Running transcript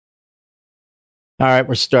All right,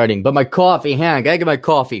 we're starting. But my coffee, hang on, I gotta get my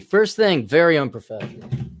coffee. First thing, very unprofessional.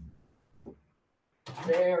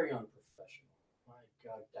 Very unprofessional. My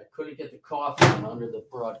God, I couldn't get the coffee under the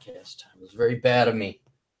broadcast. It was very bad of me.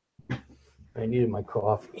 I needed my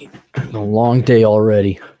coffee. It's a long day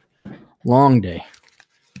already. Long day.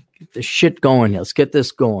 Get this shit going. Let's get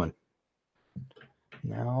this going.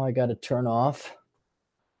 Now I gotta turn off.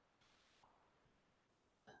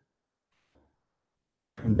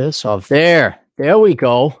 Turn this off. There we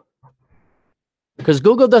go. Because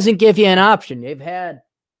Google doesn't give you an option. They've had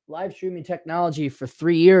live streaming technology for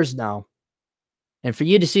 3 years now. And for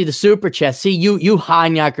you to see the super chat, see you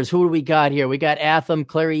high-knockers, who do we got here? We got Atham,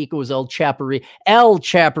 Clary equals El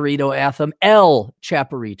Chaparrito, Atham, El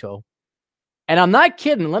Chaparrito. And I'm not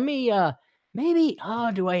kidding. Let me, maybe,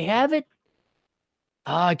 do I have it?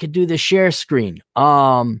 I could do the share screen.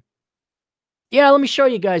 Yeah, let me show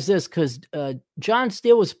you guys this because John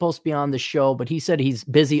Steele was supposed to be on the show, but he said he's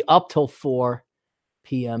busy up till 4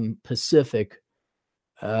 p.m. Pacific,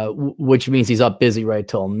 which means he's up busy right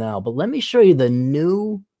till now. But let me show you the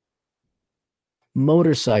new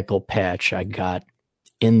motorcycle patch I got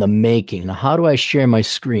in the making. Now, how do I share my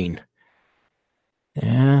screen?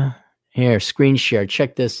 Yeah, here, screen share.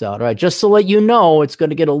 Check this out. All right, just to let you know, it's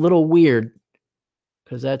going to get a little weird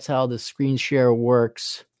because that's how the screen share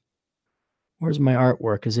works. Where's my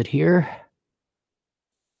artwork? Is it here?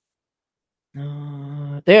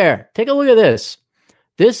 There. Take a look at this.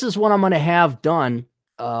 This is what I'm going to have done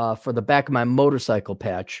for the back of my motorcycle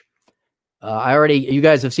patch. You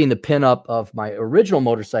guys have seen the pinup of my original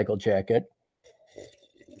motorcycle jacket,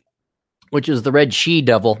 which is the red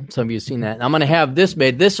she-devil. Some of you have seen that. And I'm going to have this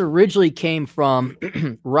made. This originally came from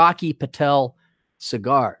Rocky Patel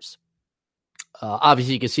Cigars.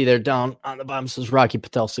 Obviously, you can see there down on the bottom says Rocky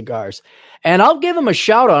Patel Cigars. And I'll give them a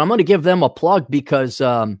shout out. I'm going to give them a plug because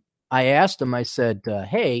I asked them, I said,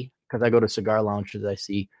 hey, because I go to cigar lounges, I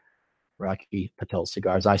see Rocky Patel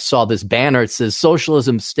Cigars. I saw this banner. It says,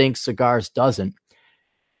 socialism stinks, cigars doesn't.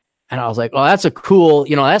 And I was like, oh, that's a cool,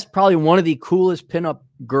 that's probably one of the coolest pinup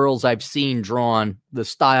girls I've seen drawn, the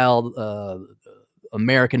style,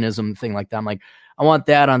 Americanism, thing like that. I'm like, I want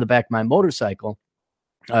that on the back of my motorcycle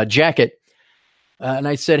jacket. And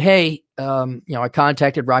I said, hey, I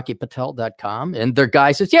contacted RockyPatel.com and their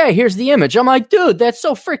guy says, yeah, here's the image. I'm like, dude, that's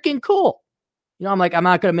so freaking cool. I'm like, I'm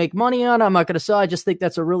not going to make money on it. I'm not going to sell. I just think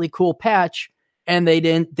that's a really cool patch. And they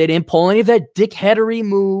didn't pull any of that dickheadery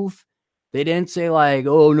move. They didn't say like,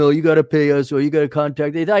 oh no, you got to pay us or you got to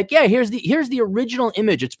contact. They're like, yeah, here's the original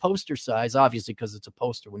image. It's poster size, obviously, because it's a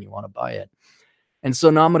poster when you want to buy it. And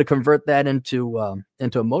so now I'm going to convert that into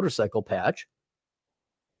a motorcycle patch.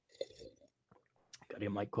 Got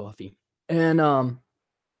in my coffee. And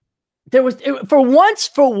for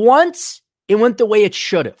once, it went the way it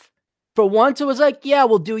should have. For once, it was like, yeah,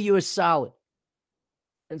 we'll do you a solid.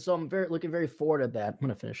 And so I'm looking very forward to that. I'm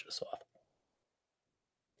going to finish this off.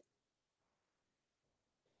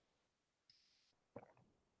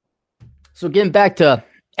 So getting back to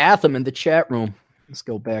Atham in the chat room. Let's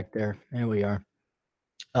go back there. There we are.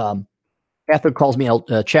 Atham calls me El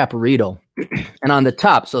Chaparrito. And on the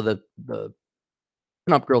top, so the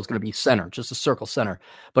pinup girl is going to be center, just a circle center.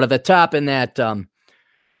 But at the top in that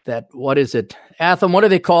what is it? Atham, what do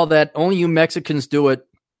they call that? Only you Mexicans do it,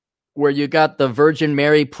 where you got the Virgin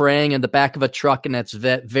Mary praying in the back of a truck, and that's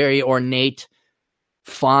very ornate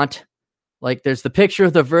font. Like there's the picture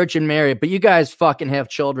of the Virgin Mary, but you guys fucking have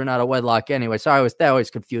children out of wedlock anyway. So that always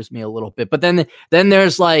confused me a little bit. But then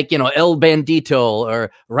there's like, El Bandito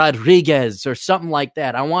or Rodriguez or something like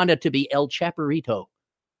that. I want it to be El Chaparrito.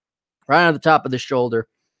 Right on the top of the shoulder,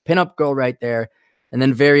 pinup girl right there, and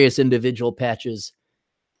then various individual patches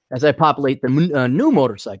as I populate the new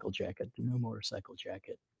motorcycle jacket. The new motorcycle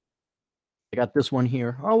jacket. I got this one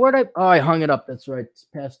here. Oh, I hung it up. That's right. It's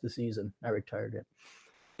past the season. I retired it.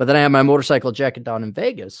 But then I have my motorcycle jacket down in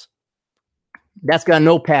Vegas. That's got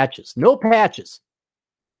no patches. No patches.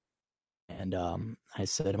 And I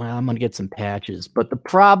said, well, I'm going to get some patches. But the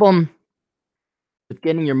problem with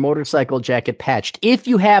getting your motorcycle jacket patched, if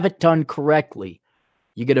you have it done correctly,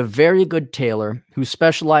 you get a very good tailor who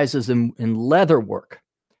specializes in leather work.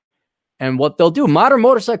 And what they'll do, modern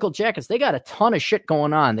motorcycle jackets, they got a ton of shit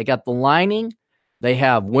going on. They got the lining, they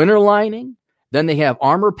have winter lining, then they have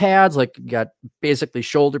armor pads, like you got basically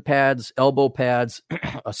shoulder pads, elbow pads,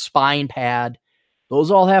 a spine pad.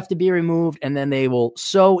 Those all have to be removed, and then they will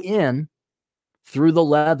sew in through the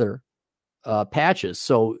leather patches.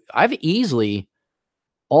 So I've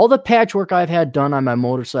all the patchwork I've had done on my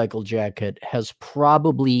motorcycle jacket has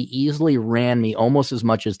probably easily ran me almost as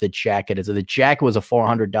much as the jacket is. The jacket was a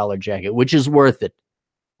 $400 jacket, which is worth it.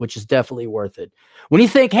 which is definitely worth it. When you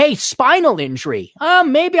think, hey, spinal injury,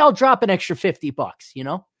 maybe I'll drop an extra $50, you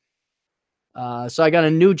know? So I got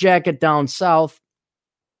a new jacket down south,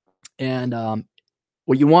 and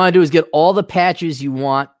what you want to do is get all the patches you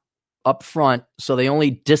want up front, so they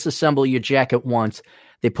only disassemble your jacket once.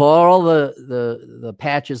 They put all the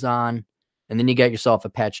patches on, and then you got yourself a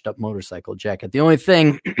patched up motorcycle jacket. The only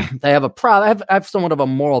thing I have a problem, I have somewhat of a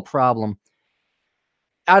moral problem.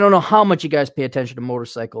 I don't know how much you guys pay attention to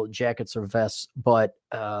motorcycle jackets or vests, but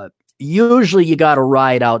usually you got to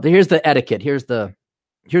ride out. Here's the etiquette. Here's the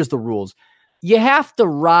rules. You have to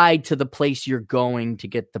ride to the place you're going to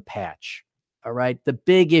get the patch. All right. The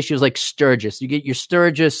big issue is like Sturgis. You get your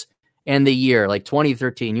Sturgis and the year, like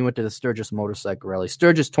 2013. You went to the Sturgis motorcycle rally.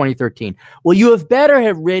 Sturgis 2013. Well, you have better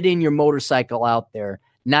have ridden your motorcycle out there,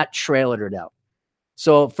 not trailered it out.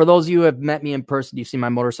 So for those of you who have met me in person, you've seen my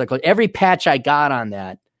motorcycle. Every patch I got on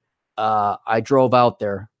that, I drove out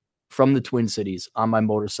there from the Twin Cities on my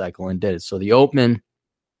motorcycle and did it. So the Oatman,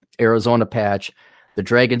 Arizona patch, the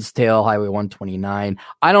Dragon's Tail, Highway 129.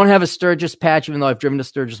 I don't have a Sturgis patch, even though I've driven to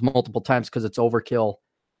Sturgis multiple times because it's overkill.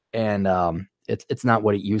 And it's not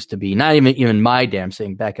what it used to be. Not even my damn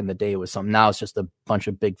thing. Back in the day, it was something. Now it's just a bunch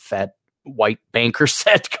of big, fat, white banker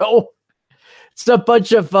set go. It's a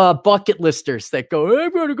bunch of bucket listers that go, hey,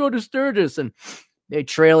 I'm going to go to Sturgis. And they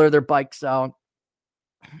trailer their bikes out.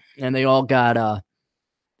 And they all got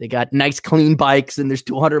they got nice, clean bikes. And there's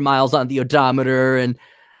 200 miles on the odometer. And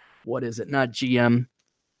what is it? Not GM.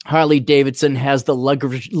 Harley Davidson has the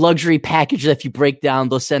luxury package that if you break down,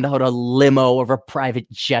 they'll send out a limo or a private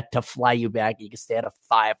jet to fly you back. You can stay at a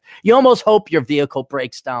 5. You almost hope your vehicle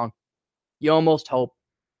breaks down. You almost hope.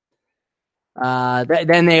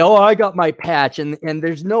 Then I got my patch, and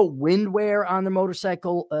there's no wind wear on the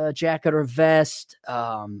motorcycle jacket or vest.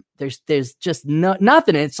 There's just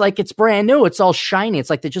nothing. It's like it's brand new. It's all shiny. It's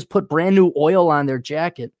like they just put brand new oil on their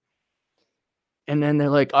jacket. And then they're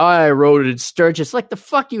like, I rode it at Sturgis. Like, the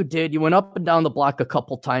fuck you did. You went up and down the block a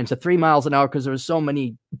couple times at 3 miles an hour because there was so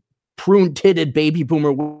many prune-titted baby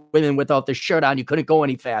boomer women without their shirt on. You couldn't go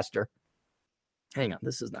any faster. Hang on.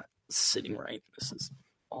 This is not sitting right. This is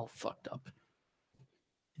all fucked up.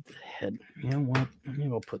 The head. You know what? Maybe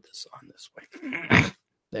we'll put this on this way.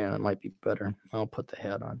 There, that might be better. I'll put the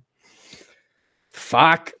head on.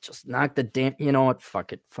 Fuck. Just knock the damn... You know what?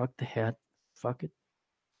 Fuck it. Fuck the head. Fuck it.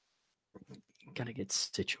 Gotta get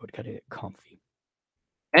situated, gotta get comfy.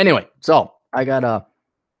 Anyway, so I gotta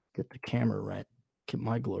get the camera right, get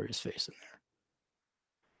my glorious face in there.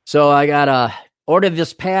 So I gotta order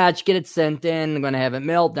this patch, get it sent in. I'm gonna have it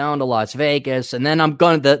mailed down to Las Vegas, and then I'm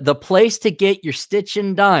gonna the place to get your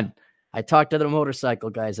stitching done. I talked to the motorcycle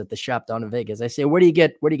guys at the shop down in Vegas. I say, where do you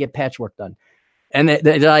get patchwork done? And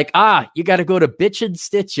they're like, you got to go to Bitchin'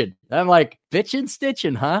 Stitchin'. I'm like, Bitchin'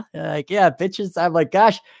 Stitchin', huh? They're like, yeah, Bitchin'. I'm like,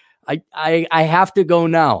 gosh. I have to go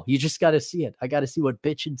now. You just got to see it. I got to see what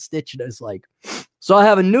Bitchin' Stitchin' is like. So I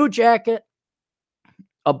have a new jacket,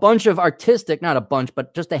 a bunch of artistic, not a bunch,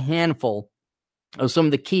 but just a handful of some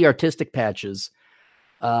of the key artistic patches.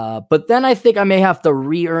 But then I think I may have to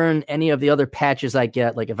re-earn any of the other patches I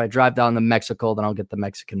get. Like if I drive down to Mexico, then I'll get the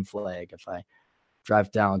Mexican flag. If I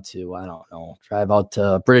drive down to, I don't know, drive out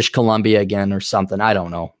to British Columbia again or something. I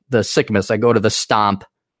don't know. The Sickmas, I go to the Stomp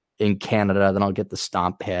in Canada, then I'll get the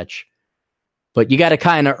Stomp patch. But you got to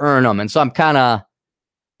kind of earn them. And so I'm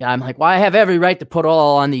like, well, I have every right to put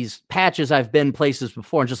all on these patches. I've been places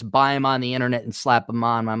before and just buy them on the internet and slap them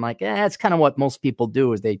on. I'm like, that's kind of what most people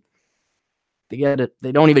do is they get it.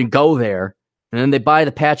 They don't even go there. And then they buy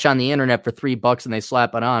the patch on the internet for $3 and they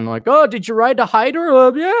slap it on. I'm like, oh, did you ride to Hyder?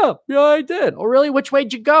 Yeah, I did. Oh, really? Which way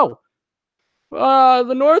did you go?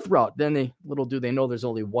 The north route. Then little do they know there's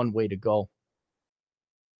only one way to go.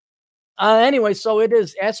 Anyway, so it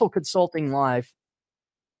is Asshole Consulting Live.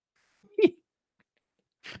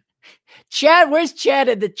 Chad, where's Chad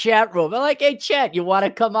in the chat room? I'm like, hey, Chad, you want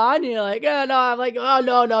to come on? And you're like, oh, no. I'm like, oh,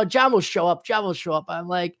 no, John will show up. I'm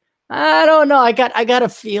like, I don't know. I got a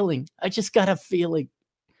feeling. I just got a feeling.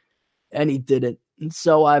 And he did it. And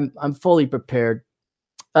so I'm fully prepared.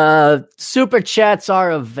 Super chats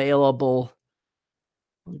are available.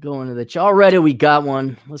 I'll go into the chat. Already we got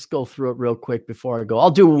one. Let's go through it real quick before I go.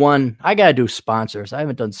 I'll do one. I got to do sponsors. I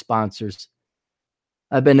haven't done sponsors.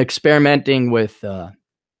 I've been experimenting with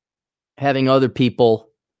having other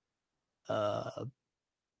people kind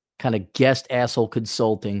of guest asshole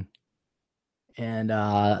consulting. And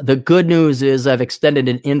the good news is I've extended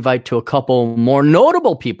an invite to a couple more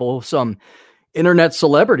notable people, some internet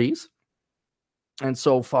celebrities. And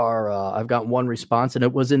so far, I've got one response, and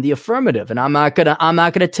it was in the affirmative. And I'm not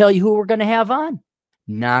gonna tell you who we're gonna have on.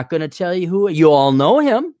 Not going to tell you who. You all know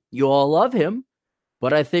him. You all love him.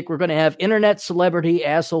 But I think we're going to have internet celebrity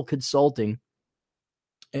asshole consulting.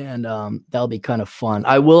 And that'll be kind of fun.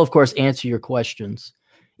 I will, of course, answer your questions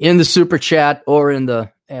in the super chat or in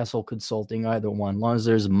the asshole consulting, either one, as long as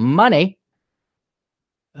there's money.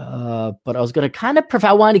 But I was going to kind of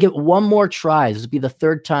I wanted to get one more try. This would be the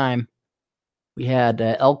third time. We had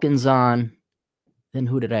Elkins on. Then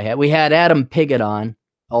who did I have? We had Adam Piggott on,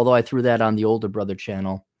 although I threw that on the older brother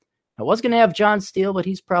channel. I was going to have John Steele, but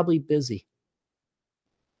he's probably busy.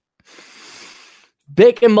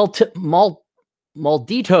 Bacon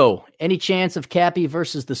Maldito. Any chance of Cappy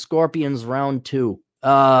versus the Scorpions round 2?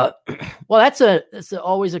 Well, that's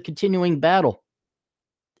always a continuing battle.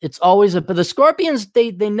 It's always but the Scorpions,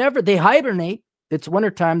 they hibernate. It's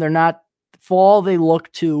wintertime. They're not fall. They look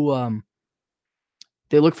for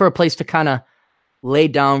a place to kind of lay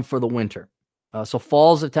down for the winter. So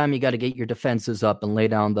fall's the time you got to get your defenses up and lay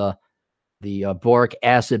down the boric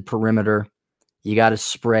acid perimeter. You got to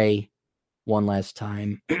spray one last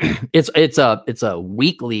time. It's a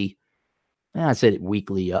weekly, I said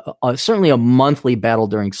weekly, certainly a monthly battle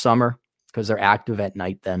during summer because they're active at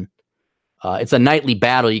night then. It's a nightly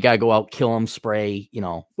battle. You got to go out, kill them, spray,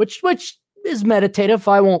 which is meditative.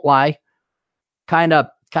 I won't lie. Kind of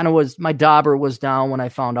was, my dauber was down when I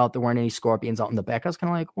found out there weren't any scorpions out in the back. I was kind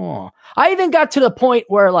of like, oh. I even got to the point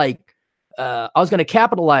where I was going to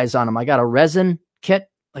capitalize on them. I got a resin kit.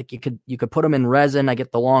 Like you could put them in resin. I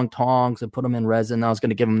get the long tongs and put them in resin. I was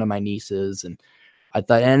going to give them to my nieces. And I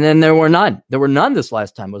thought, and then there were none. There were none this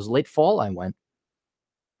last time. It was late fall I went.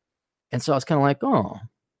 And so I was kind of like, oh,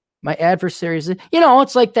 my adversaries,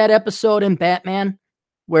 it's like that episode in Batman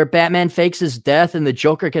where Batman fakes his death and the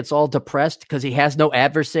Joker gets all depressed because he has no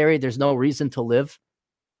adversary. There's no reason to live.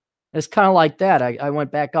 It's kind of like that. I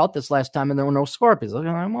went back out this last time and there were no scorpions. I'm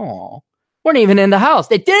like, oh, weren't even in the house.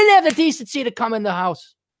 They didn't have the decency to come in the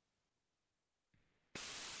house.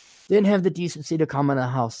 Didn't have the decency to come in the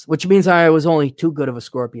house, which means I was only too good of a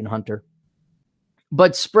scorpion hunter.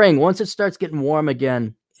 But spring, once it starts getting warm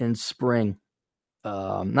again in spring,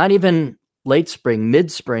 not even late spring,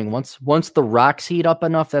 mid-spring, once the rocks heat up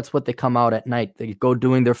enough, that's what they come out at night. They go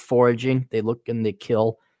doing their foraging. They look and they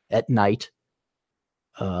kill at night.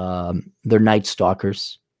 They're night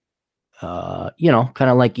stalkers. Kind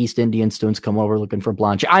of like East Indian students come over looking for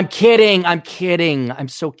blonde. I'm kidding. I'm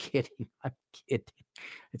so kidding. I'm kidding.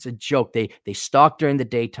 It's a joke. They stalk during the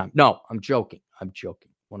daytime. No, I'm joking.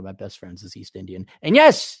 One of my best friends is East Indian. And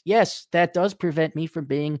yes, that does prevent me from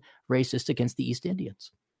being racist against the East Indians.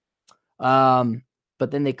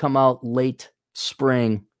 But then they come out late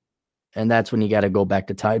spring, and that's when you got to go back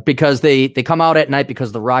to tide because they come out at night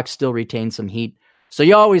because the rocks still retain some heat. So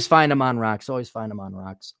you always find them on rocks.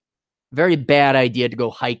 Very bad idea to go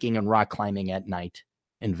hiking and rock climbing at night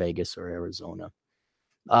in Vegas or Arizona.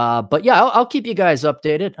 But yeah, I'll keep you guys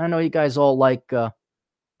updated. I know you guys all like,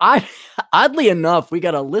 oddly enough, we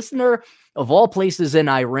got a listener of all places in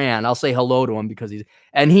Iran. I'll say hello to him because he's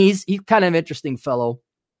kind of an interesting fellow.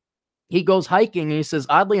 He goes hiking and he says,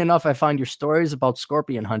 oddly enough, I find your stories about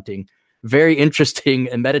scorpion hunting very interesting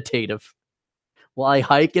and meditative while I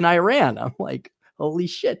hike in Iran. I'm like, holy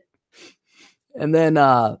shit. And then,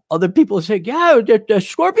 other people say, yeah, the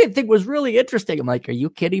scorpion thing was really interesting. I'm like, are you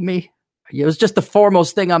kidding me? It was just the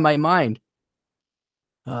foremost thing on my mind.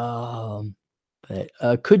 But,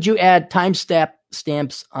 could you add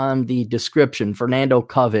timestamps on the description? Fernando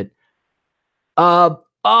Covet. In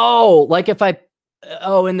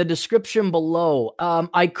the description below.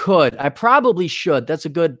 I could. I probably should. That's a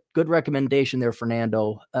good recommendation there,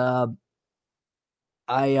 Fernando. I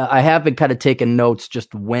have been kind of taking notes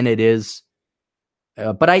just when it is.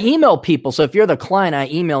 But I email people. So if you're the client, I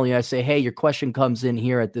email you. I say, hey, your question comes in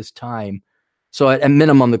here at this time. So at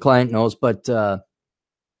minimum, the client knows. But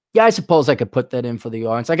yeah, I suppose I could put that in for the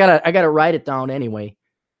audience. I gotta write it down anyway.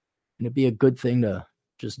 And it'd be a good thing to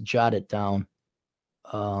just jot it down.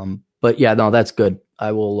 But yeah, no, that's good.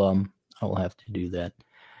 I will have to do that.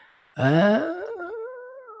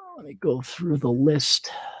 Let me go through the list.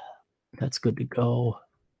 That's good to go.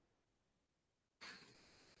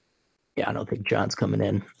 Yeah, I don't think John's coming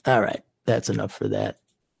in. All right. That's enough for that.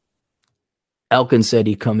 Elkins said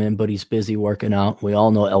he'd come in, but he's busy working out. We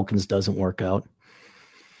all know Elkins doesn't work out.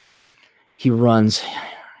 He runs.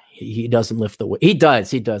 He doesn't lift the weight. He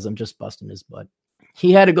does. I'm just busting his butt.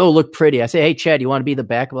 He had to go look pretty. I say, hey, Chad, you want to be the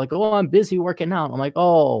back? I'm like, oh, I'm busy working out. I'm like,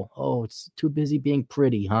 oh, it's too busy being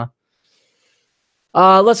pretty, huh?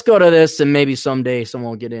 Let's go to this, and maybe someday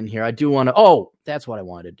someone will get in here. I do want to, that's what I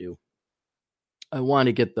wanted to do. I want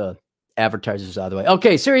to get the advertisers out of the way.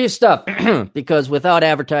 Okay, serious stuff, because without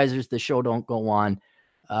advertisers, the show don't go on.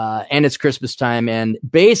 and it's Christmas time. And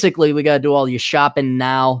basically, we got to do all your shopping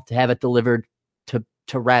now to have it delivered,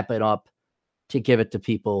 to wrap it up, to give it to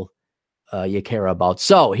people you care about.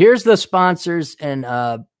 So here's the sponsors, and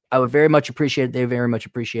I would very much appreciate it. They very much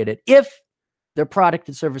appreciate it if their product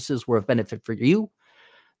and services were of benefit for you,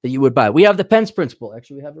 that you would buy. We have the Pence Principle.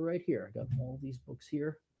 Actually, we have it right here. I got all these books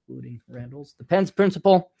here, including Randall's. The Pence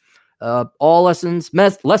Principle, all lessons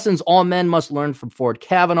all men must learn from Ford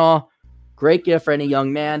Kavanaugh. Great gift for any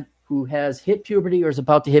young man who has hit puberty or is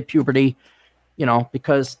about to hit puberty. You know,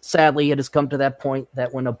 because sadly it has come to that point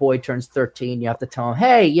that when a boy turns 13, you have to tell him,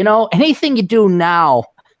 hey, you know, anything you do now,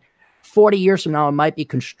 40 years from now, it might be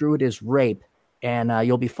construed as rape, and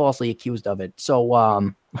you'll be falsely accused of it.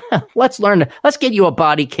 So let's get you a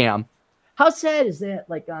body cam. How sad is that?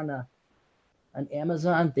 Like on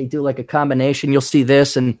Amazon, they do like a combination. You'll see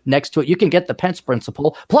this, and next to it, you can get the Pence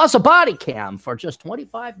Principle plus a body cam for just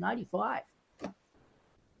 $25.95.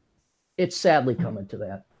 It's sadly coming to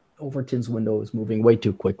that. Overton's window is moving way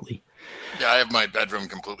too quickly. Yeah, I have my bedroom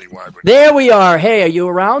completely wide. There we are. Hey, are you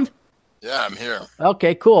around? Yeah, I'm here.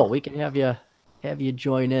 Okay, cool. We can have you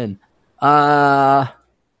join in. What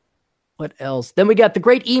else? Then we got The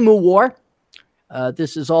Great Emu War.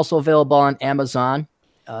 This is also available on Amazon.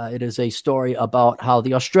 It is a story about how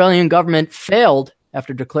the Australian government failed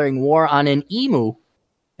after declaring war on an emu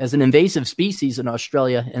as an invasive species in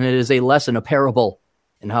Australia, and it is a lesson, a parable,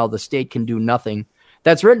 in how the state can do nothing.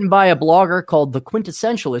 That's written by a blogger called The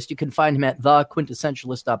Quintessentialist. You can find him at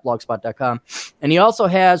thequintessentialist.blogspot.com. And he also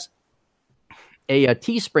has a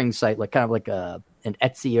Teespring site, like kind of like an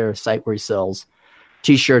Etsy site where he sells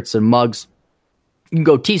T-shirts and mugs. You can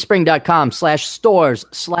go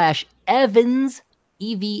teespring.com/stores/Evans,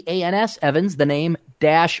 EVANS, Evans, the name,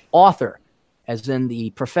 -author, as in the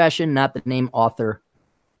profession, not the name author,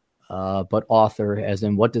 but author, as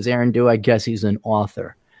in what does Aaron do? I guess he's an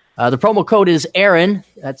author. The promo code is Aaron.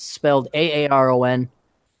 That's spelled AARON.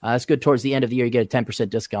 It's good towards the end of the year. You get a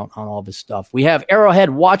 10% discount on all of his stuff. We have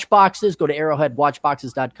Arrowhead watch boxes. Go to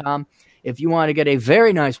arrowheadwatchboxes.com. If you want to get a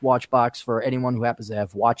very nice watch box for anyone who happens to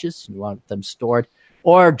have watches, you want them stored,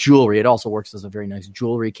 or jewelry. It also works as a very nice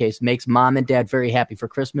jewelry case. Makes mom and dad very happy for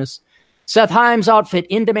Christmas. Seth Himes outfit,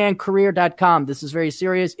 indemandcareer.com. This is very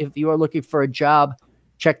serious. If you are looking for a job,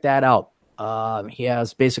 check that out. He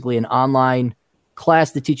has basically an online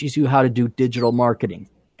class that teaches you how to do digital marketing.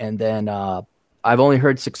 And then I've only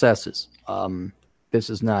heard successes.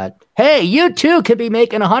 This is not, hey, you too could be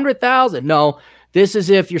making $100,000. No, this is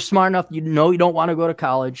if you're smart enough, you know you don't want to go to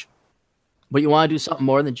college, but you want to do something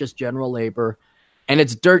more than just general labor. And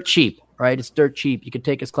it's dirt cheap, right? It's dirt cheap. You can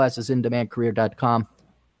take his classes in demandcareer.com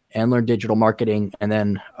and learn digital marketing. And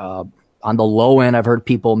then on the low end, I've heard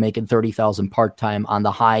people making $30,000 part-time. On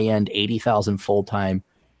the high end, $80,000 full-time.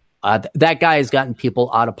 That guy has gotten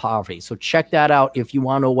people out of poverty. So check that out if you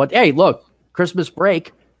want to know what. Hey, look, Christmas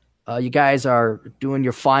break. You guys are doing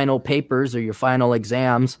your final papers or your final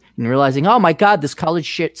exams and realizing, oh my God, this college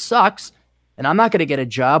shit sucks and I'm not going to get a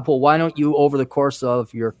job. Well, why don't you, over the course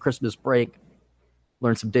of your Christmas break,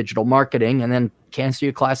 learn some digital marketing and then cancel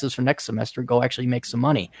your classes for next semester, go actually make some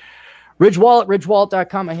money. Ridge Wallet,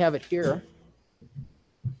 ridgewallet.com. I have it here.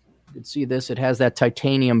 You can see this. It has that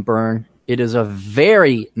titanium burn. It is a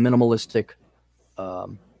very minimalistic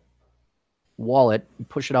wallet. You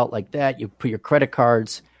push it out like that. You put your credit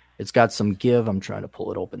cards. It's got some give. I'm trying to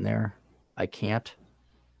pull it open there. I can't.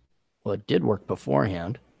 Well, it did work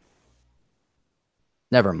beforehand.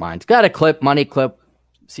 Never mind. It's got a clip, money clip,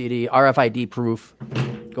 CD, RFID proof.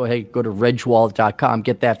 Go ahead, go to ridgewallet.com.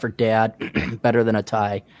 Get that for dad. Better than a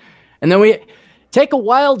tie. And then we take a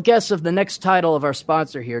wild guess of the next title of our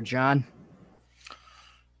sponsor here, John.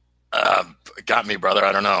 Got me, brother.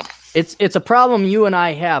 I don't know. It's a problem you and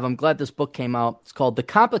I have. I'm glad this book came out. It's called The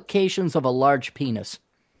Complications of a Large Penis.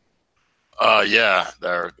 Yeah,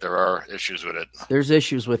 there are issues with it. There's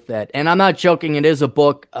issues with that. And I'm not joking. It is a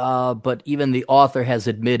book, but even the author has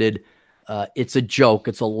admitted it's a joke.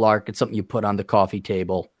 It's a lark. It's something you put on the coffee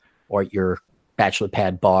table or at your bachelor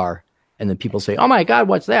pad bar. And then people say, oh, my God,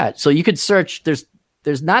 what's that? So you could search.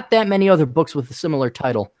 There's not that many other books with a similar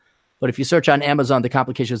title. But if you search on Amazon, The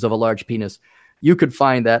Complications of a Large Penis, you could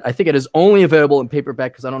find that. I think it is only available in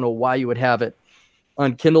paperback because I don't know why you would have it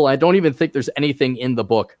on Kindle. I don't even think there's anything in the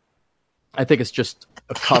book. I think it's just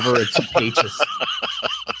a cover and some pages.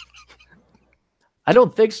 I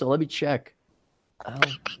don't think so. Let me check.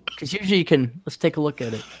 Because usually you can, let's take a look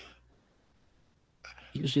at it.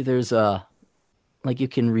 Usually there's like you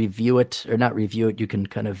can review it, or not review it, you can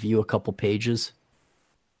kind of view a couple pages.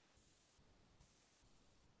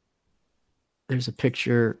 There's a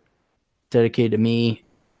picture dedicated to me.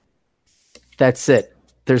 That's it.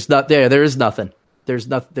 There's not there. There is nothing. There's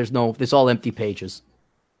no. It's all empty pages.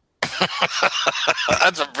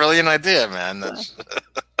 That's a brilliant idea, man. That's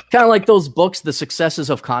kind of like those books, The Successes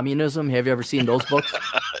of Communism. Have you ever seen those books?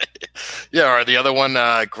 Yeah, or the other one,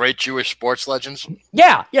 Great Jewish Sports Legends.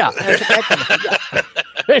 Yeah.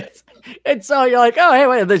 And so you're like, oh, hey,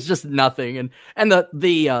 wait, there's just nothing. And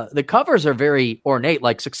the covers are very ornate,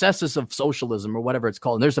 like Successes of Socialism or whatever it's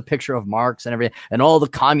called. And there's a picture of Marx and everything, and all the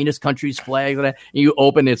communist countries' flags. And you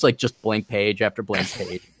open, it's like just blank page after blank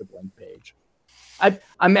page after blank page.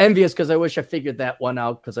 I'm envious because I wish I figured that one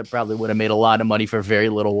out, because I probably would have made a lot of money for very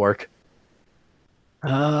little work.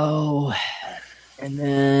 Oh, and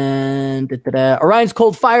then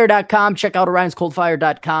OrionsColdFire.com. Check out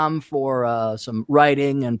OrionsColdFire.com for some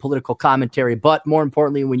writing and political commentary. But more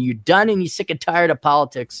importantly, when you're done and you're sick and tired of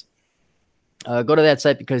politics, go to that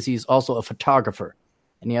site, because he's also a photographer.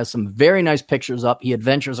 And he has some very nice pictures up. He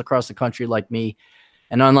adventures across the country like me.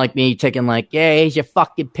 And unlike me, taking like, yeah, here's your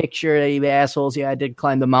fucking picture, you assholes. Yeah, I did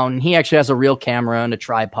climb the mountain. He actually has a real camera and a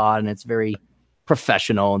tripod, and it's very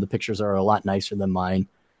professional. And the pictures are a lot nicer than mine.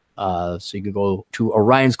 So you can go to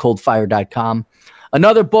OrionsColdFire.com.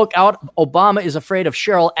 Another book out, Obama is Afraid of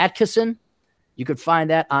Cheryl Atkinson. You could find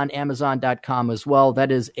that on Amazon.com as well.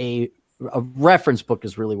 That is a reference book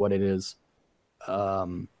is really what it is.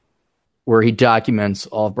 Where he documents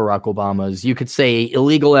all of Barack Obama's, you could say,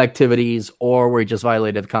 illegal activities, or where he just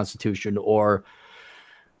violated the Constitution, or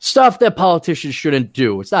stuff that politicians shouldn't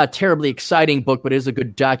do. It's not a terribly exciting book, but it is a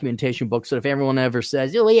good documentation book. So if everyone ever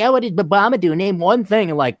says, oh, yeah, what did Obama do? Name one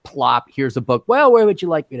thing, and like, plop, here's a book. Well, where would you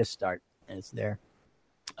like me to start? And it's there.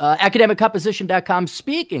 AcademicComposition.com.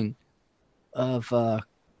 Speaking of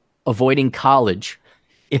avoiding college,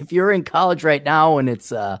 if you're in college right now and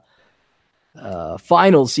it's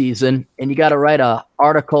final season, and you got to write a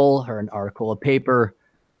paper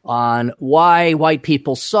on why white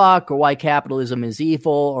people suck, or why capitalism is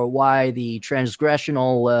evil, or why the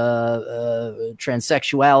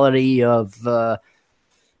transsexuality of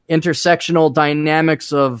intersectional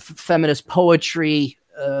dynamics of feminist poetry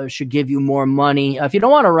should give you more money. If you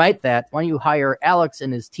don't want to write that, why don't you hire Alex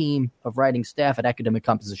and his team of writing staff at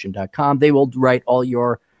academiccomposition.com. They will write all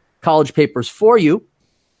your college papers for you.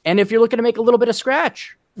 And if you're looking to make a little bit of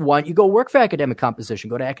scratch, why don't you go work for Academic Composition?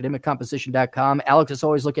 Go to academiccomposition.com. Alex is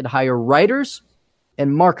always looking to hire writers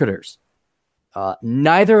and marketers,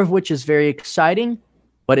 neither of which is very exciting,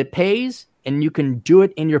 but it pays, and you can do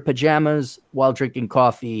it in your pajamas while drinking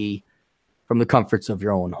coffee from the comforts of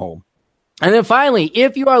your own home. And then finally,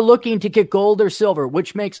 if you are looking to get gold or silver,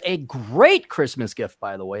 which makes a great Christmas gift,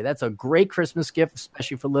 by the way, that's a great Christmas gift,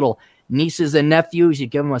 especially for little nieces and nephews. You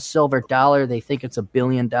give them a silver dollar. They think it's $1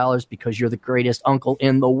 billion because you're the greatest uncle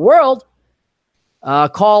in the world.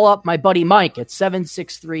 Call up my buddy Mike at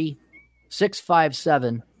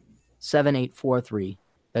 763-657-7843.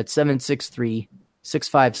 That's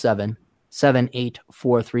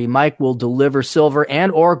 763-657-7843. Mike will deliver silver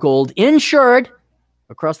and or gold insured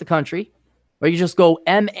across the country. Or you just go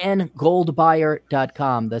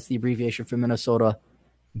mngoldbuyer.com. That's the abbreviation for Minnesota,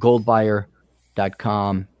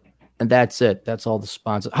 goldbuyer.com. And that's it. That's all the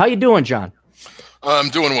sponsors. How you doing, John? I'm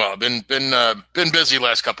doing well. Been busy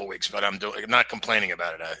last couple of weeks, but I'm not complaining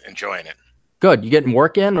about it. I'm enjoying it. Good. You getting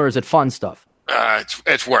work in, or is it fun stuff?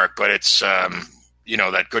 It's work, but it's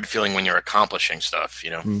that good feeling when you're accomplishing stuff.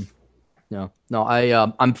 No.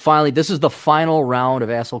 I'm finally. This is the final round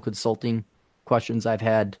of asshole consulting questions I've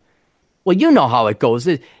had. Well, you know how it goes.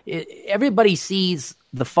 Everybody sees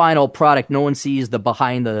the final product. No one sees the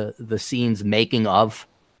behind the scenes making of,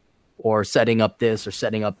 or setting up this or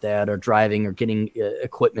setting up that, or driving or getting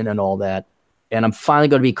equipment and all that. And I'm finally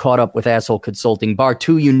going to be caught up with asshole consulting, bar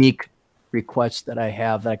two unique requests that I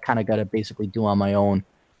have that I kind of got to basically do on my own.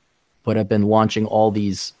 But I've been launching all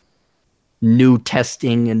these new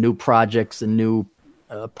testing and new projects and new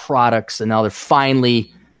products, and now they're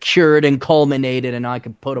finally cured and culminated, and I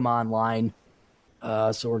can put them online.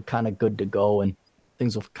 So we're kind of good to go, and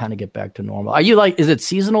things will kind of get back to normal. Are you is it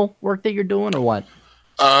seasonal work that you're doing, or what?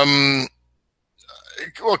 Well,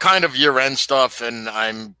 kind of year-end stuff, and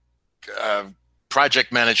I'm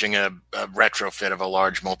project managing a retrofit of a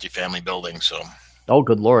large multifamily building. So, oh,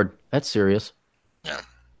 good Lord, that's serious. Yeah.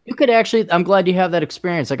 You could actually, I'm glad you have that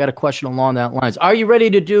experience. I got a question along that lines. Are you ready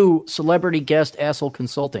to do celebrity guest asshole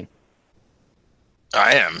consulting?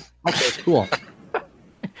 I am. Okay, cool.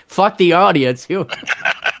 Fuck the audience.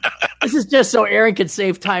 This is just so Aaron can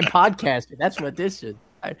save time podcasting. That's what this is.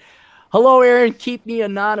 Hello, Aaron. Keep me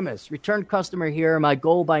anonymous. Return customer here. My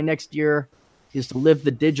goal by next year is to live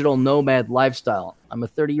the digital nomad lifestyle. I'm a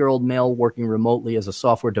 30-year-old male working remotely as a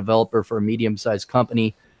software developer for a medium-sized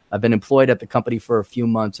company. I've been employed at the company for a few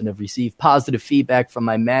months and have received positive feedback from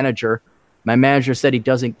my manager. My manager said he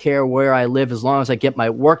doesn't care where I live as long as I get my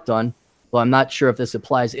work done, well, I'm not sure if this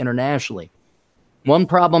applies internationally. One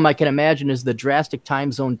problem I can imagine is the drastic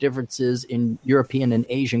time zone differences in European and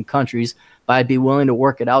Asian countries, but I'd be willing to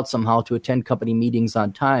work it out somehow to attend company meetings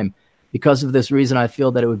on time. Because of this reason, I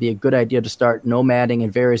feel that it would be a good idea to start nomading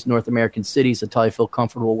in various North American cities until I feel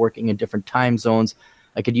comfortable working in different time zones.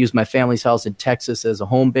 I could use my family's house in Texas as a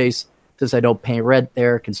home base, since I don't pay rent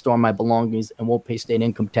there, can store my belongings, and won't pay state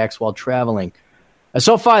income tax while traveling.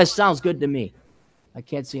 So far, it sounds good to me. I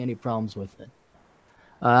can't see any problems with it.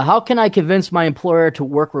 How can I convince my employer to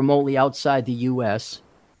work remotely outside the U.S.?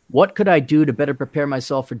 What could I do to better prepare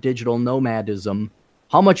myself for digital nomadism?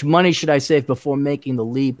 How much money should I save before making the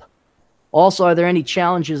leap? Also, are there any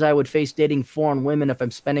challenges I would face dating foreign women if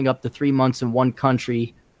I'm spending up to 3 months in one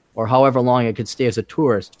country or however long I could stay as a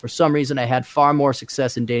tourist? For some reason, I had far more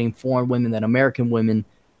success in dating foreign women than American women.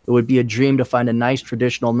 It would be a dream to find a nice,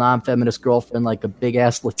 traditional, non-feminist girlfriend like a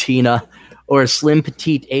big-ass Latina or a slim,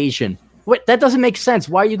 petite Asian. Wait, that doesn't make sense.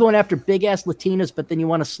 Why are you going after big-ass Latinas, but then you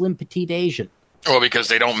want a slim, petite Asian? Well, because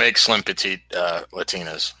they don't make slim, petite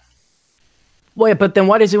Latinas. Wait, but then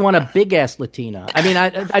why does he want a big-ass Latina? I mean,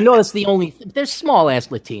 I know that's the only... There's small-ass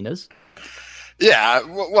Latinas. Yeah,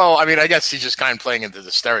 well, I mean, I guess he's just kind of playing into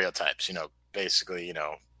the stereotypes, basically,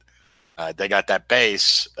 they got that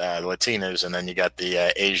base, Latinas, and then you got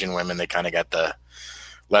the Asian women. They kind of got the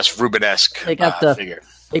less Rubenesque figure.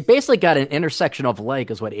 They basically got an intersection of leg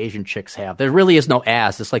is what Asian chicks have. There really is no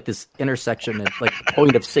ass. It's like this intersection, it's like the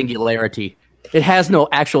point of singularity. It has no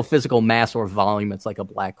actual physical mass or volume. It's like a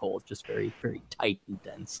black hole. It's just very, very tight and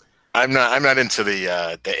dense. I'm not into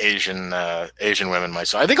the Asian women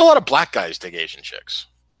myself. I think a lot of black guys dig Asian chicks.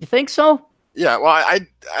 You think so? Yeah, well,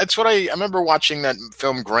 that's what I remember watching that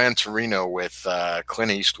film Gran Torino with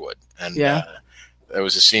Clint Eastwood, and there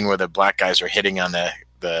was a scene where the black guys are hitting on the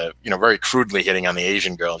very crudely hitting on the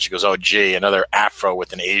Asian girl, and she goes, "Oh, gee, another Afro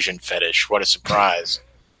with an Asian fetish! What a surprise!"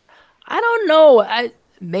 I don't know.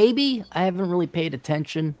 Maybe I haven't really paid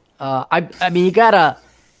attention. I mean, you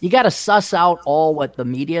gotta suss out all what the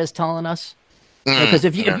media is telling us, because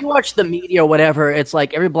if you watch the media or whatever, it's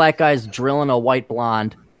like every black guy's drilling a white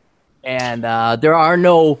blonde. And there are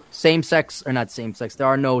no same-sex, or not same-sex, there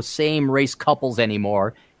are no same-race couples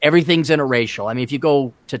anymore. Everything's interracial. I mean, if you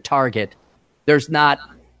go to Target, there's not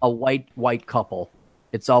a white couple.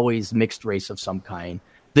 It's always mixed race of some kind.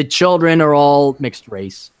 The children are all mixed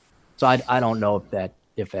race. So I don't know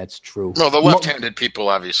if that's true. No, the left-handed people,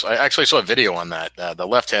 obviously. I actually saw a video on that. The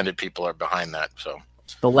left-handed people are behind that. So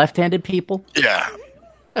the left-handed people? Yeah.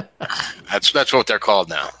 That's what they're called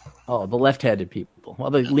now. Oh, the left-handed people.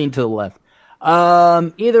 Well, they lean to the left.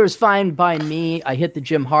 Either is fine by me. I hit the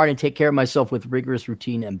gym hard and take care of myself with rigorous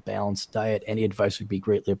routine and balanced diet. Any advice would be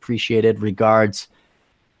greatly appreciated. Regards.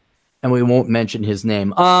 And we won't mention his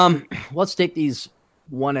name. Let's take these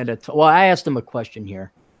one at a time. Well, I asked him a question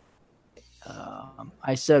here.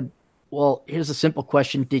 I said, well, here's a simple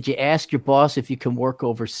question. Did you ask your boss if you can work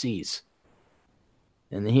overseas?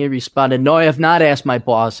 And then he responded, no, I have not asked my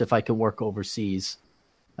boss if I can work overseas.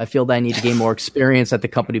 I feel that I need to gain more experience at the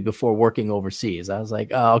company before working overseas. I was like,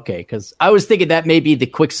 oh, okay, because I was thinking that may be the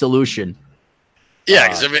quick solution. Yeah,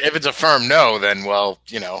 because if it's a firm no, then, well,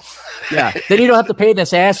 Yeah, then you don't have to pay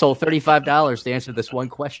this asshole $35 to answer this one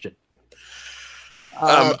question.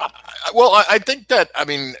 I think that,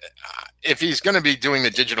 if he's going to be doing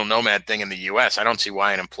the digital nomad thing in the U.S., I don't see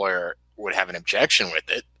why an employer would have an objection with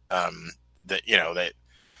it. That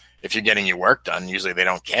if you're getting your work done, usually they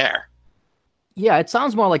don't care. Yeah, it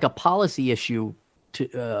sounds more like a policy issue.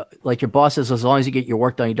 Like your boss says, as long as you get your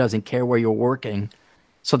work done, he doesn't care where you're working.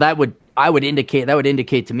 So that would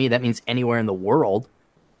indicate to me that means anywhere in the world.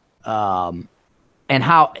 And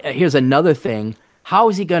here's another thing. How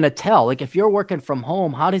is he going to tell? Like if you're working from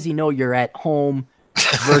home, how does he know you're at home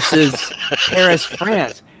versus Paris,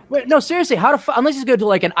 France? Wait, no, seriously, unless he's going to do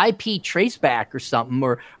like an IP traceback or something,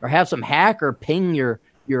 or have some hacker ping your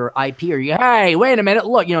IP, or hey, wait a minute,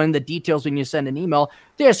 look, in the details when you send an email,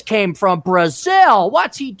 this came from Brazil.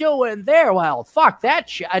 What's he doing there? Well, fuck that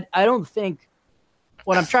shit. I don't think,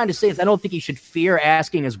 what I'm trying to say is I don't think he should fear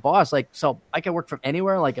asking his boss, like, so I can work from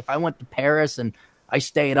anywhere. Like if I went to Paris and I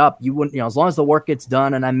stayed up, you wouldn't, as long as the work gets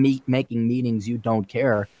done and I'm making meetings, you don't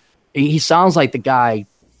care. He sounds like the guy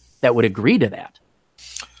that would agree to that.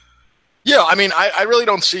 Yeah, I really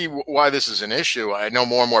don't see why this is an issue. I know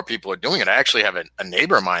more and more people are doing it. I actually have a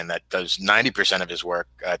neighbor of mine that does 90% of his work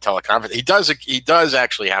teleconference. He does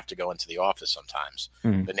actually have to go into the office sometimes,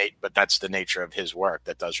 but that's the nature of his work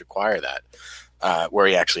that does require that. where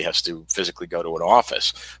he actually has to physically go to an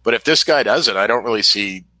office. But if this guy does it, I don't really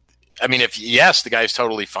see. I mean, if yes, the guy's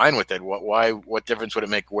totally fine with it. What difference would it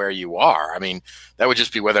make where you are? I mean, that would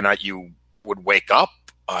just be whether or not you would wake up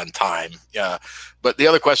on time. Yeah. But the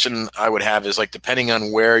other question I would have is, like, depending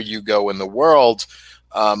on where you go in the world,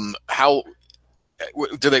 how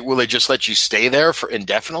will they just let you stay there for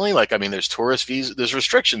indefinitely? Like, I mean, there's tourist visas, there's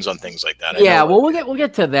restrictions on things like that. We'll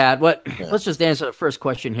get to that. Let's just answer the first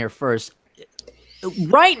question here first.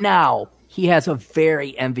 Right now, he has a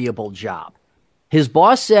very enviable job. His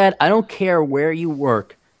boss said, I don't care where you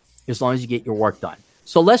work as long as you get your work done.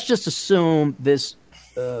 So let's just assume this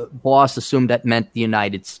boss assumed that meant the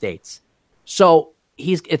United States. So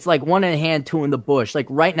it's like one in the hand, two in the bush. Like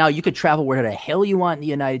right now, you could travel where the hell you want in the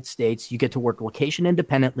United States. You get to work location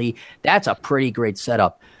independently. That's a pretty great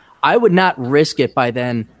setup. I would not risk it by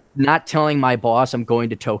then not telling my boss I'm going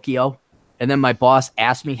to Tokyo. And then my boss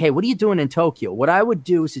asked me, hey, what are you doing in Tokyo? What I would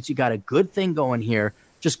do, since you got a good thing going here,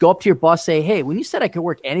 just go up to your boss, say, hey, when you said I could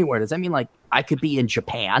work anywhere, does that mean like I could be in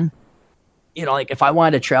Japan? You know, like if I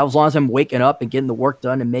wanted to travel, as long as I'm waking up and getting the work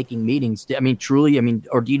done and making meetings, I mean, truly,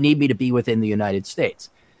 or do you need me to be within the United States?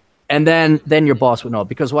 And then your boss would know.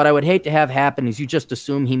 Because what I would hate to have happen is you just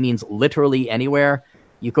assume he means literally anywhere.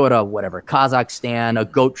 You go to whatever, Kazakhstan, a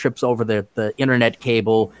goat trips over the internet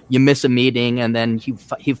cable, you miss a meeting, and then he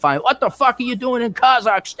finds, what the fuck are you doing in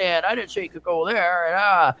Kazakhstan? I didn't say you could go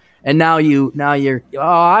there. And now you're,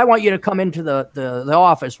 I want you to come into the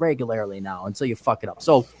office regularly now, and so you fuck it up.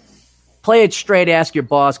 So play it straight, ask your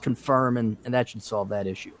boss, confirm, and that should solve that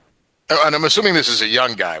issue. And I'm assuming this is a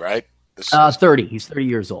young guy, right? 30. He's 30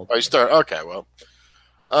 years old. Oh, he's 30. Okay, well.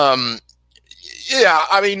 Yeah,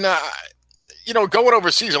 I mean, going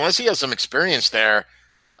overseas, unless he has some experience there,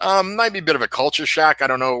 might be a bit of a culture shock. I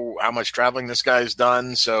don't know how much traveling this guy's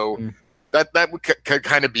done, so that could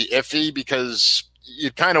kind of be iffy, because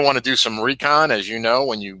you kind of want to do some recon, as you know,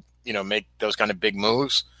 when you make those kind of big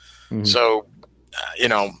moves. Mm-hmm. So,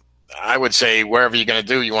 I would say wherever you're going to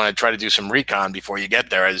do, you want to try to do some recon before you get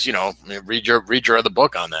there. As read your other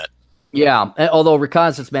book on that. Yeah, although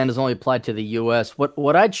reconnaissance ban is only applied to the U.S.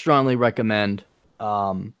 What I'd strongly recommend,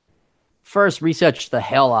 first, research the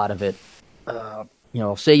hell out of it.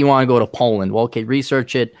 Say you want to go to Poland. Well, okay,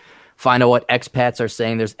 research it. Find out what expats are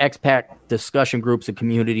saying. There's expat discussion groups and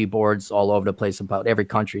community boards all over the place about every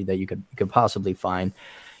country that you could possibly find.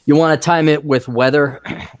 You want to time it with weather.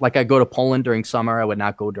 Like I go to Poland during summer. I would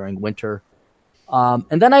not go during winter.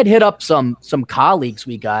 And then I'd hit up some colleagues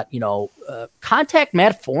we got. Contact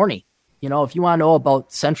Matt Forney. If you want to know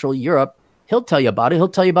about Central Europe, he'll tell you about it. He'll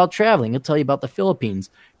tell you about traveling. He'll tell you about the Philippines.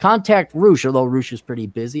 Contact Roosh, although Roosh is pretty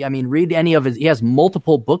busy. I mean, read any of his. He has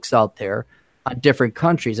multiple books out there on different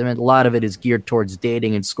countries. I mean, a lot of it is geared towards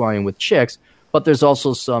dating and scoring with chicks, but there's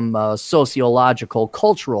also some sociological,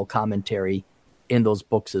 cultural commentary in those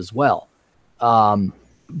books as well.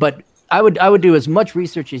 But I would do as much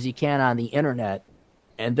research as you can on the internet,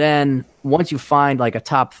 and then once you find like a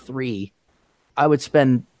top 3, I would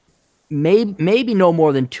spend maybe no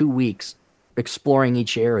more than 2 weeks exploring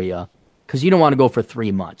each area, because you don't want to go for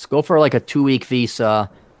 3 months. Go for like a 2-week visa.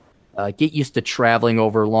 Get used to traveling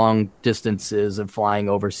over long distances and flying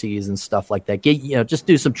overseas and stuff like that. Just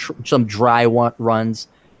do some dry runs.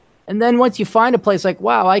 And then once you find a place like,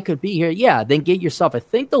 wow, I could be here, then get yourself, I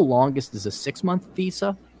think the longest is a 6-month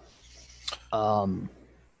visa. I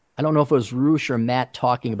don't know if it was Roosh or Matt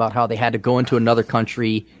talking about how they had to go into another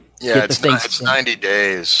country. Yeah, it's 90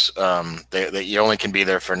 days. You only can be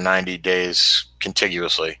there for 90 days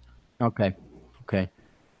contiguously. Okay.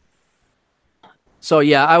 So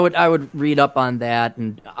yeah, I would read up on that,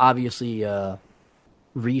 and obviously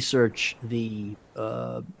research the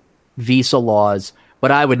visa laws.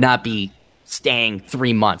 But I would not be staying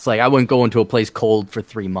 3 months. Like I wouldn't go into a place cold for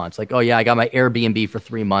 3 months. Like, oh yeah, I got my Airbnb for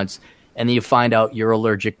 3 months, and then you find out you're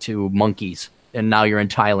allergic to monkeys, and now you're in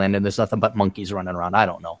Thailand and there's nothing but monkeys running around. I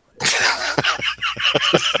don't know.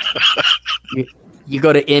 You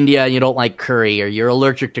go to India and you don't like curry, or you're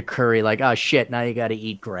allergic to curry. Like, oh shit, now you got to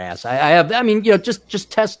eat grass.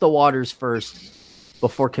 Just test the waters first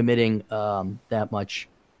before committing that much.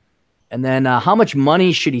 And then how much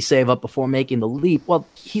money should he save up before making the leap? Well,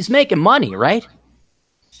 he's making money, right?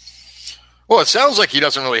 Well, it sounds like he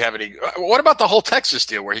doesn't really have any. What about the whole Texas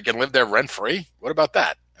deal where he can live there rent-free? What about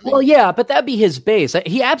that? Well, yeah, but that'd be his base.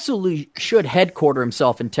 He absolutely should headquarter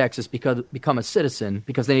himself in Texas, become a citizen,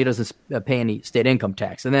 because then he doesn't pay any state income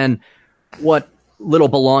tax. And then what little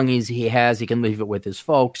belongings he has, he can leave it with his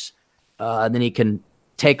folks. Then he can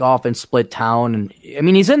take off and split town. And I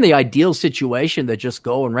mean, he's in the ideal situation to just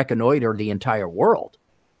go and reconnoiter the entire world.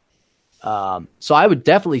 So I would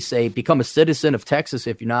definitely say become a citizen of Texas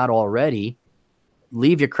if you're not already.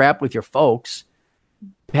 Leave your crap with your folks.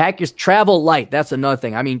 Travel light. That's another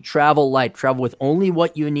thing. I mean, travel light. Travel with only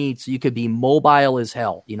what you need so you could be mobile as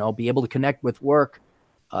hell. Be able to connect with work,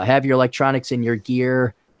 have your electronics in your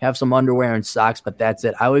gear, have some underwear and socks, but that's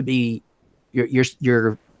it. I would be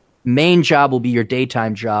your main job will be your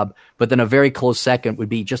daytime job, but then a very close second would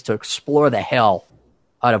be just to explore the hell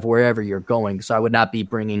out of wherever you're going. So I would not be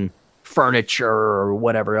bringing furniture or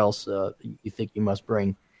whatever else you think you must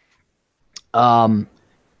bring. And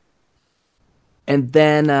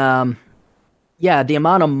then, the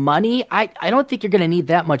amount of money, I don't think you're going to need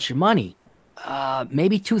that much money.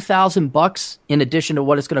 Maybe $2,000 in addition to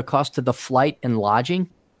what it's going to cost to the flight and lodging,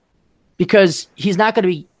 because he's not going to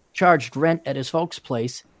be charged rent at his folks'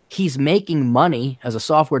 place. He's making money as a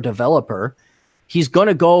software developer. He's going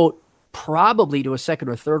to go probably to a second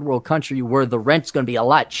or third world country where the rent's going to be a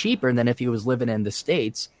lot cheaper than if he was living in the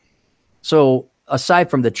States. So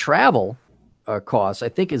aside from the travel costs, I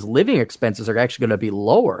think his living expenses are actually going to be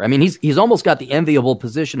lower. I mean, he's almost got the enviable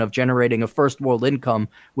position of generating a first world income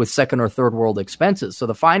with second or third world expenses. So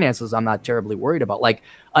the finances, I'm not terribly worried about. Like,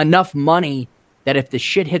 enough money that if the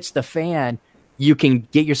shit hits the fan, you can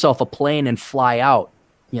get yourself a plane and fly out.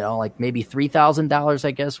 Like maybe $3,000,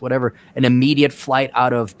 I guess, whatever an immediate flight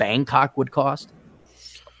out of Bangkok would cost.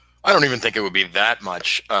 I don't even think it would be that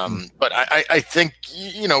much. But I think,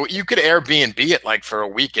 you could Airbnb it like for a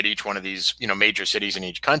week at each one of these, major cities in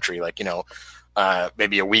each country. Like,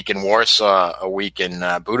 maybe a week in Warsaw, a week in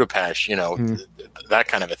Budapest, that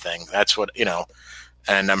kind of a thing. That's what,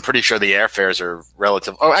 and I'm pretty sure the airfares are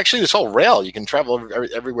relative. Oh, actually, this whole rail, you can travel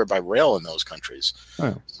everywhere by rail in those countries.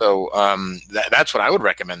 Oh. So that's what I would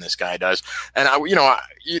recommend this guy does. And I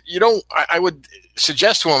would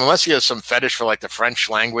suggest to him, unless he has some fetish for like the French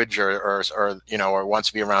language or wants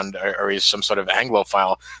to be around, or he's some sort of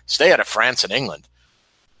Anglophile, stay out of France and England.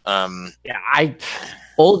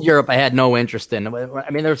 Old Europe, I had no interest in. I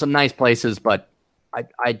mean, there's some nice places, but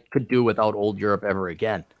I could do without old Europe ever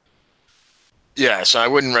again. Yeah, so I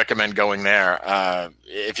wouldn't recommend going there.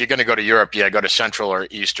 If you're going to go to Europe, go to Central or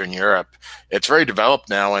Eastern Europe. It's very developed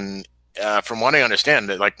now, and from what I understand,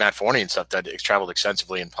 like Matt Forney and stuff, that traveled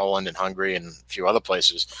extensively in Poland and Hungary and a few other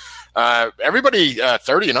places. Everybody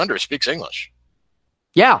 30 and under speaks English.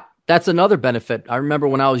 Yeah, that's another benefit. I remember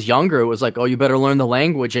when I was younger, it was like, oh, you better learn the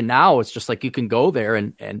language, and now it's just like you can go there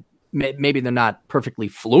and maybe they're not perfectly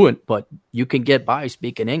fluent, but you can get by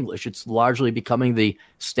speaking English. It's largely becoming the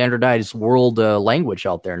standardized world language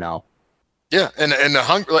out there now. Yeah, and in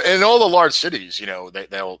all the large cities,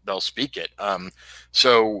 they'll speak it.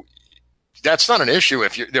 So that's not an issue.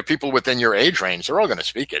 If there are people within your age range, they're all going to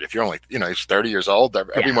speak it. If you're only he's 30 years old,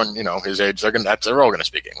 everyone his age, they're all going to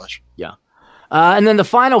speak English. Yeah. And then the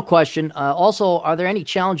final question, also, are there any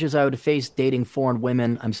challenges I would face dating foreign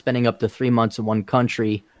women? I'm spending up to 3 months in one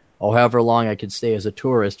country, or however long I could stay as a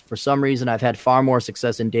tourist. For some reason, I've had far more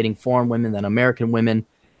success in dating foreign women than American women.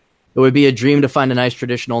 It would be a dream to find a nice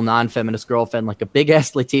traditional non-feminist girlfriend like a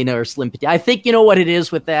big-ass Latina or slim petite. I think you know what it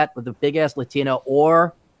is with that, with the big-ass Latina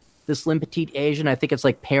or the slim petite Asian. I think it's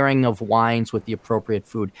like pairing of wines with the appropriate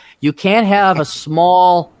food. You can't have a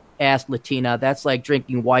small-ass Latina. That's like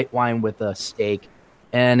drinking white wine with a steak.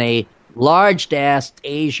 And a large-ass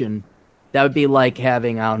Asian, that would be like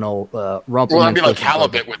having, I don't know, rumplemintz. Well, it'd be like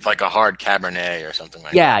halibut with like a hard Cabernet or something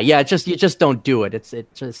like that. Yeah. You just don't do it. It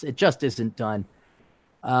just isn't done.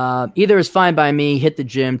 Either is fine by me. Hit the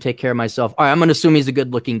gym, take care of myself. All right, I'm going to assume he's a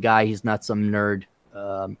good-looking guy. He's not some nerd.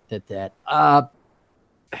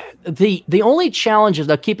 The only challenge is,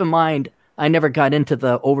 now keep in mind, I never got into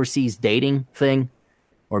the overseas dating thing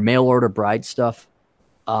or mail order bride stuff.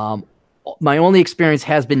 My only experience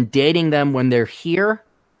has been dating them when they're here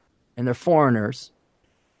and they're foreigners,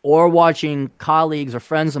 or watching colleagues or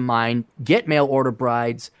friends of mine get mail order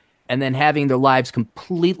brides and then having their lives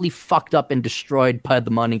completely fucked up and destroyed by the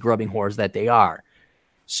money-grubbing whores that they are.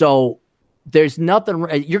 So there's nothing.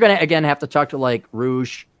 You're going to, again, have to talk to like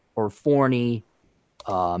Rouge or Forney.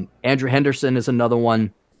 Andrew Henderson is another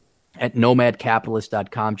one at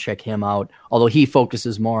nomadcapitalist.com. Check him out, although he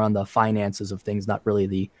focuses more on the finances of things, not really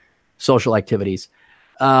the social activities.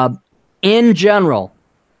 In general,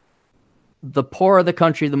 the poorer the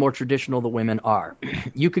country, the more traditional the women are.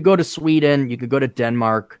 You could go to Sweden, you could go to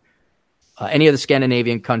Denmark, any of the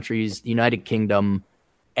Scandinavian countries, the United Kingdom,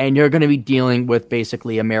 and you're going to be dealing with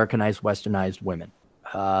basically Americanized, westernized women.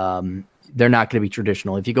 They're not going to be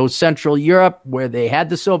traditional. If you go Central Europe, where they had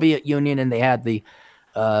the Soviet Union and they had the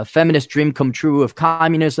feminist dream come true of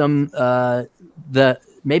communism,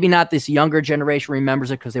 maybe not this younger generation remembers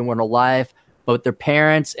it because they weren't alive, but their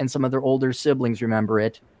parents and some of their older siblings remember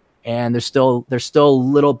it, and they're still a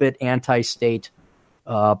little bit anti-state,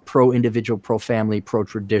 pro-individual, pro-family,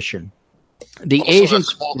 pro-tradition. The also, Asian,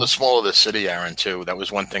 the smaller the city, Aaron, too. That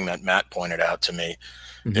was one thing that Matt pointed out to me.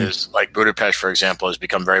 Is like Budapest, for example, has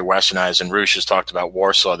become very westernized, and Roosh has talked about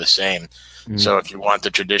Warsaw the same. So if you want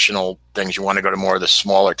the traditional things, you want to go to more of the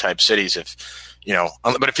smaller type cities.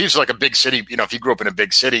 But if he's like a big city, if he grew up in a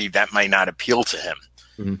big city, that might not appeal to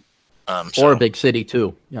him. Or a big city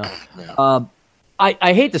too. Yeah.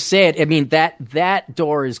 I hate to say it. I mean, that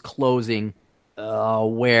door is closing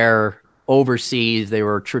where overseas they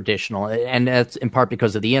were traditional, and that's in part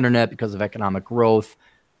because of the internet, because of economic growth.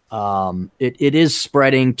 It is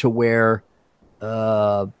spreading to where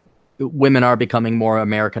women are becoming more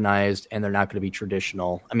Americanized, and they're not going to be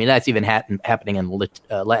traditional. I mean, that's even happening in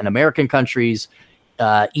Latin American countries.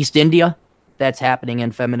 East India, that's happening,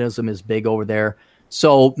 and feminism is big over there.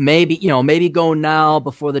 So maybe go now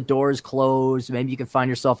before the doors close. Maybe you can find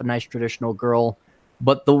yourself a nice traditional girl.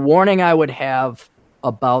 But the warning I would have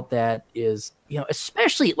about that is,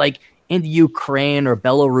 especially like in the Ukraine or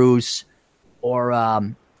Belarus or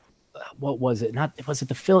what was it? Not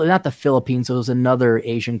the Philippines. It was another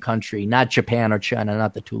Asian country, not Japan or China,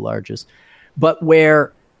 not the two largest, but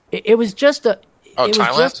where it was just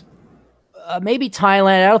Thailand? Maybe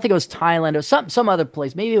Thailand. I don't think it was Thailand. It was some other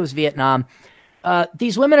place. Maybe it was Vietnam.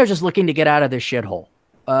 These women are just looking to get out of their shithole.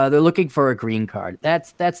 They're looking for a green card.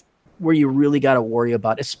 That's where you really got to worry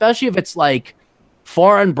about, especially if it's like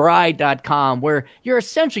foreignbride.com, where you're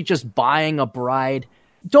essentially just buying a bride.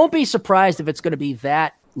 Don't be surprised if it's going to be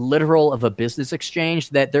that literal of a business exchange,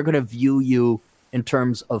 that they're going to view you in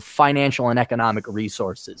terms of financial and economic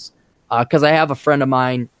resources. Because I have a friend of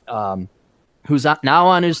mine who's now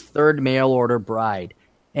on his third mail order bride,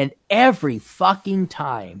 and every fucking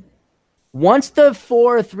time, once the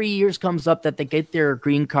 4 or 3 years comes up that they get their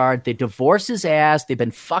green card, they divorce his ass. They've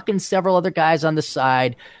been fucking several other guys on the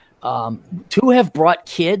side. 2 have brought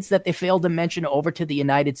kids that they failed to mention over to the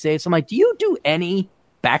United States. I'm like, do you do any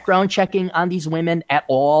background checking on these women at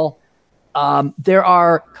all? There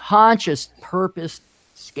are conscious, purpose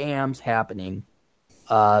scams happening.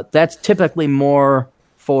 That's typically more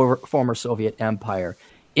for former Soviet Empire.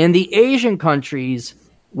 In the Asian countries,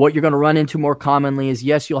 what you're going to run into more commonly is,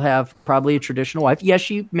 yes, you'll have probably a traditional wife. Yes,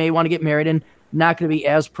 she may want to get married and not going to be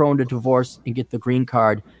as prone to divorce and get the green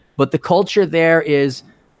card. But the culture there is,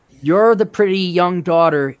 you're the pretty young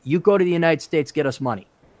daughter. You go to the United States, get us money.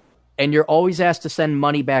 And you're always asked to send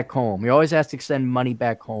money back home. You're always asked to send money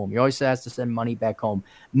back home. You're always asked to send money back home.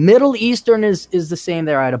 Middle Eastern is the same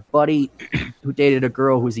there. I had a buddy who dated a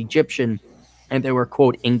girl who was Egyptian, and they were,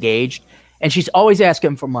 quote, engaged. And she's always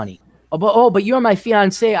asking for money. But you're my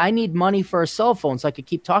fiance. I need money for a cell phone so I could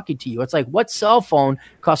keep talking to you. It's like, what cell phone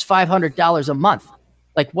costs $500 a month?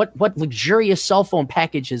 Like, what luxurious cell phone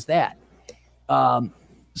package is that?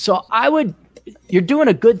 So you're doing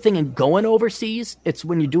a good thing in going overseas. It's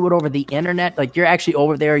when you do it over the internet, like you're actually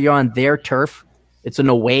over there, you're on their turf. It's an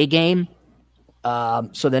away game.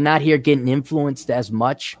 So they're not here getting influenced as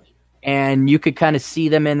much. And you could kind of see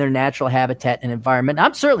them in their natural habitat and environment.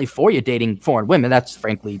 I'm certainly for you dating foreign women. That's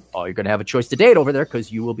frankly all you're going to have a choice to date over there,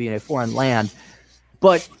 because you will be in a foreign land.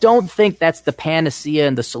 But don't think that's the panacea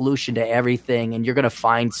and the solution to everything. And you're going to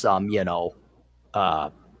find some,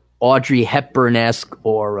 Audrey Hepburn-esque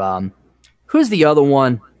or who's the other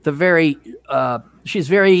one? She's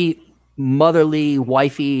very motherly,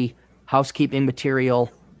 wifey, housekeeping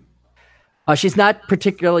material. She's not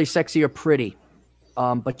particularly sexy or pretty.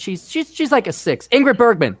 But she's like a 6. Ingrid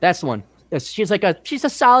Bergman, that's the one. She's a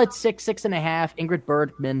solid 6.5. Ingrid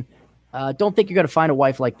Bergman. Don't think you're gonna find a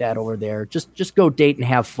wife like that over there. Just go date and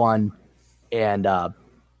have fun. And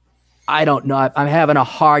I don't know. I'm having a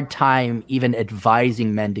hard time even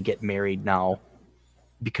advising men to get married now,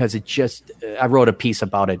 because I wrote a piece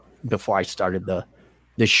about it before I started the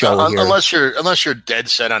show here. Unless you're dead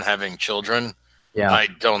set on having children, yeah, I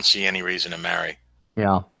don't see any reason to marry.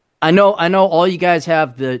 Yeah. I know all you guys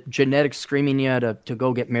have the genetics screaming you to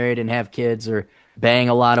go get married and have kids or bang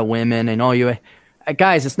a lot of women, and all you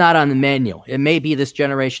guys, it's not on the menu. It may be this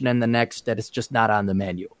generation and the next that it's just not on the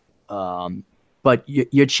menu. But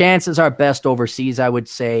your chances are best overseas, I would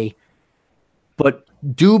say. But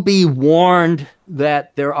do be warned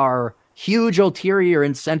that there are huge ulterior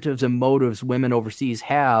incentives and motives women overseas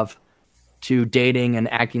have to dating and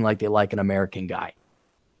acting like they like an American guy.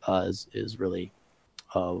 Is really...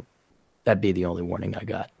 that'd be the only warning I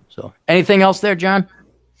got. So, anything else there, John?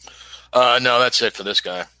 No, that's it for this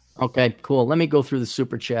guy. Okay, cool. Let me go through the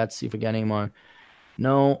super chats, see if we got any more.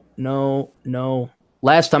 No.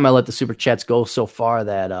 Last time I let the super chats go so far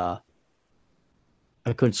that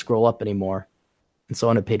I couldn't scroll up anymore. And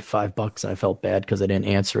someone had paid $5 and I felt bad because I didn't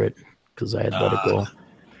answer it because I had let it go.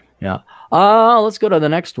 Yeah. Let's go to the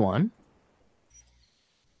next one.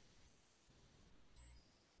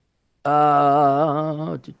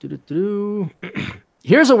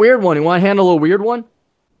 Here's a weird one. You want to handle a weird one?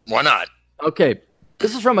 Why not? Okay.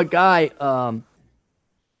 This is from a guy,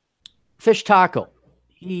 Fish Taco.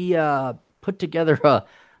 He put together a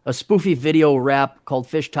spoofy video rap called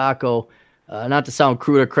Fish Taco. Not to sound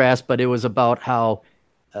crude or crass, but it was about how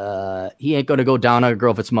he ain't going to go down on a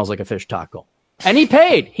girl if it smells like a fish taco. And he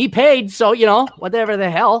paid. So, whatever the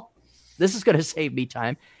hell. This is going to save me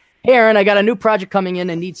time. Hey, Aaron, I got a new project coming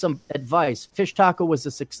in and need some advice. Fish Taco was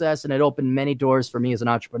a success, and it opened many doors for me as an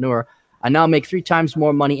entrepreneur. I now make 3 times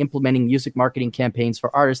more money implementing music marketing campaigns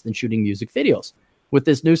for artists than shooting music videos. With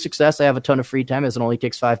this new success, I have a ton of free time as it only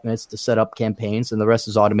takes 5 minutes to set up campaigns, and the rest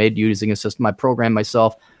is automated using a system I program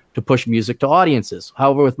myself to push music to audiences.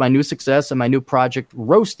 However, with my new success and my new project,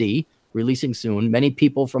 Roasty, releasing soon, many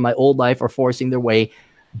people from my old life are forcing their way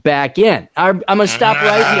back in. I'm going to stop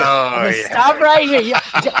right here. Stop right here. Yeah.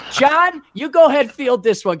 John, you go ahead field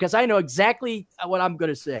this one because I know exactly what I'm going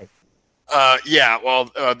to say.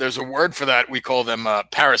 There's a word for that. We call them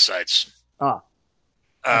parasites. I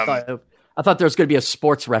thought there was going to be a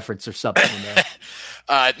sports reference or something in there.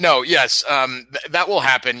 That will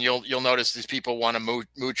happen. You'll notice these people want to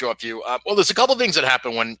mooch off you. There's a couple things that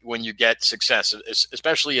happen when you get success,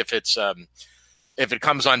 especially if it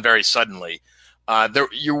comes on very suddenly.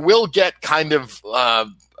 You will get kind of,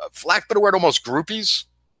 flack better word, almost groupies.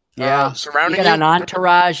 Surrounding you. An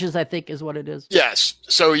entourages, I think, is what it is. Yes.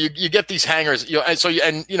 So you get these hangers,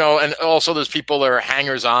 and also there's people that are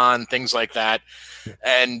hangers on, things like that,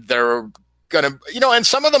 and they're gonna, and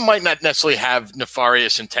some of them might not necessarily have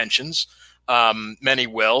nefarious intentions. Many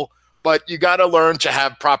will, but you got to learn to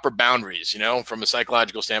have proper boundaries. From a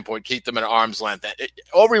psychological standpoint, keep them at arm's length.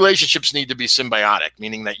 All relationships need to be symbiotic,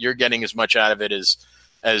 meaning that you're getting as much out of it as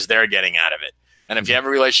they're getting out of it. And if you have a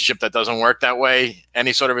relationship that doesn't work that way,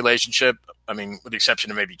 any sort of relationship, with the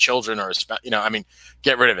exception of maybe children or,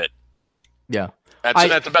 get rid of it. Yeah.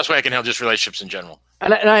 That's the best way I can handle just relationships in general.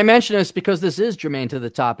 And I mention this because this is germane to the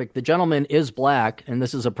topic. The gentleman is black, and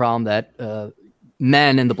this is a problem that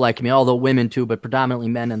men in the black community, although women too, but predominantly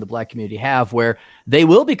men in the black community have, where they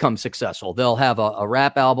will become successful. They'll have a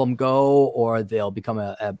rap album go, or they'll become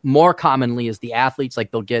a more commonly as the athletes,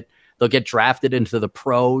 like they'll get drafted into the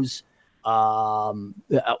pros.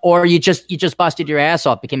 Or you just busted your ass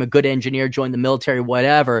off, became a good engineer, joined the military,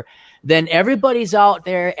 whatever. Then everybody's out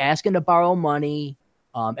there asking to borrow money.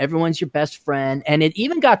 Everyone's your best friend. And it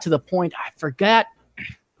even got to the point, I forgot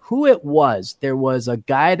who it was. There was a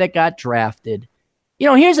guy that got drafted.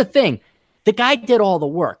 Here's the thing. The guy did all the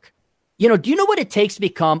work. Do you know what it takes to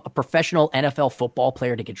become a professional NFL football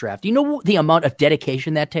player to get drafted? Do you know the amount of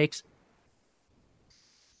dedication that takes?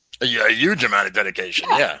 Yeah, a huge amount of dedication.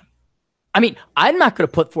 Yeah. I'm not going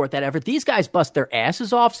to put forth that effort. These guys bust their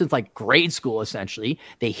asses off since like grade school, essentially.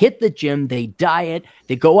 They hit the gym, they diet,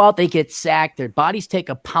 they go out, they get sacked, their bodies take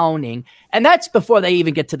a pounding. And that's before they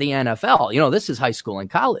even get to the NFL. This is high school and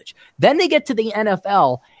college. Then they get to the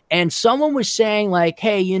NFL and someone was saying like,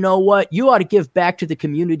 hey, you know what? You ought to give back to the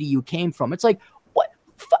community you came from. It's like, what?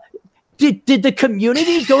 Did the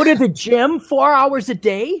community go to the gym 4 hours a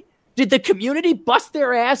day? Did the community bust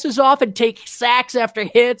their asses off and take sacks after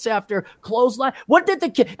hits, after clothesline? What did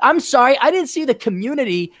I'm sorry, I didn't see the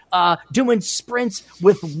community doing sprints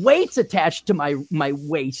with weights attached to my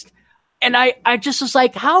waist. And I just was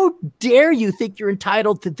like, how dare you think you're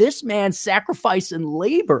entitled to this man's sacrifice and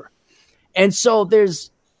labor? And so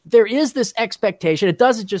there is this expectation. It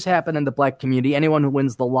doesn't just happen in the black community. Anyone who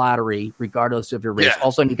wins the lottery, regardless of your race,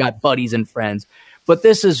 also you got buddies and friends. But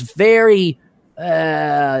this is very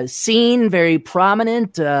seen, very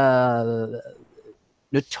prominent,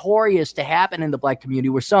 notorious to happen in the black community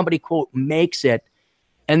where somebody, quote, makes it.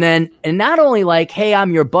 And not only like, hey,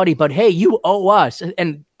 I'm your buddy, but hey, you owe us.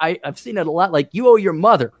 And I've seen it a lot. Like, you owe your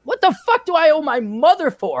mother. What the fuck do I owe my mother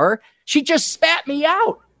for? She just spat me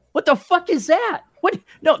out. What the fuck is that? What?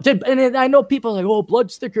 No, and I know people are like, oh,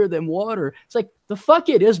 blood's thicker than water. It's like, the fuck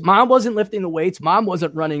it is. Mom wasn't lifting the weights. Mom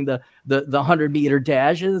wasn't running the 100-meter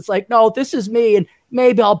dash. And it's like, no, this is me. And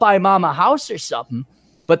maybe I'll buy mom a house or something.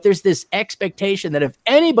 But there's this expectation that if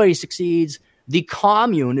anybody succeeds, the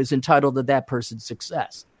commune is entitled to that person's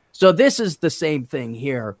success. So this is the same thing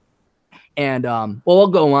here. And, we'll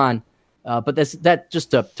go on. But that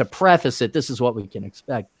just to preface it, this is what we can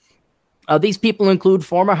expect. These people include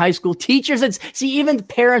former high school teachers. Even the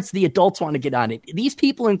parents, the adults want to get on it. These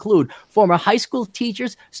people include former high school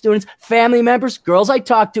teachers, students, family members, girls I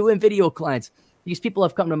talk to, and video clients. These people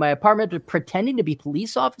have come to my apartment pretending to be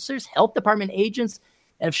police officers, health department agents,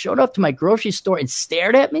 and have showed up to my grocery store and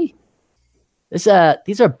stared at me. These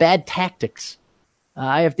are bad tactics.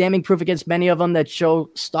 I have damning proof against many of them that show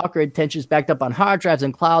stalker intentions backed up on hard drives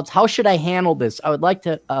and clouds. How should I handle this? I would like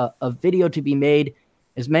a video to be made.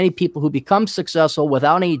 As many people who become successful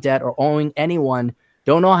without any debt or owing anyone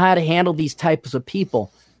don't know how to handle these types of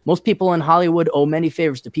people. Most people in Hollywood owe many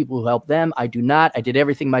favors to people who help them. I do not. I did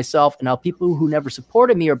everything myself. And now people who never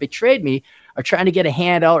supported me or betrayed me are trying to get a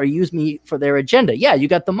handout or use me for their agenda. Yeah, you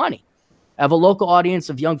got the money. I have a local audience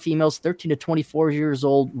of young females, 13 to 24 years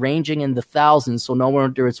old, ranging in the thousands. So no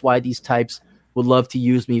wonder it's why these types would love to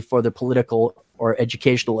use me for their political or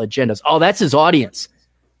educational agendas. Oh, that's his audience.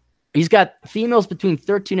 He's got females between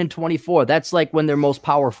 13 and 24. That's like when they're most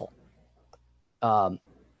powerful.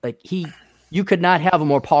 You could not have a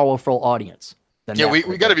more powerful audience than that.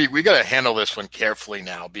 We gotta handle this one carefully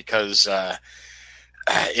now, because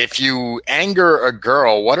if you anger a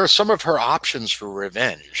girl, what are some of her options for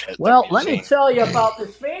revenge? Well, let me tell you about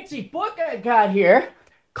this fancy book I got here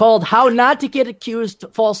called "How Not to Get Accused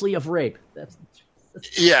Falsely of Rape."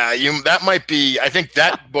 That might be. I think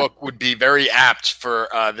that book would be very apt for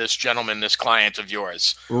this gentleman, this client of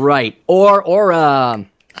yours. Right. Or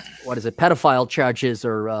what is it? Pedophile charges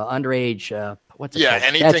or underage. What's it called?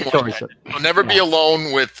 Anything like that. You'll never be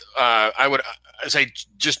alone with. I would say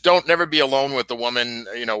just don't never be alone with the woman.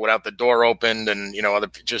 Without the door opened, and you're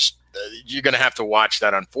going to have to watch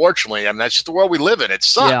that. Unfortunately, I mean that's just the world we live in. It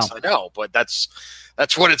sucks, I know, but that's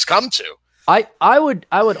what it's come to. I would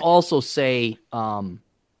also say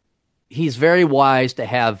he's very wise to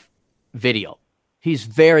have video. He's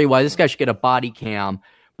very wise. This guy should get a body cam.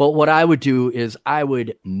 But what I would do is I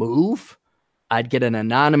would move. I'd get an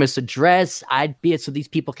anonymous address. I'd be it so these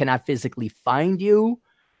people cannot physically find you.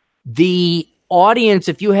 The audience,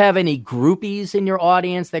 if you have any groupies in your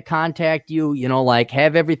audience that contact you,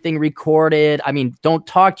 have everything recorded. I mean, don't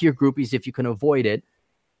talk to your groupies if you can avoid it.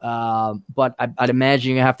 But I'd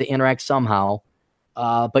imagine you have to interact somehow.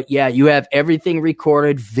 But yeah, you have everything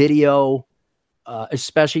recorded, video,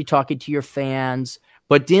 especially talking to your fans,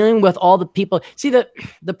 but dealing with all the people. See,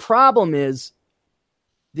 the problem is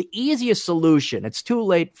the easiest solution. It's too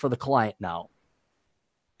late for the client now.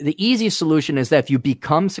 The easiest solution is that if you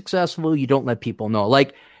become successful, you don't let people know.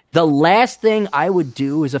 Like the last thing I would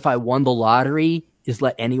do is if I won the lottery is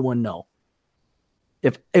let anyone know.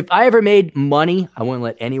 If I ever made money, I wouldn't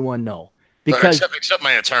let anyone know, because except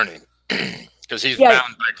my attorney, because he's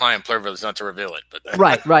bound by client privilege not to reveal it. But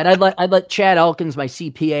right. I'd let Chad Elkins, my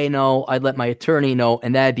CPA, know. I'd let my attorney know,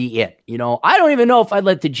 and that'd be it. I don't even know if I'd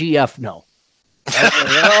let the GF know.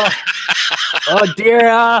 Oh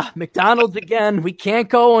dear, McDonald's again. We can't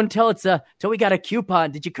go until we got a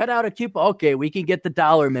coupon. Did you cut out a coupon? Okay, we can get the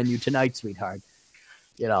 $1 menu tonight, sweetheart.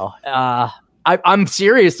 I'm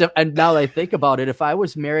serious, and now that I think about it, if I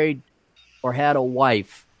was married or had a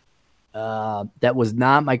wife that was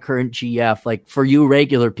not my current GF, like for you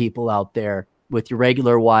regular people out there with your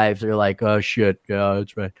regular wives, they're like, oh shit, yeah,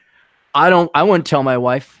 that's right. I wouldn't tell my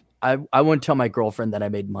wife. I wouldn't tell my girlfriend that I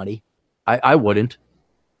made money. I wouldn't.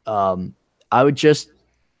 I would just,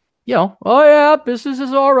 oh yeah, business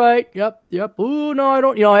is all right. Yep. Ooh, no, I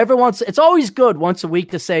don't. It's always good once a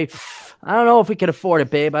week to say, I don't know if we could afford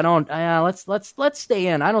it, babe. I don't. Let's stay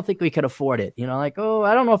in. I don't think we could afford it. I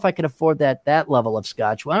don't know if I could afford that level of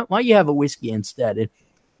scotch. Why don't you have a whiskey instead? And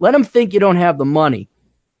let them think you don't have the money,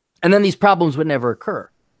 and then these problems would never occur.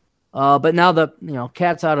 But now the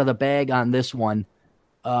cat's out of the bag on this one.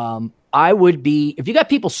 I would be, if you got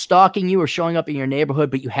people stalking you or showing up in your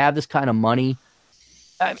neighborhood, but you have this kind of money,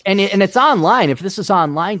 and it's online. If this is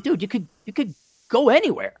online, dude, you could go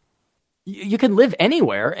anywhere. You can live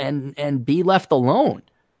anywhere and be left alone.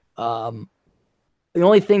 The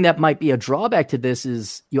only thing that might be a drawback to this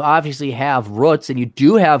is you obviously have roots and you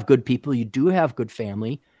do have good people. You do have good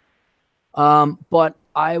family. But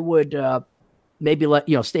I would maybe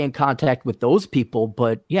stay in contact with those people.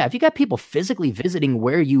 But yeah, if you got people physically visiting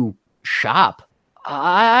where you shop,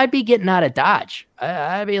 I'd be getting out of Dodge.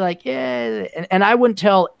 I'd be like, yeah. And I wouldn't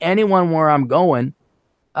tell anyone where I'm going.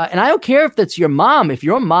 And I don't care if that's your mom. If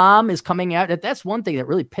your mom is coming out, that's one thing that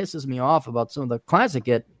really pisses me off about some of the clients that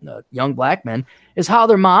get young black men, is how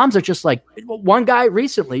their moms are just like, one guy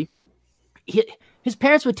recently, his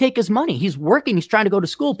parents would take his money. He's working. He's trying to go to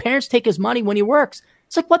school. Parents take his money when he works.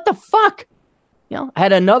 It's like, what the fuck? I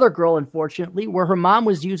had another girl, unfortunately, where her mom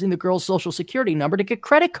was using the girl's social security number to get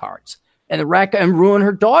credit cards and ruin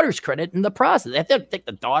her daughter's credit in the process. I think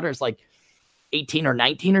the daughter's like 18 or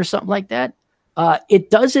 19 or something like that. It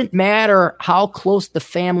doesn't matter how close the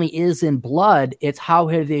family is in blood. It's how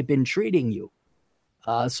have they been treating you.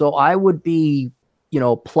 So I would be,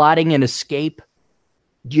 plotting an escape.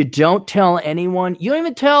 You don't tell anyone. You don't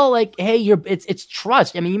even tell, like, hey, it's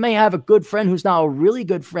trust. I mean, you may have a good friend who's now a really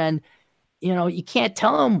good friend. You can't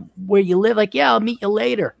tell them where you live. Like, yeah, I'll meet you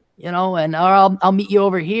later, and or I'll meet you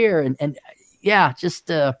over here. And yeah, just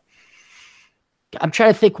I'm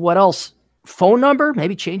trying to think what else. Phone number,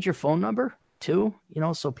 maybe change your phone number too,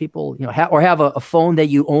 so people, or have a phone that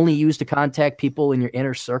you only use to contact people in your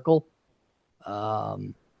inner circle.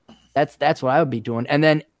 That's what I would be doing. And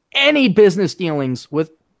then any business dealings with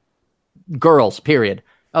girls, period.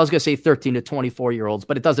 I was going to say 13 to 24-year-olds,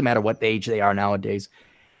 but it doesn't matter what age they are nowadays.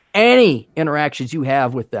 Any interactions you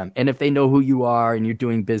have with them, and if they know who you are and you're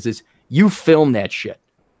doing business, you film that shit.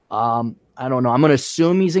 I don't know. I'm going to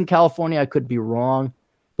assume he's in California. I could be wrong.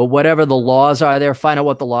 But whatever the laws are there, find out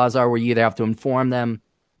what the laws are where you either have to inform them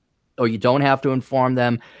or you don't have to inform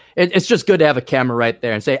them. It's just good to have a camera right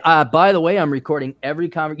there and say, by the way, I'm recording every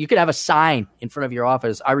conversation. You could have a sign in front of your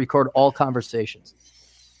office. I record all conversations.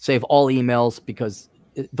 Save all emails, because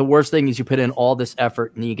the worst thing is you put in all this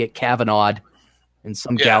effort and you get Kavanaugh'd and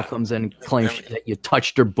some gal comes in and claims that you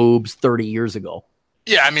touched her boobs 30 years ago.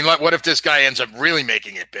 Yeah, I mean, what if this guy ends up really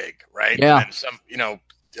making it big, right? Yeah. And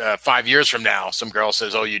 5 years from now, some girl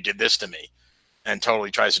says, "Oh, you did this to me," and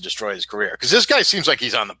totally tries to destroy his career. Because this guy seems like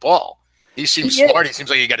he's on the ball. He seems smart. He seems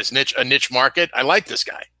like he got his a niche market. I like this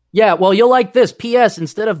guy. Yeah, well, you'll like this. P.S.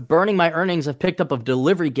 Instead of burning my earnings, I've picked up a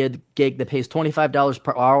delivery gig that pays $25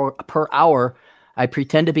 per hour. I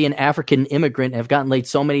pretend to be an African immigrant and have gotten laid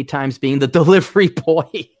so many times being the delivery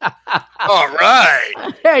boy. All right.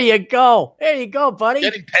 There you go, buddy.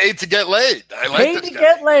 Getting paid to get laid. I like paid this to guy.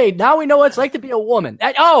 Get laid. Now we know what it's like to be a woman.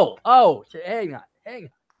 Hang on.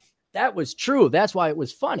 That was true. That's why it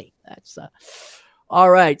was funny. That's all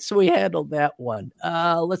right. So we handled that one.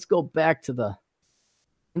 Let's go back to the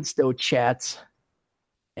Insto chats.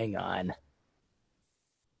 Hang on.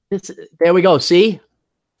 There we go. See?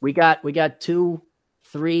 We got 2,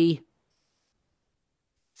 3.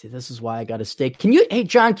 See, this is why I got to stay. Hey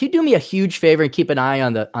John, can you do me a huge favor and keep an eye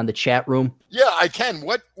on the chat room? Yeah, I can.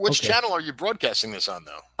 Which channel are you broadcasting this on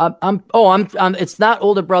though? I'm it's not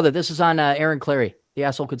Older Brother. This is on Aaron Clary, the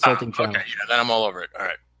Asshole Consulting channel. Okay, yeah, then I'm all over it. All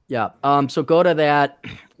right. Yeah. So go to that.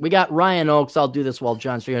 We got Ryan Oakes. I'll do this while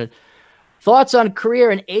John's figuring it. Thoughts on career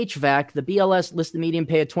in HVAC? The BLS lists the median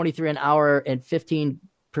pay at $23 an hour and 15%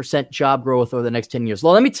 job growth over the next 10 years.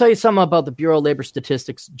 Well, let me tell you something about the Bureau of Labor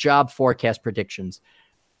Statistics job forecast predictions.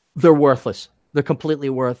 They're worthless. They're completely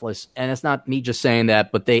worthless. And it's not me just saying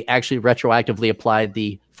that, but they actually retroactively applied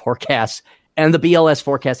the forecasts, and the BLS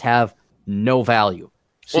forecasts have no value.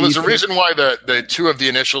 So well, there's a reason why the two of the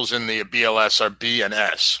initials in the BLS are B and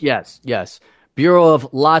S. Yes. Bureau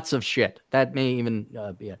of lots of shit. That may even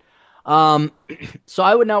be it. So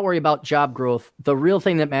I would not worry about job growth. The real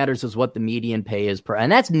thing that matters is what the median pay is per,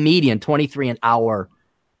 and that's median, 23 an hour.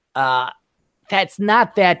 That's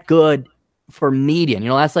not that good for median.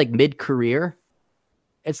 That's like mid-career.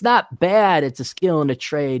 It's not bad. It's a skill and a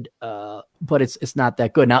trade, but it's not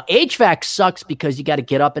that good. Now, HVAC sucks because you got to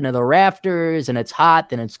get up into the rafters, and it's hot,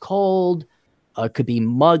 then it's cold. It could be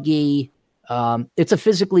muggy. It's a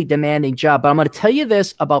physically demanding job. But I'm going to tell you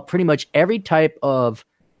this about pretty much every type of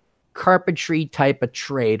carpentry type of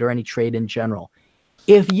trade, or any trade in general.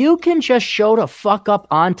 If you can just show the fuck up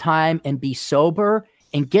on time and be sober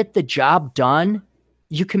and get the job done,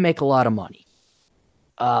 you can make a lot of money.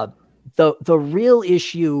 The real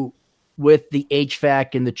issue with the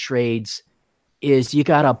HVAC and the trades is you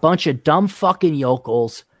got a bunch of dumb fucking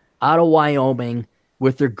yokels out of Wyoming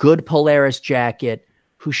with their good Polaris jacket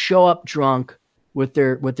who show up drunk with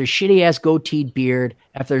their shitty ass goateed beard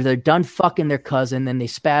after they're done fucking their cousin, then they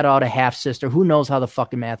spat out a half sister. Who knows how the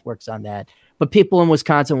fucking math works on that? But people in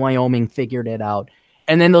Wisconsin, Wyoming figured it out.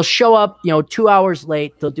 And then they'll show up, 2 hours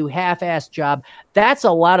late. They'll do half-ass job. That's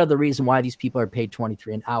a lot of the reason why these people are paid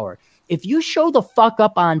 $23 an hour. If you show the fuck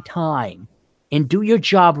up on time and do your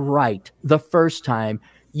job right the first time,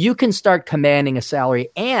 you can start commanding a salary.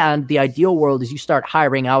 And the ideal world is you start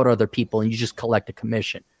hiring out other people and you just collect a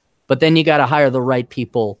commission. But then you got to hire the right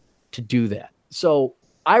people to do that. So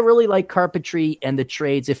I really like carpentry and the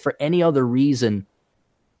trades. If for any other reason,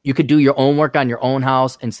 you could do your own work on your own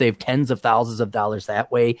house and save tens of thousands of dollars that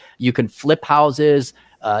way. You can flip houses.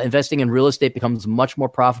 Investing in real estate becomes much more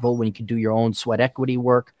profitable when you can do your own sweat equity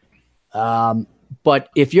work. But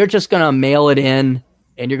if you're just going to mail it in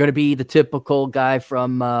and you're going to be the typical guy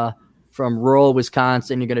from rural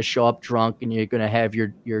Wisconsin, you're going to show up drunk and you're going to have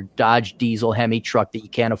your Dodge diesel Hemi truck that you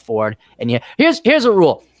can't afford. And here's a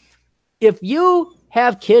rule. If you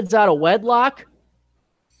have kids out of wedlock,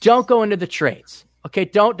 don't go into the trades. Okay,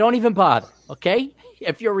 don't even bother. Okay,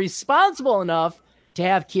 if you're responsible enough to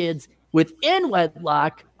have kids within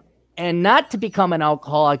wedlock and not to become an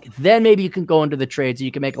alcoholic, then maybe you can go into the trades and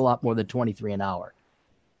you can make a lot more than 23 an hour.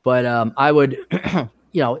 But I would,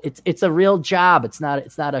 it's a real job. It's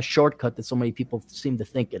not a shortcut that so many people seem to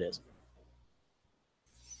think it is.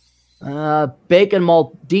 Bacon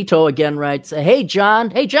Maldito again writes, Hey, John,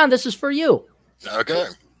 this is for you. Okay.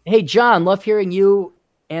 Hey, John, love hearing you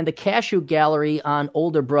and the Cashew Gallery on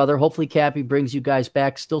Older Brother. Hopefully Cappy brings you guys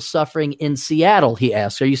back. Still suffering in Seattle, he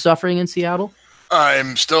asks. Are you suffering in Seattle?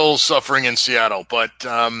 I'm still suffering in Seattle, but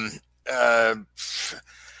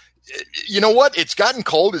you know what? It's gotten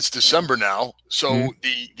cold. It's December now, so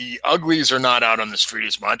the uglies are not out on the street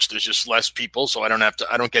as much. There's just less people, so I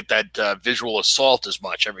don't get that visual assault as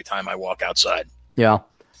much every time I walk outside. Yeah.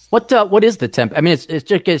 What is the temp? I mean,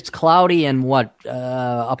 it's cloudy and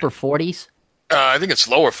upper 40s. I think it's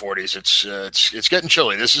lower 40s. It's getting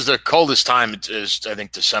chilly. This is the coldest time. Is I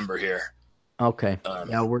think December here. Okay.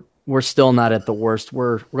 Yeah, we're still not at the worst.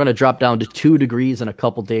 We're going to drop down to 2 degrees in a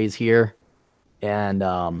couple days here, and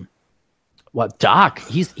Doc?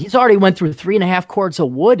 He's already went through 3.5 cords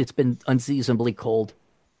of wood. It's been unseasonably cold.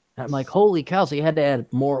 And I'm like, holy cow! So you had to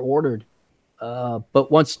add more ordered.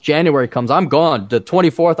 But once January comes, I'm gone. The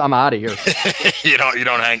 24th, I'm out of here. You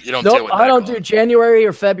don't hang. Nope, deal with that. I don't do January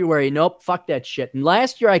or February. Nope, fuck that shit. And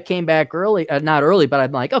last year I came back early, not early, but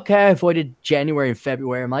I'm like, okay, I avoided January and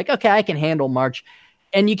February. I'm like, okay, I can handle March.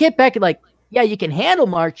 And you get back and like, yeah, you can handle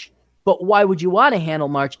March, but why would you want to handle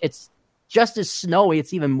March? It's just as snowy.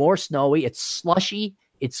 It's even more snowy. It's slushy.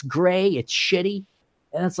 It's gray. It's shitty.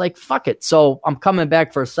 And it's like, fuck it. So I'm coming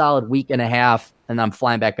back for a solid week and a half, and I'm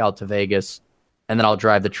flying back out to Vegas. And then I'll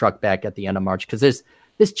drive the truck back at the end of March because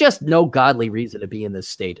there's just no godly reason to be in this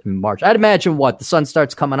state in March. I'd imagine the sun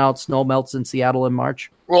starts coming out, snow melts in Seattle in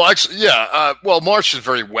March. Well, actually, yeah. March is a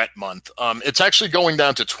very wet month. It's actually going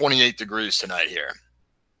down to 28 degrees tonight here.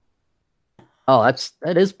 Oh,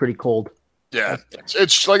 that is pretty cold. Yeah,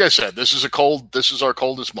 it's like I said. This is our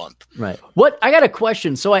coldest month. Right. I got a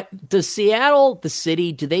question. So, does Seattle, the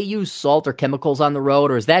city, do they use salt or chemicals on the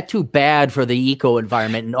road, or is that too bad for the eco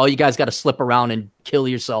environment? And you guys got to slip around and kill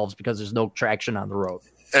yourselves because there's no traction on the road.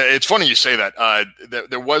 It's funny you say that.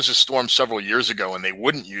 There was a storm several years ago, and they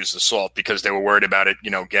wouldn't use the salt because they were worried about it,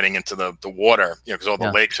 getting into the water, because all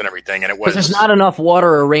the lakes and everything. And it was there's not enough water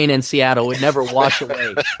or rain in Seattle; it would never wash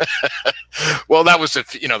away. Well, that was the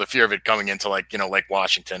fear of it coming into Lake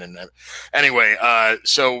Washington. And anyway,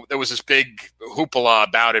 so there was this big hoopla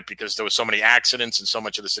about it because there was so many accidents and so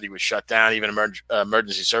much of the city was shut down. Even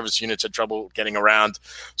emergency service units had trouble getting around.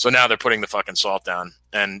 So now they're putting the fucking salt down.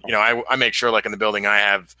 And, I make sure, like in the building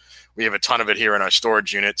we have a ton of it here in our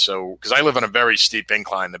storage unit. So, because I live on a very steep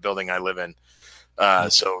incline, the building I live in.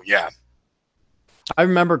 So, yeah. I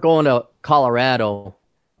remember going to Colorado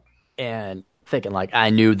and thinking, like, I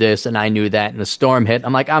knew this and I knew that. And the storm hit.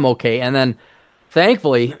 I'm like, I'm okay. And then,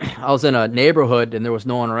 thankfully, I was in a neighborhood and there was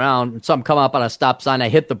no one around. And something come up on a stop sign. I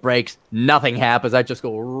hit the brakes. Nothing happens. I just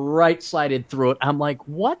go right slided through it. I'm like,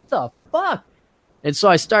 what the fuck? And so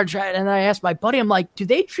I started trying, and I asked my buddy, I'm like, do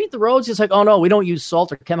they treat the roads? He's like, oh, no, we don't use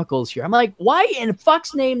salt or chemicals here. I'm like, why in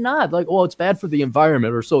fuck's name not? Like, oh, it's bad for the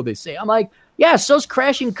environment, or so they say. I'm like, yeah, so's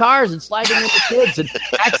crashing cars and sliding into kids. And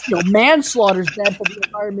manslaughter's bad for the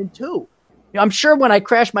environment, too. I'm sure when I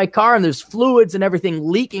crash my car and there's fluids and everything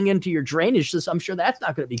leaking into your drainage system, I'm sure that's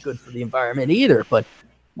not going to be good for the environment either. But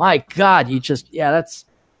my God, that's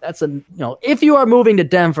if you are moving to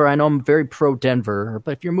Denver, I know I'm very pro Denver,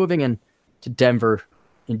 but if you're moving in to Denver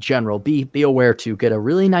in general, be aware to get a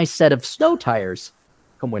really nice set of snow tires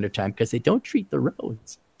come wintertime because they don't treat the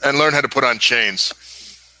roads. And learn how to put on chains.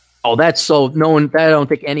 Oh, that's so known. I don't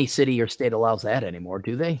think any city or state allows that anymore,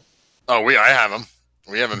 do they? Oh, I have them.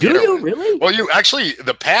 We have them. Do you really? Well,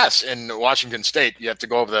 the pass in Washington State, you have to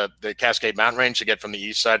go over the Cascade Mountain Range to get from the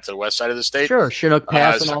east side to the west side of the state. Sure, Chinook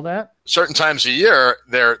Pass and all that. Certain times a year,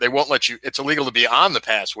 they won't let you. It's illegal to be on the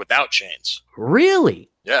pass without chains. Really?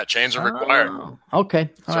 Yeah, chains are required. Oh, okay.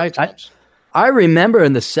 All right. I remember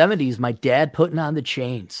in the 70s, my dad putting on the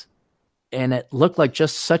chains. And it looked like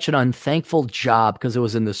just such an unthankful job because it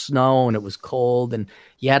was in the snow and it was cold. And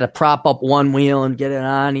you had to prop up one wheel and get it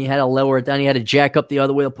on. You had to lower it down. You had to jack up the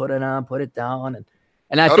other wheel, put it on, put it down.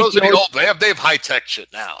 And I think they have high tech shit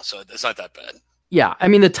now, so it's not that bad. Yeah, I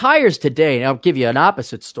mean the tires today. And I'll give you an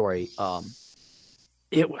opposite story. I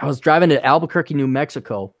was driving to Albuquerque, New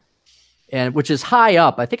Mexico, which is high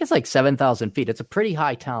up. I think it's like 7,000 feet. It's a pretty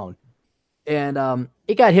high town. And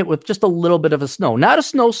it got hit with just a little bit of a snow. Not a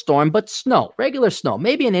snowstorm, but snow. Regular snow.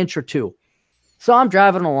 Maybe an inch or two. So I'm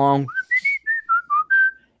driving along.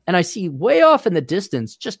 and I see way off in the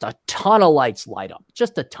distance just a ton of lights light up,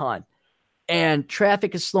 just a ton. And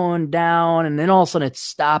traffic is slowing down, and then all of a sudden it's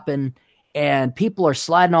stopping, and people are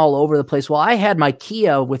sliding all over the place. Well, I had my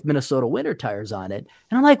Kia with Minnesota winter tires on it,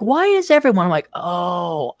 and I'm like, why is everyone? I'm like,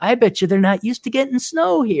 oh, I bet you they're not used to getting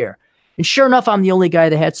snow here. And sure enough, I'm the only guy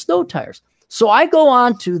that had snow tires. So I go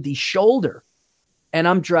on to the shoulder, and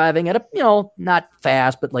I'm driving at a, not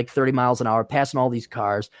fast, but like 30 miles an hour, passing all these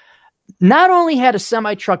cars. Not only had a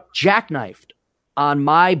semi-truck jackknifed on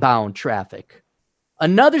my bound traffic,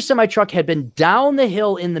 another semi-truck had been down the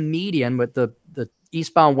hill in the median, with the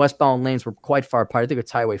eastbound, westbound lanes were quite far apart. I think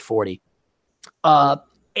it's Highway 40. A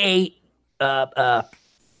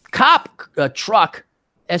cop truck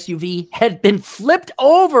SUV had been flipped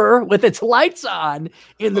over with its lights on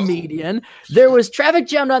in the median. There was traffic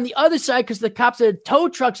jammed on the other side because the cops had tow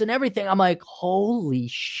trucks and everything. I'm like, holy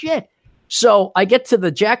shit. So I get to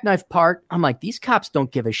the jackknife part. I'm like, these cops don't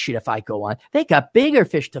give a shit if I go on. They got bigger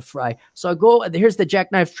fish to fry. So I go, here's the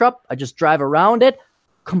jackknife truck. I just drive around it,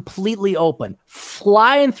 completely open,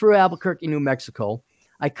 flying through Albuquerque, New Mexico.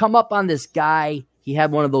 I come up on this guy. He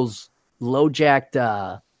had one of those low-jacked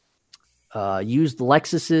used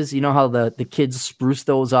Lexuses. You know how the kids spruce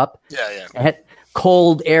those up? Yeah. It had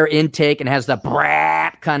cold air intake and has the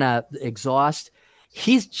brat kind of exhaust.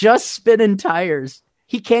 He's just spinning tires.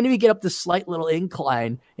 He can't even get up this slight little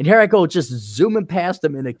incline. And here I go, just zooming past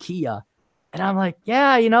him in a Kia. And I'm like,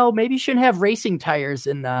 yeah, maybe you shouldn't have racing tires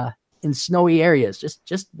in snowy areas.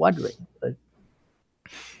 Just wondering. But,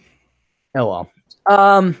 oh,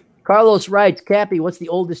 well. Carlos writes, Cappy, what's the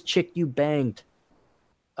oldest chick you banged?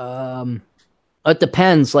 It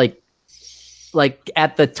depends, like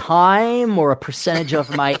at the time or a percentage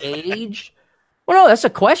of my age. Well, no, that's a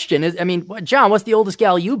question. John, what's the oldest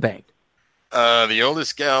gal you banged? The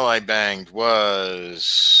oldest gal I banged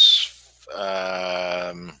was,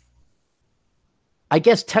 I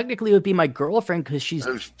guess technically it would be my girlfriend because she's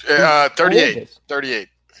 38. 38.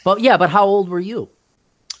 But how old were you?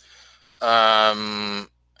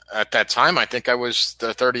 At that time, I think I was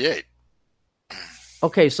 38.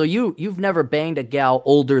 Okay, so you've never banged a gal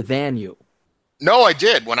older than you? No, I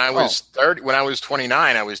did. When I was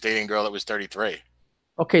 29, I was dating a girl that was 33.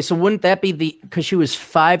 Okay, so wouldn't that be because she was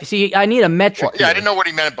 5? See, I need a metric. Well, yeah, I didn't know what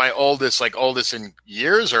he meant by oldest, like oldest in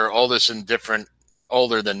years or oldest in different,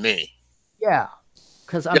 older than me. Yeah,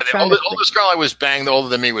 because I'm trying the oldest girl I was banged older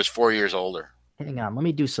than me was 4 years older. Hang on, let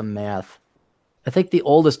me do some math. I think the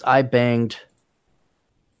oldest I banged,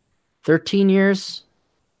 13 years.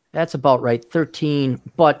 That's about right, 13.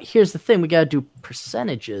 But here's the thing, we got to do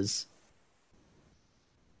percentages.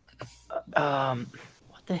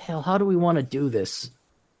 What the hell? How do we want to do this?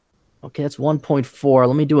 Okay, that's 1.4.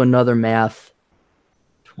 Let me do another math.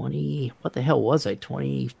 20. What the hell was I?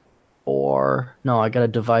 24. No, I got to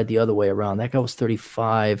divide the other way around. That guy was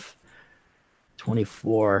 35.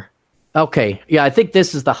 24. Okay, yeah, I think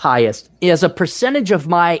this is the highest. As a percentage of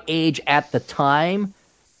my age at the time,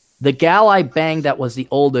 the gal I banged that was the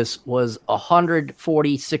oldest was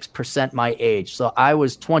 146% my age. So I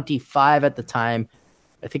was 25 at the time.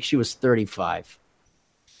 I think she was 35.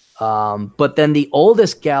 But then the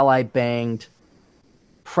oldest gal I banged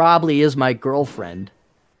probably is my girlfriend,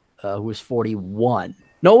 who was 41.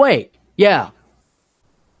 No, wait. Yeah.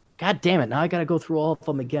 God damn it. Now I got to go through all of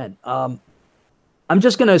them again. I'm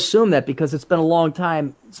just going to assume that because it's been a long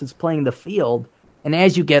time since playing the field. And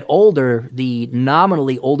as you get older, the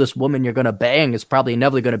nominally oldest woman you're going to bang is probably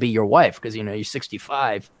inevitably going to be your wife because, you're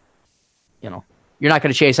 65. You're not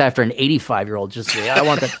going to chase after an 85-year-old. Just say, I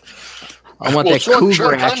want that. I want that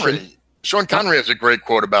cougar action. Sean Connery has a great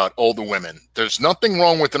quote about older women. There's nothing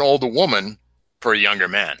wrong with an older woman for a younger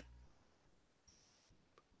man.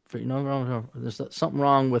 There's something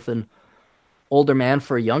wrong with an older man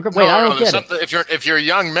for a younger. Wait, I don't get it. If you're a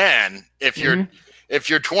young man, if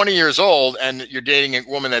you're 20 years old and you're dating a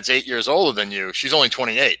woman that's 8 years older than you, she's only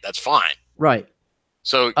 28. That's fine. Right.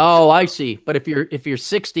 So. Oh, I see. But if you're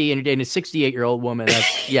 60 and you're dating a 68-year-old woman,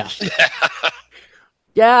 that's yeah.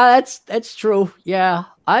 Yeah, that's true. Yeah.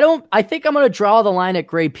 I think I'm going to draw the line at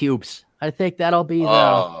gray pubes. I think that'll be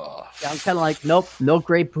I'm kind of like, nope, no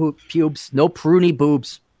gray pubes, no pruny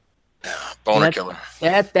boobs. Boner killer.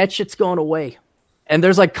 That shit's going away. And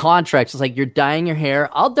there's like contracts. It's like, you're dyeing your hair.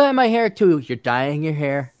 I'll dye my hair too. You're dyeing your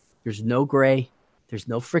hair. There's no gray. There's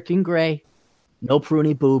no freaking gray. No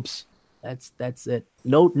pruny boobs. That's it.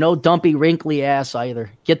 No dumpy, wrinkly ass either.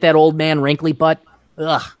 Get that old man wrinkly butt.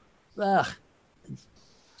 Ugh.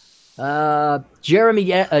 Jeremy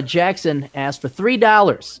Jackson asked for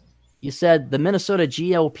 $3. You said the Minnesota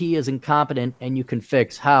GOP is incompetent and you can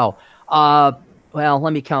fix. How? Well,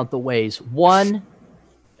 let me count the ways. One,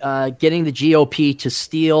 getting the GOP to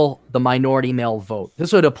steal the minority male vote.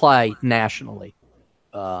 This would apply nationally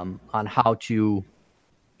on how to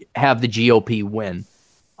have the GOP win.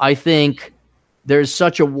 I think there's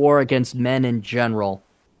such a war against men in general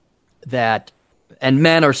and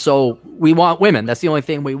men are we want women. That's the only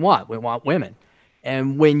thing we want. We want women.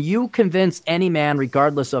 And when you convince any man,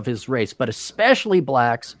 regardless of his race, but especially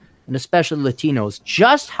blacks and especially Latinos,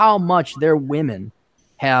 just how much their women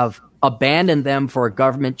have abandoned them for a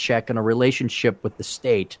government check and a relationship with the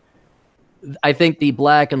state, I think the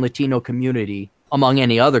black and Latino community, among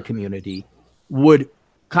any other community, would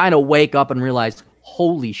kind of wake up and realize,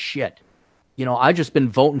 holy shit, I've just been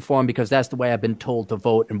voting for him because that's the way I've been told to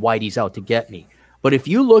vote, and Whitey's out to get me. But if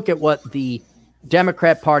you look at what the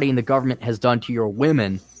Democrat Party and the government has done to your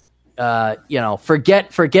women, forget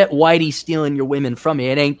Whitey stealing your women from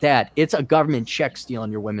you. It ain't that. It's a government check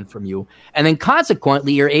stealing your women from you. And then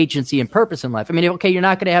consequently, your agency and purpose in life. I mean, okay, you're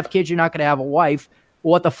not going to have kids. You're not going to have a wife.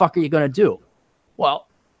 Well, what the fuck are you going to do? Well,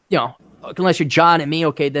 unless you're John and me,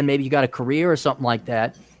 okay, then maybe you got a career or something like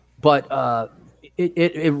that. But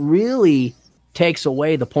it really takes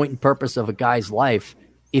away the point and purpose of a guy's life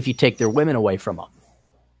if you take their women away from them.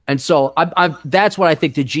 And so that's what I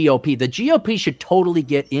think the GOP should totally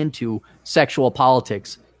get into sexual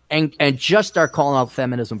politics and just start calling out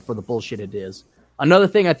feminism for the bullshit it is. Another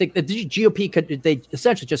thing I think that the GOP they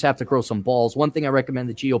essentially just have to grow some balls. One thing I recommend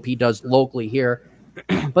the GOP does locally here,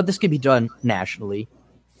 but this could be done nationally,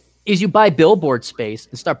 is you buy billboard space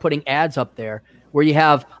and start putting ads up there where you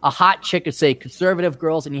have a hot chick that say conservative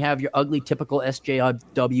girls and you have your ugly typical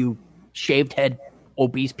SJW shaved head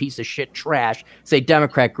obese piece of shit trash say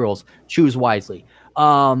Democrat girls, choose wisely.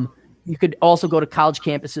 You could also go to college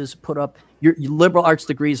campuses, put up your liberal arts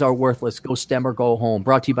degrees are worthless, go STEM or go home,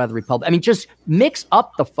 brought to you by the Republic. I mean, just mix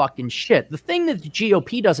up the fucking shit. The thing that the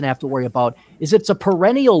GOP doesn't have to worry about is it's a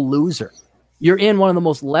perennial loser. You're in one of the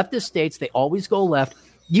most leftist states. They always go left.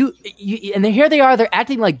 And here they are. They're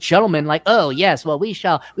acting like gentlemen, like, oh yes, well we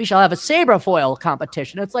shall have a saber foil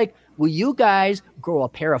competition. It's like, will you guys grow a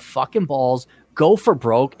pair of fucking balls, go for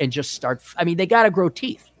broke, and just start? I mean, they got to grow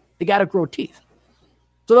teeth.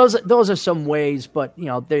 So those are some ways, but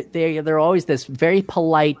they're always this very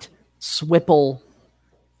polite, swipple,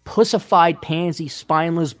 pussified, pansy,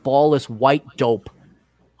 spineless, ballless, white dope.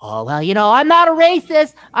 Oh, well, I'm not a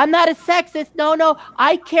racist. I'm not a sexist. No,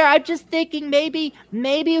 I care. I'm just thinking maybe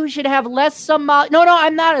we should have less Somali. No,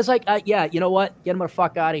 I'm not. It's like, yeah, you know what? Get them the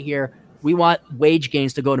fuck out of here. We want wage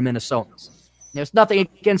gains to go to Minnesotans. There's nothing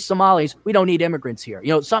against Somalis. We don't need immigrants here.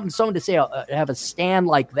 Someone to say, have a stand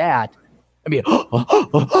like that. I mean,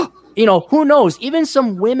 who knows? Even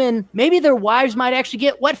some women, maybe their wives might actually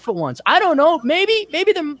get wet for once. I don't know. Maybe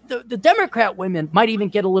the Democrat women might even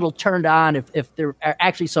get a little turned on if there are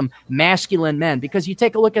actually some masculine men. Because you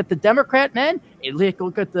take a look at the Democrat men, you take a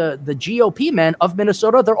look at the GOP men of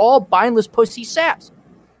Minnesota, they're all mindless pussy saps.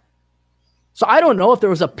 So I don't know if there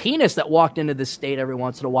was a penis that walked into this state every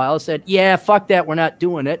once in a while and said, yeah, fuck that, we're not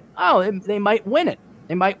doing it. Oh, they might win it.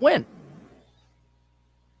 They might win.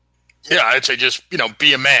 Yeah, I'd say just,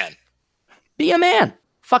 be a man. Be a man.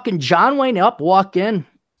 Fucking John Wayne up, walk in,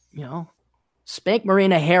 spank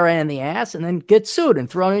Marina Hera in the ass, and then get sued and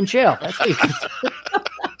thrown in jail. That's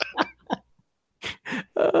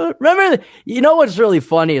remember, what's really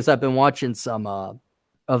funny is I've been watching some of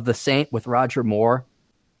The Saint with Roger Moore,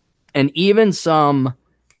 and even some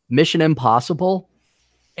Mission Impossible.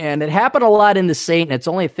 And it happened a lot in The Saint, and it's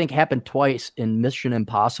only, I think, happened twice in Mission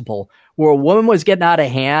Impossible, where a woman was getting out of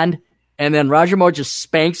hand, and then Roger Moore just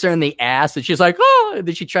spanks her in the ass, and she's like, oh, and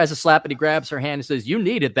then she tries to slap, and he grabs her hand and says, you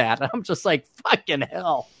needed that. And I'm just like, fucking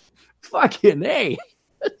hell. Fucking A.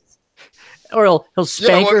 Or he'll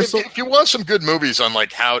spank her. If you want some good movies on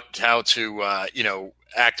like how to,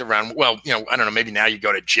 act around, well, I don't know, maybe now you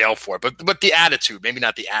go to jail for it, but the attitude, maybe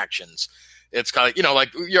not the actions. It's kind of,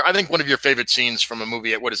 I think one of your favorite scenes from a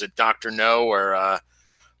movie, what is it, Dr. No or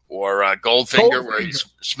Goldfinger, where he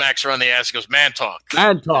smacks her on the ass and goes, man talk.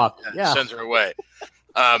 Yeah. Sends her away.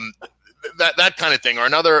 That kind of thing. Or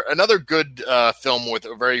another good film with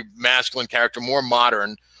a very masculine character, more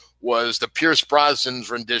modern, was the Pierce Brosnan's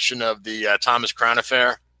rendition of the Thomas Crown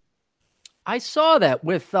Affair. I saw that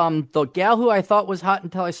with the gal who I thought was hot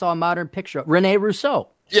until I saw a modern picture, Renee Rousseau.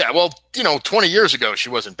 Yeah, well, 20 years ago, she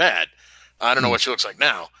wasn't bad. I don't know what she looks like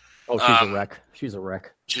now. Oh, she's a wreck. She's a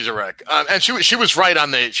wreck. She's a wreck. And she was right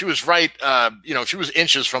on the. She was right. She was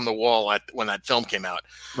inches from the wall when that film came out.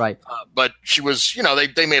 Right. But she was.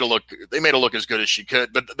 They made her look as good as she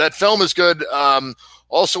could. But that film is good.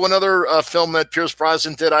 Also, another film that Pierce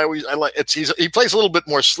Brosnan did. I like. He plays a little bit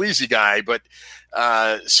more sleazy guy, but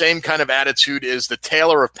same kind of attitude is The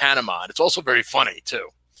Tailor of Panama. It's also very funny too.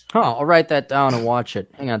 Oh, I'll write that down and watch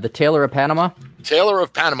it. Hang on, The Tailor of Panama? Tailor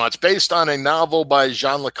of Panama. It's based on a novel by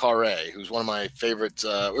Jean le Carré, who's one of my favorite.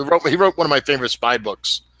 He wrote one of my favorite spy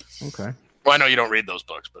books. Okay. Well, I know you don't read those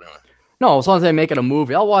books, but anyway. No, as long as they make it a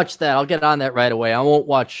movie, I'll watch that. I'll get on that right away. I won't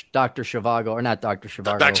watch Dr. Zhivago, or not Dr.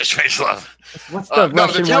 Zhivago. Dr. Strangelove. What's the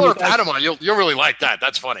Russian The Tailor one, of Panama. You'll really like that.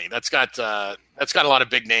 That's funny. That's got a lot of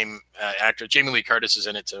big name actors. Jamie Lee Curtis is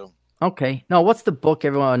in it too. Okay. No, what's the book,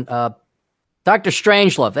 everyone? Dr.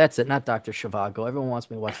 Strangelove. That's it, not Dr. Zhivago. Everyone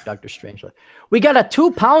wants me to watch Dr. Strangelove. We got a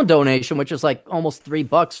 £2 donation, which is like almost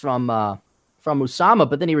 $3 from Usama,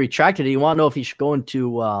 but then he retracted it. You want to know if he should go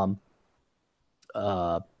into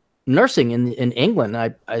nursing in England?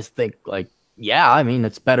 I think, like, yeah, I mean,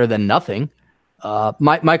 it's better than nothing.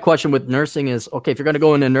 My question with nursing is, okay, if you're going to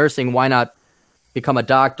go into nursing, why not become a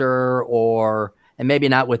doctor, and maybe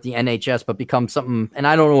not with the NHS, but become something, and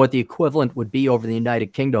I don't know what the equivalent would be over the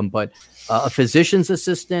United Kingdom, but a physician's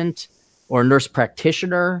assistant or a nurse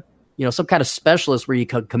practitioner, some kind of specialist where you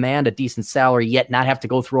could command a decent salary, yet not have to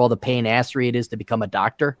go through all the pain and assery it is to become a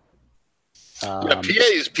doctor.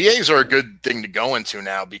 PAs are a good thing to go into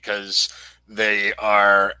now because they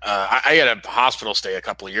are. I had a hospital stay a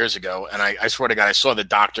couple of years ago, and I swear to God, I saw the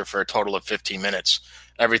doctor for a total of 15 minutes.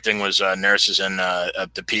 Everything was nurses and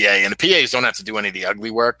the PA, and the PAs don't have to do any of the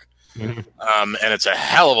ugly work, and it's a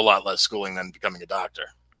hell of a lot less schooling than becoming a doctor.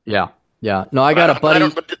 Yeah. No, I got a buddy.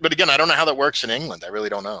 But again, I don't know how that works in England. I really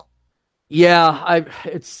don't know. Yeah,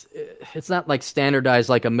 it's not like standardized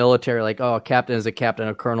like a military, like, oh, a captain is a captain,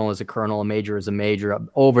 a colonel is a colonel, a major is a major.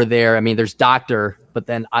 Over there, I mean, there's doctor, but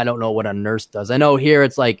then I don't know what a nurse does. I know here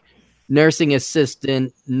it's like nursing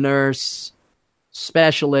assistant, nurse,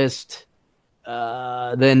 specialist,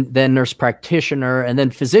 then nurse practitioner, and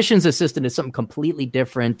then physician's assistant is something completely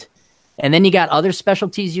different. And then you got other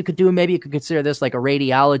specialties you could do. Maybe you could consider this like a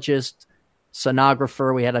radiologist,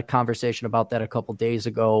 sonographer. We had a conversation about that a couple days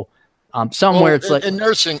ago. It's like in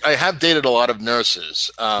nursing, I have dated a lot of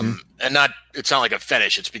nurses, and it's not like a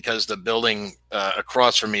fetish. It's because the building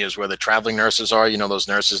across from me is where the traveling nurses are. Those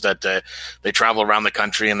nurses that they travel around the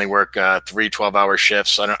country and they work 3 12-hour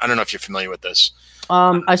shifts. I don't know if you're familiar with this.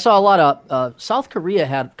 I saw a lot of South Korea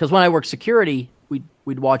had, because when I worked security,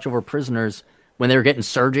 we'd watch over prisoners when they were getting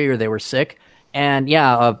surgery or they were sick, and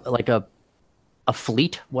like a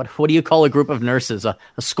fleet. What do you call a group of nurses? A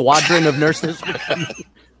squadron of nurses.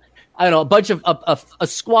 I don't know, a bunch of a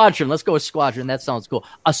squadron. Let's go with squadron. That sounds cool.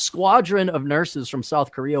 A squadron of nurses from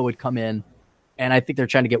South Korea would come in, and I think they're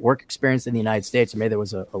trying to get work experience in the United States. Or maybe there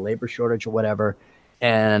was a labor shortage or whatever.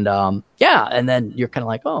 And and then you're kind of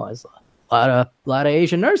like, oh, there's a lot of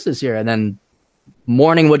Asian nurses here. And then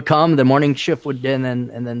morning would come, the morning shift would, and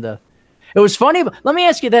then it was funny. But let me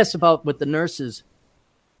ask you this about with the nurses.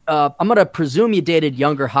 I'm going to presume you dated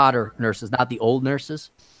younger, hotter nurses, not the old nurses.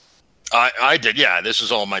 I did, yeah. This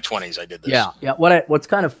was all in my 20s. I did this. Yeah. What's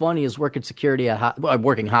kind of funny is working security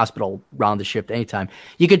working hospital round the shift anytime.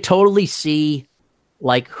 You could totally see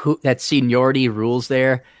like who that seniority rules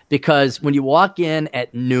there, because when you walk in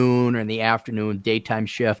at noon or in the afternoon, daytime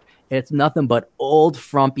shift, it's nothing but old,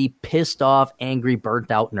 frumpy, pissed off, angry,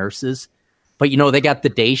 burnt out nurses. But they got the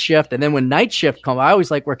day shift, and then when night shift comes, I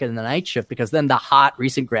always like working in the night shift because then the hot,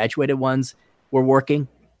 recent graduated ones were working.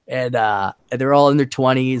 And they're all in their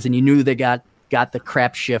 20s, and you knew they got the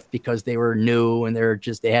crap shift because they were new and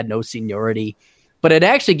they had no seniority. But it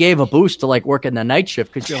actually gave a boost to like working the night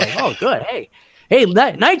shift because you're like, oh, good, hey,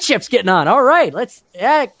 night shift's getting on. All right,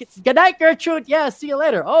 good night, Gertrude. Yeah, see you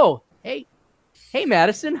later. Oh, hey,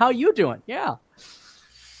 Madison, how you doing? Yeah,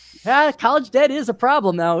 college debt is a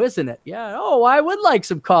problem now, isn't it? Yeah. Oh, I would like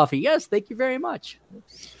some coffee. Yes, thank you very much.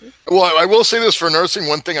 Well, I will say this for nursing.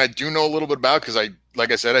 One thing I do know a little bit about, because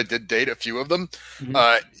like I said, I did date a few of them.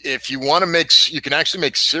 Mm-hmm. If you want to you can actually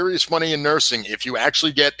make serious money in nursing if you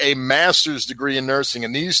actually get a master's degree in nursing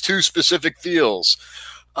in these two specific fields,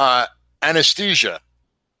 anesthesia,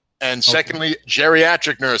 and secondly,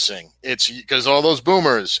 geriatric nursing. It's because all those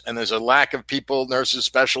boomers, and there's a lack of nurses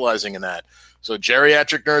specializing in that. So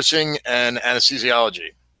geriatric nursing and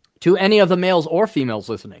anesthesiology. To any of the males or females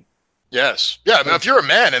listening. Yes. Yeah. I mean, if you're a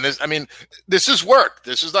man, and this is work.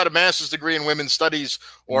 This is not a master's degree in women's studies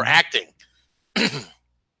or acting.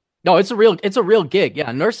 No, it's a real gig.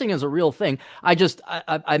 Yeah. Nursing is a real thing.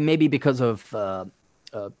 I maybe because of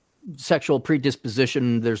sexual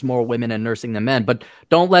predisposition. There's more women in nursing than men, but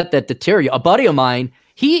don't let that deter you. A buddy of mine,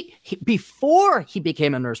 he before he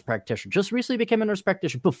became a nurse practitioner, just recently became a nurse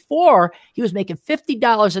practitioner. Before, he was making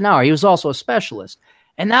 $50 an hour. He was also a specialist.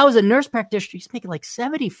 And now as a nurse practitioner, he's making like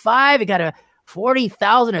 $75. He got a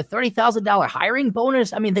 $40,000 or $30,000 hiring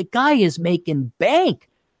bonus. I mean, the guy is making bank.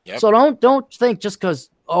 Yep. So don't think just because,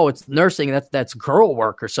 it's nursing, that's girl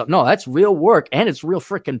work or something. No, that's real work, and it's real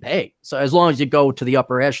freaking pay. So as long as you go to the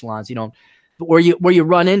upper echelons, you don't. But where you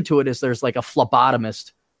run into it is there's like a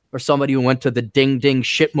phlebotomist or somebody who went to the ding ding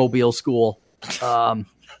shitmobile school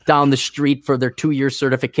down the street for their 2-year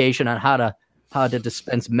certification on how to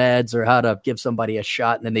dispense meds or how to give somebody a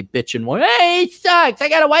shot, and then they bitch and moan, hey, it sucks. I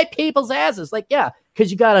got to wipe people's asses. Like, yeah,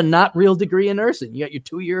 because you got a not real degree in nursing. You got your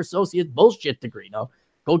 2-year associate bullshit degree. No,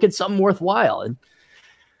 go get something worthwhile. And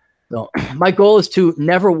so my goal is to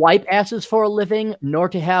never wipe asses for a living, nor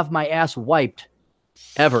to have my ass wiped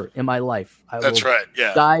ever in my life. That's right.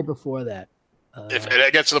 Yeah. Die before that. If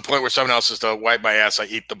it gets to the point where someone else is to wipe my ass, I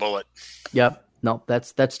eat the bullet. Yep. No,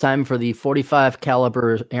 that's time for the 45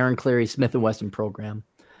 caliber Aaron Cleary Smith & Wesson program.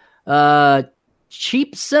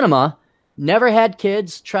 Cheap cinema, never had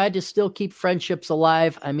kids, tried to still keep friendships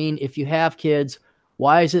alive. I mean, if you have kids,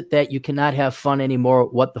 why is it that you cannot have fun anymore?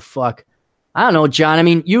 What the fuck? I don't know, John. I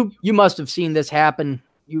mean, you must have seen this happen.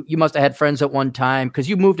 You must have had friends at one time because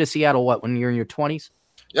you moved to Seattle, when you were in your 20s?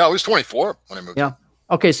 Yeah, I was 24 when I moved. Yeah.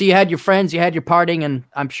 Okay, so you had your friends, you had your partying, and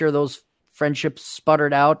I'm sure those friendships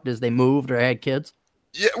sputtered out as they moved or had kids?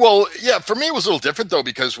 Yeah, well, yeah, for me it was a little different though,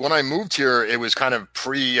 because when I moved here, it was kind of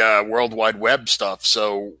pre World Wide Web stuff.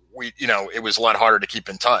 So it was a lot harder to keep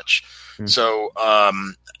in touch. Mm-hmm. So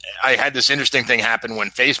I had this interesting thing happen when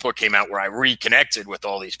Facebook came out where I reconnected with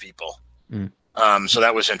all these people. Mm. So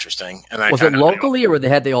that was interesting. And was it locally or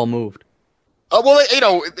had they all moved? Well,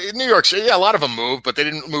 in New York City, yeah, a lot of them moved, but they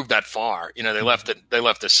didn't move that far. They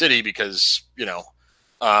left the city because,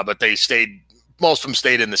 but they stayed, most of them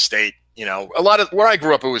stayed in the state. A lot of where I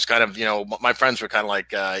grew up, it was kind of, my friends were kind of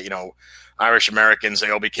like, Irish Americans. They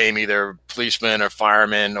all became either policemen or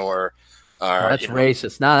firemen or. That's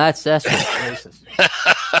racist. No, that's racist.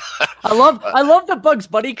 I love the Bugs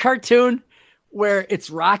Bunny cartoon where it's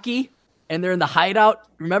Rocky and they're in the hideout.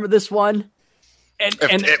 Remember this one?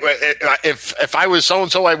 If I was so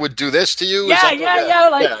and so, I would do this to you.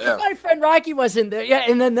 Yeah. My friend Rocky was in there. Yeah,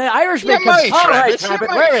 and then the Irishman comes. All right,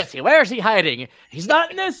 where is he? Where is he hiding? He's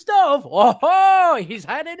not in the stove. Oh, he's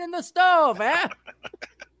hiding in the stove. Eh?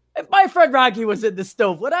 If my friend Rocky was in the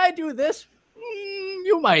stove, would I do this?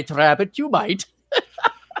 You might, Rabbit. You might.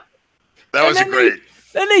 That was great.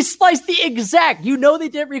 Then they spliced the exact, they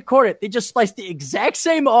didn't record it. They just spliced the exact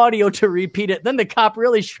same audio to repeat it. Then the cop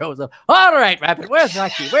really shows up. All right, Rabbit, where's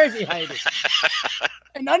Rocky? Where's he hiding?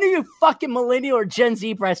 And none of you fucking millennial or Gen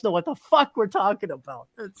Z brats know what the fuck we're talking about.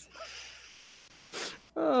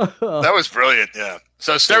 That was brilliant, yeah.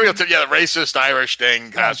 So stereotype, the racist Irish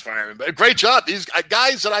thing, cops fireman. But great job. These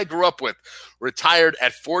guys that I grew up with retired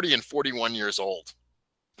at 40 and 41 years old.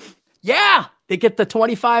 Yeah, they get the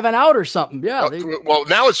 25 and out or something. Yeah. Well,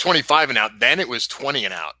 now it's 25 and out. Then it was 20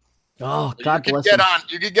 and out. Oh, God bless them.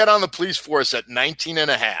 You could get on the police force at 19 and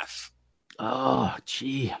a half. Oh,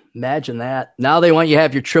 gee. Imagine that. Now they want you to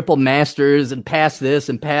have your triple masters and pass this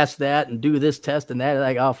and pass that and do this test and that.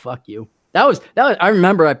 Like, oh, fuck you. That was. I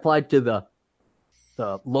remember I applied to the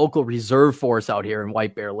local reserve force out here in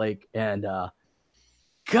White Bear Lake. And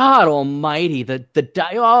God almighty,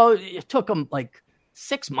 it took them like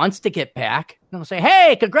 6 months to get back. And they'll say,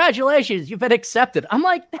 hey, congratulations, you've been accepted. I'm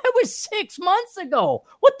like, that was 6 months ago.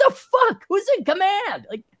 What the fuck? Who's in command?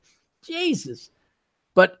 Like, Jesus.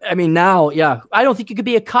 But, I mean, now, yeah, I don't think you could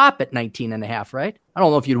be a cop at 19 and a half, right? I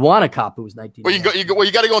don't know if you'd want a cop who was 19. Well, you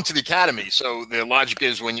got to go into the academy. So the logic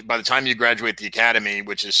is by the time you graduate the academy,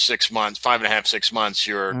 which is 6 months, 5.5, 6 months,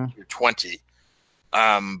 you're 20.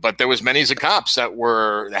 But there was many as cops that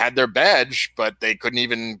had their badge, but they couldn't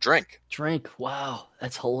even drink. Wow,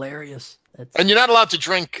 that's hilarious. And you're not allowed to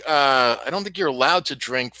drink. I don't think you're allowed to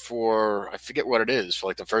drink for, I forget what it is, for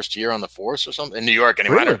like the first year on the force or something in New York.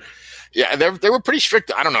 Anyway, really? Yeah, they were pretty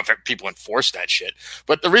strict. I don't know if people enforced that shit.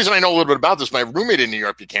 But the reason I know a little bit about this, my roommate in New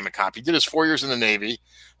York became a cop. He did his 4 years in the Navy.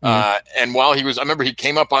 And while I remember he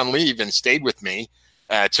came up on leave and stayed with me,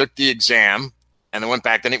 took the exam, and then went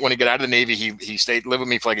back. Then when he got out of the Navy, he lived with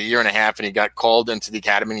me for like a year and a half, and he got called into the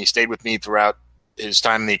academy, and he stayed with me throughout his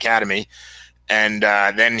time in the academy. And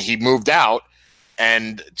then he moved out,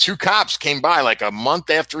 and 2 cops came by like a month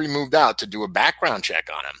after he moved out to do a background check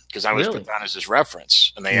on him because I was put down as his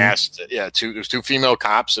reference. And they asked, it was 2 female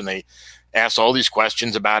cops, and they asked all these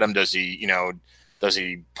questions about him. Does he, Does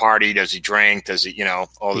he party? Does he drink? Does he,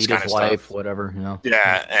 all this kind of wife, stuff? Whatever,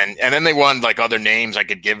 Yeah, and then they wanted like other names I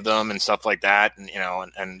could give them and stuff like that, and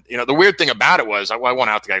the weird thing about it was I won't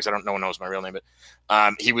out the guy because no one knows my real name, but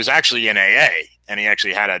he was actually in AA and he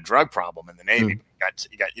actually had a drug problem in the Navy.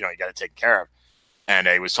 He got it taken care of, and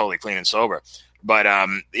he was totally clean and sober. But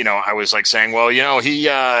I was like saying, well,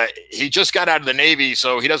 he just got out of the Navy,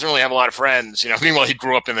 so he doesn't really have a lot of friends. Meanwhile he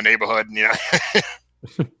grew up in the neighborhood, and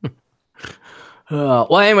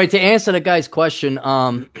well, anyway, to answer the guy's question,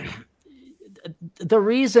 the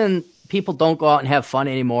reason people don't go out and have fun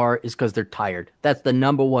anymore is because they're tired. That's the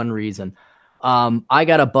number one reason. I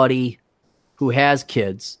got a buddy who has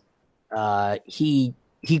kids. He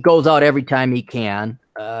goes out every time he can.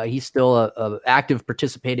 He's still a active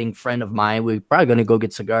participating friend of mine. We're probably going to go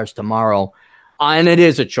get cigars tomorrow. And it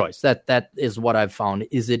is a choice. That is what I've found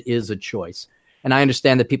it is a choice. And I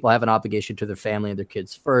understand that people have an obligation to their family and their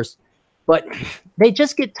kids first, but they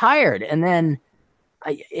just get tired. And then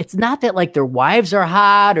it's not that like their wives are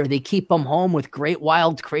hot or they keep them home with great,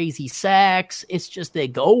 wild, crazy sex. It's just they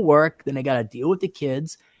go work, then they got to deal with the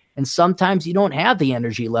kids. And sometimes you don't have the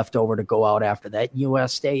energy left over to go out after that. You want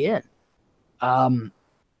to stay in.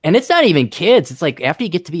 And it's not even kids. It's like after you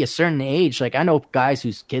get to be a certain age, like I know guys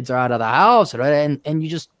whose kids are out of the house and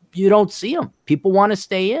you don't see them. People want to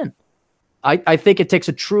stay in. I think it takes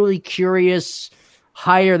a truly curious,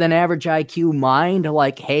 higher than average IQ mind to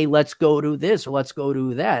like, hey, let's go do this or let's go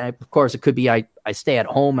do that. And of course, it could be I stay at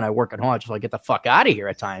home and I work at home. I just like get the fuck out of here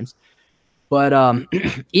at times. But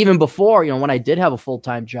even before, when I did have a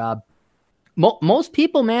full-time job, most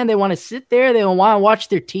people, man, they want to sit there. They want to watch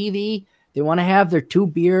their TV. They want to have their 2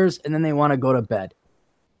 beers and then they want to go to bed.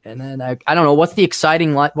 And then I don't know what's the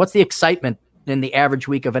excitement in the average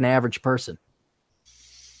week of an average person.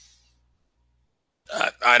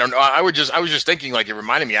 I don't know. I was just thinking, like, it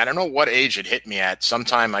reminded me, I don't know what age it hit me at,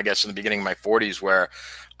 sometime, I guess, in the beginning of my 40s, where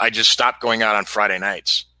I just stopped going out on Friday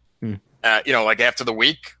nights. Like after the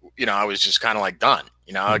week, I was just kind of like done.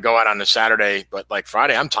 I go out on a Saturday, but like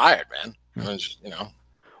Friday, I'm tired, man.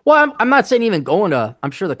 Well, I'm not saying even going to,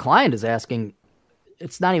 I'm sure the client is asking,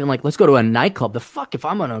 it's not even like, let's go to a nightclub. The fuck if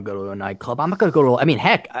I'm going to go to a nightclub, I'm not going to go to,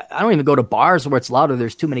 heck, I don't even go to bars where it's loud or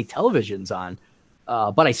there's too many televisions on.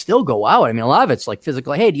 But I still go out. A lot of it's like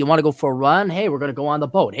physical. Hey, do you want to go for a run? Hey, we're going to go on the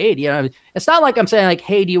boat. Hey, it's not like I'm saying like,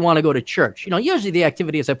 hey, do you want to go to church? Usually the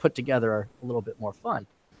activities I put together are a little bit more fun.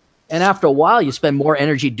 And after a while, you spend more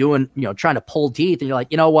energy doing, trying to pull teeth. And you're like,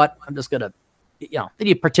 you know what? I'm just going to, then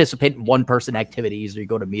you participate in one-person activities or you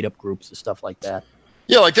go to meetup groups and stuff like that.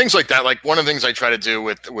 Yeah, like things like that. Like one of the things I try to do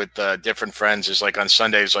with different friends is like on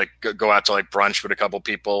Sundays, like go out to like brunch with a couple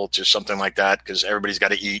people, just something like that, because everybody's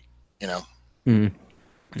got to eat, Yeah.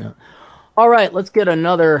 All right, let's get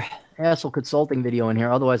another Asshole Consulting video in here.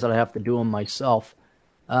 Otherwise, I'll have to do them myself.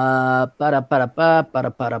 Let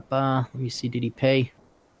me see. Did he pay?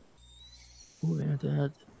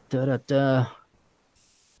 There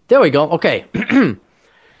we go. Okay.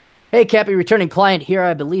 Hey, Cappy, returning client here.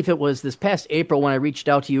 I believe it was this past April when I reached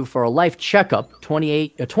out to you for a life checkup. A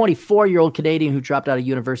 24-year-old Canadian who dropped out of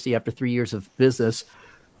university after 3 years of business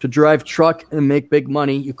to drive truck and make big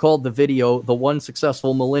money. You called the video The One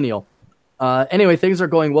Successful Millennial. Anyway, things are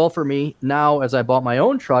going well for me now as I bought my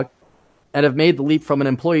own truck and have made the leap from an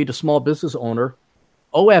employee to small business owner.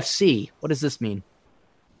 OFC, what does this mean?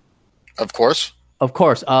 Of course.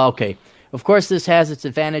 Okay. Of course, this has its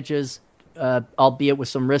advantages, albeit with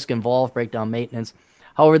some risk involved, breakdown maintenance.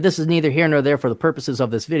 However, this is neither here nor there for the purposes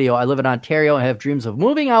of this video. I live in Ontario and have dreams of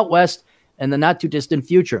moving out west in the not-too-distant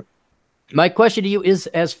future. My question to you is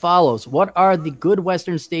as follows. What are the good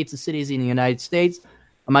western states and cities in the United States?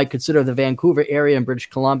 I might consider the Vancouver area in British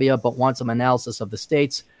Columbia, but want some analysis of the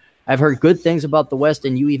states. I've heard good things about the West,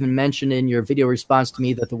 and you even mentioned in your video response to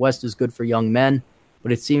me that the West is good for young men.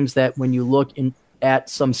 But it seems that when you look at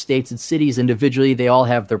some states and cities individually, they all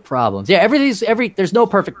have their problems. Yeah, there's no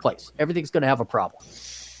perfect place. Everything's going to have a problem.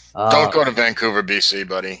 Don't go to Vancouver, BC,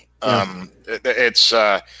 buddy. Yeah. It's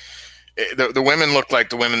the women look like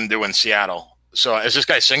the women do in Seattle. So is this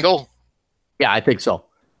guy single? Yeah, I think so.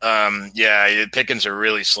 Yeah, pickings are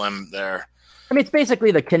really slim there. It's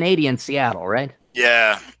basically the Canadian Seattle, right?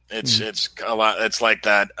 Yeah, it's a lot. It's like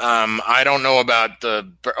that. I don't know about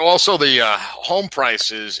the home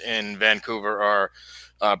prices in Vancouver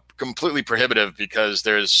are completely prohibitive because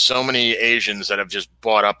there's so many Asians that have just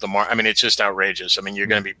bought up the market. It's just outrageous. You're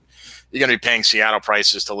going to be paying Seattle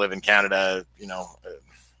prices to live in Canada.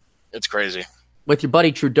 It's crazy. With your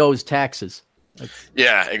buddy Trudeau's taxes.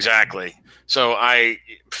 Yeah, exactly. So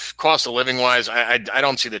cost of living wise, I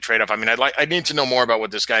don't see the trade off. I need to know more about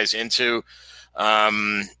what this guy's into.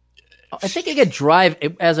 I think he could drive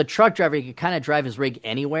as a truck driver. He could kind of drive his rig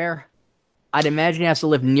anywhere. I'd imagine he has to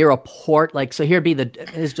live near a port. Like, so here'd be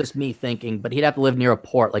it's just me thinking, but he'd have to live near a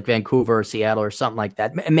port like Vancouver or Seattle or something like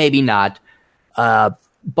that. Maybe not.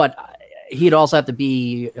 But he'd also have to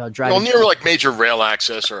be driving. Well, near like major rail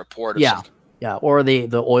access or a port. Or something. Yeah. Or the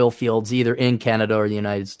oil fields, either in Canada or the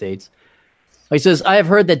United States. He says, I have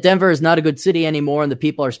heard that Denver is not a good city anymore and the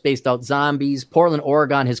people are spaced out zombies. Portland,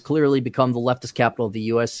 Oregon has clearly become the leftist capital of the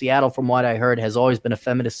U.S. Seattle, from what I heard, has always been a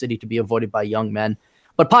feminist city to be avoided by young men,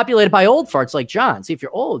 but populated by old farts like John. See, if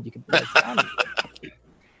you're old, you can be like John.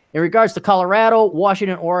 In regards to Colorado,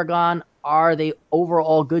 Washington, Oregon, are they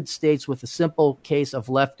overall good states with a simple case of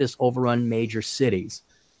leftist overrun major cities?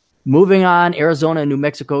 Moving on, Arizona and New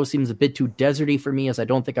Mexico seems a bit too deserty for me, as I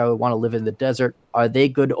don't think I would want to live in the desert. Are they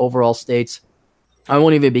good overall states? I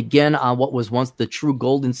won't even begin on what was once the true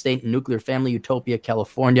golden state and nuclear family utopia,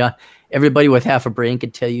 California. Everybody with half a brain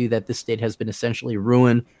can tell you that this state has been essentially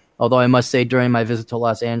ruined. Although I must say, during my visit to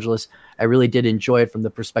Los Angeles, I really did enjoy it from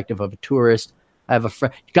the perspective of a tourist. I have a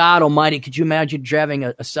friend. God almighty, could you imagine driving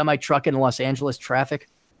a semi-truck in Los Angeles traffic?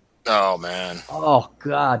 Oh, man. Oh,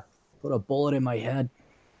 God. Put a bullet in my head.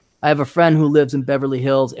 I have a friend who lives in Beverly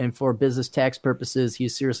Hills, and for business tax purposes,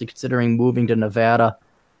 he's seriously considering moving to Nevada.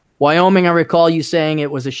 Wyoming, I recall you saying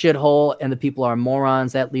it was a shithole and the people are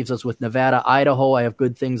morons. That leaves us with Nevada, Idaho. I have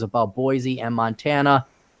good things about Boise and Montana.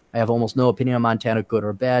 I have almost no opinion on Montana, good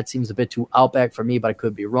or bad. Seems a bit too outback for me, but I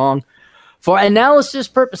could be wrong. For analysis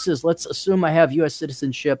purposes, let's assume I have U.S.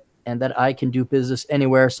 citizenship and that I can do business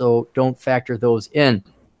anywhere, so don't factor those in.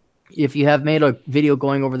 If you have made a video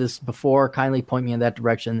going over this before, kindly point me in that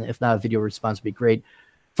direction. If not, a video response would be great.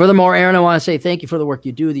 Furthermore, Aaron, I want to say thank you for the work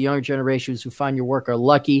you do. The younger generations who find your work are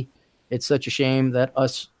lucky. It's such a shame that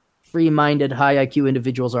us free-minded, high IQ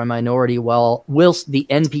individuals are a minority, whilst the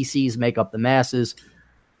NPCs make up the masses.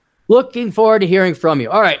 Looking forward to hearing from you.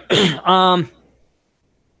 All right. I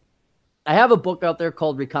have a book out there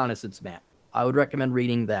called Reconnaissance Map. I would recommend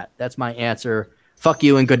reading that. That's my answer. Fuck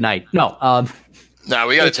you and good night. No. No,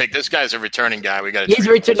 we got to take this guy's a returning guy. We got to. He's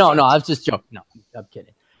returning. No, I was just joking. No, I'm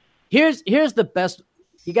kidding. Here's the best.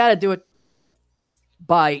 You got to do it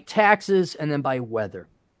by taxes and then by weather.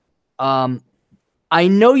 I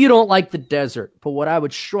know you don't like the desert, but what I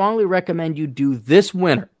would strongly recommend you do this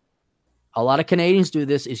winter, a lot of Canadians do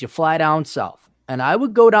this, is you fly down south. And I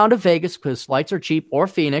would go down to Vegas because flights are cheap, or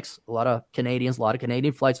Phoenix. A lot of Canadian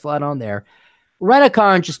flights fly down there. Rent a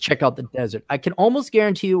car and just check out the desert. I can almost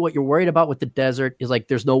guarantee you what you're worried about with the desert is like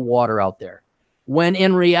there's no water out there. When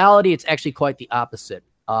in reality, it's actually quite the opposite.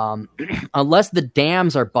 Unless the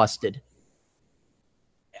dams are busted,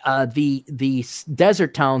 the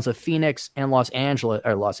desert towns of Phoenix and Las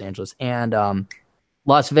Angeles and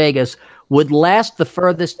Las Vegas would last the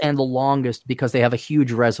furthest and the longest because they have a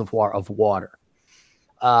huge reservoir of water.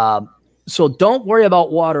 So don't worry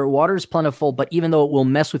about water. Water is plentiful, but even though it will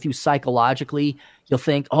mess with you psychologically, you'll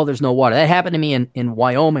think, oh, there's no water. That happened to me in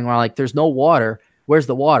Wyoming where I'm like, there's no water. Where's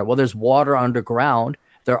the water? Well, there's water underground.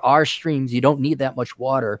 There are streams. You don't need that much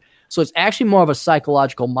water. So it's actually more of a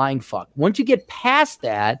psychological mind fuck. Once you get past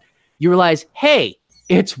that, you realize, hey,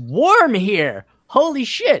 it's warm here. Holy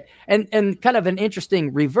shit. And kind of an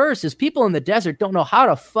interesting reverse is people in the desert don't know how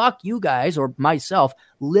to fuck you guys or myself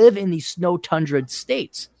live in these snow tundra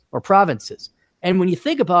states or provinces. And when you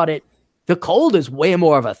think about it, the cold is way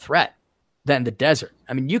more of a threat than the desert.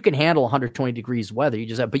 I mean, you can handle 120 degrees weather,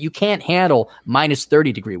 but you can't handle minus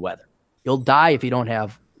 30 degree weather. You'll die if you don't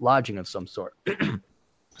have lodging of some sort.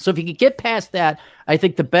 So if you could get past that, I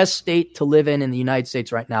think the best state to live in the United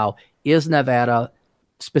States right now is Nevada,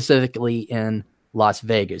 specifically in Las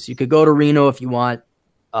Vegas. You could go to Reno if you want,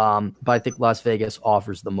 but I think Las Vegas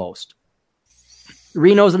offers the most.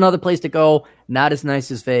 Reno's another place to go. Not as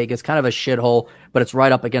nice as Vegas, kind of a shithole, but it's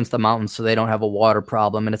right up against the mountains, so they don't have a water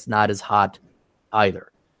problem, and it's not as hot either.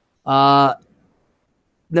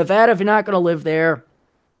 Nevada, if you're not going to live there,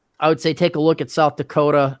 I would say take a look at South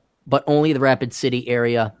Dakota, but only the Rapid City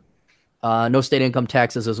area. No state income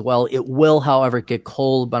taxes as well. It will, however, get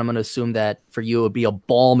cold, but I'm going to assume that for you it would be a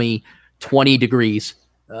balmy 20 degrees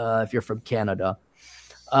if you're from Canada.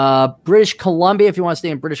 British Columbia, if you want to stay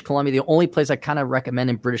in British Columbia, the only place I kind of recommend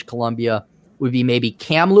in British Columbia would be maybe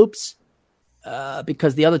Kamloops,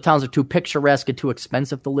 because the other towns are too picturesque and too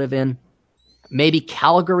expensive to live in. Maybe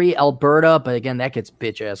Calgary, Alberta, but again, that gets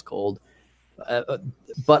bitch-ass cold.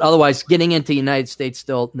 But otherwise, getting into the United States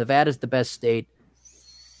still, Nevada's the best state.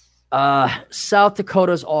 South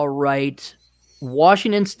Dakota's all right.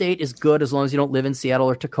 Washington State is good as long as you don't live in Seattle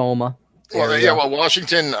or Tacoma. Well, area. Well,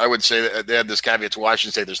 Washington, I would say that they had this caveat to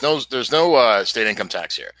Washington State. There's no state income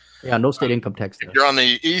tax here. Yeah, no state income tax there. If you're on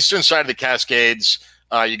the eastern side of the Cascades,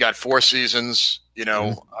 you got 4 seasons.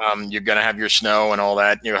 You're gonna have your snow and all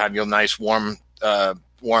that. You have your nice warm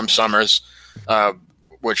summers,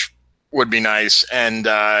 which would be nice. And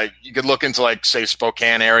you could look into, like, say,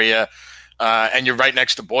 Spokane area. And you're right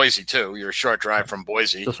next to Boise, too. You're a short drive from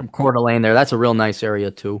Boise. Just from Coeur d'Alene there. That's a real nice area,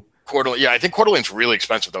 too. I think Coeur d'Alene's really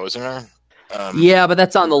expensive, though, isn't it? Yeah, but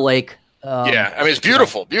that's on the lake. Yeah, I mean, it's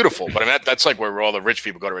beautiful. But I mean, that's like where all the rich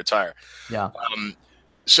people go to retire. Yeah.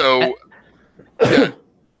 So I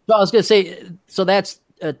was going to say, so that's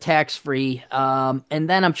tax-free. And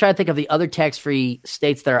then I'm trying to think of the other tax-free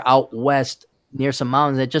states that are out west near some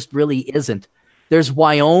mountains. That just really isn't. There's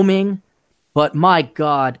Wyoming. But my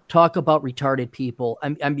God, talk about retarded people.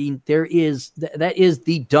 I mean, that is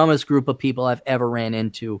the dumbest group of people I've ever ran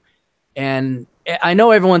into. And I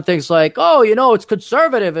know everyone thinks like, oh, it's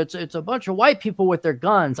conservative. It's a bunch of white people with their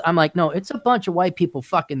guns. I'm like, no, it's a bunch of white people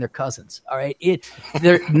fucking their cousins. All right.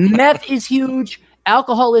 Their meth is huge.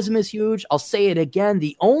 Alcoholism is huge. I'll say it again.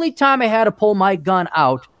 The only time I had to pull my gun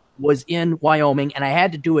out was in Wyoming, and I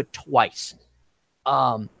had to do it twice.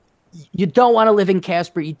 You don't want to live in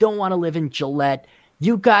Casper. You don't want to live in Gillette.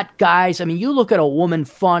 You got guys. I mean, you look at a woman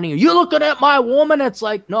funny. You looking at my woman? It's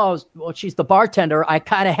like, no, well, she's the bartender. I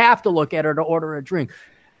kind of have to look at her to order a drink.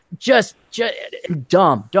 Just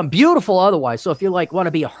dumb. Beautiful otherwise. So if you want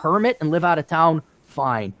to be a hermit and live out of town,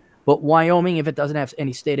 fine. But Wyoming, if it doesn't have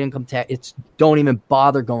any state income tax, don't even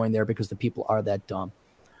bother going there because the people are that dumb.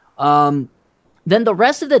 Then the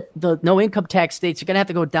rest of the no income tax states, you're gonna have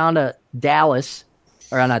to go down to Dallas.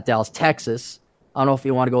 Or not Dallas, Texas. I don't know if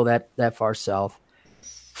you want to go that far south.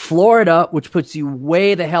 Florida, which puts you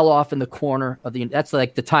way the hell off in the corner of that's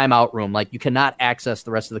like the timeout room. Like, you cannot access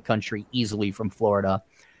the rest of the country easily from Florida.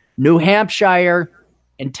 New Hampshire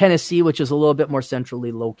and Tennessee, which is a little bit more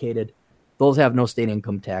centrally located. Those have no state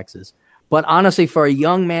income taxes. But honestly, for a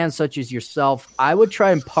young man such as yourself, I would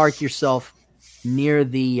try and park yourself near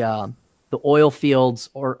the oil fields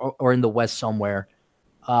or in the west somewhere.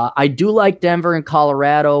 I do like Denver and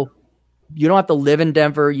Colorado. You don't have to live in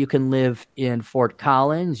Denver. You can live in Fort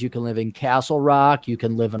Collins. You can live in Castle Rock. You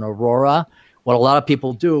can live in Aurora. What a lot of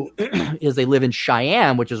people do is they live in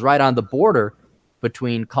Cheyenne, which is right on the border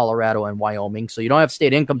between Colorado and Wyoming. So you don't have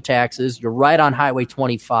state income taxes. You're right on Highway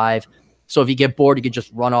 25. So if you get bored, you can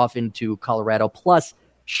just run off into Colorado. Plus,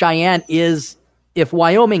 Cheyenne is, if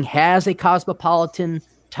Wyoming has a cosmopolitan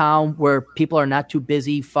town where people are not too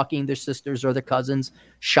busy fucking their sisters or their cousins,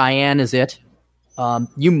 Cheyenne is it.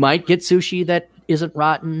 You might get sushi that isn't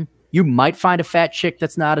rotten. You might find a fat chick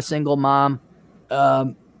that's not a single mom.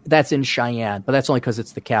 That's in Cheyenne, but that's only because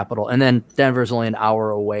it's the capital. And then Denver's only an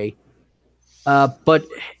hour away. But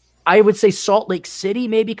I would say Salt Lake City,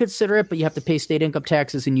 maybe consider it, but you have to pay state income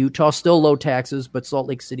taxes in Utah. Still low taxes, but Salt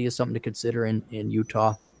Lake City is something to consider in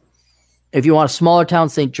Utah. If you want a smaller town,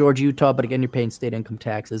 St. George, Utah, but again, you're paying state income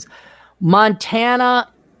taxes. Montana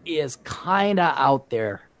is kind of out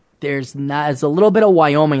there. There's a little bit of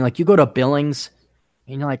Wyoming. Like, you go to Billings,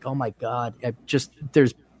 and you're like, oh my God,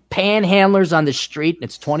 there's panhandlers on the street, and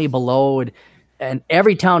it's 20 below, and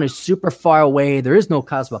every town is super far away. There is no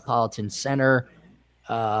cosmopolitan center.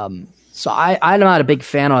 So I'm not a big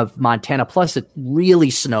fan of Montana. Plus, it really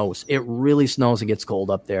snows. It really snows and gets cold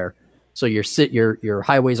up there. So your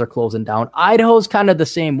highways are closing down. Idaho's kind of the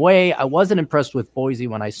same way. I wasn't impressed with Boise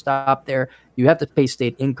when I stopped there. You have to pay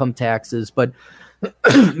state income taxes, but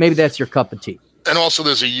maybe that's your cup of tea. And also,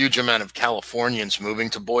 there's a huge amount of Californians moving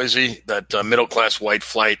to Boise. That middle-class white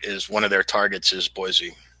flight is one of their targets, is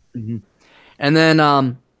Boise. Mm-hmm. And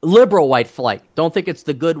then liberal white flight. Don't think it's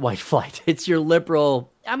the good white flight. It's your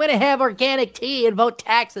liberal, I'm going to have organic tea and vote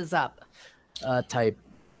taxes up type.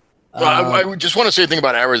 Well, I just want to say a thing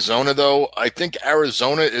about Arizona, though. I think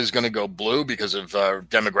Arizona is going to go blue because of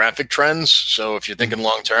demographic trends. So if you're thinking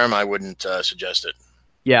long-term, I wouldn't suggest it.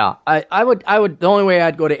 Yeah, I would. The only way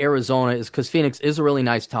I'd go to Arizona is because Phoenix is a really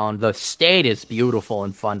nice town. The state is beautiful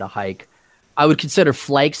and fun to hike. I would consider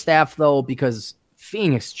Flagstaff, though, because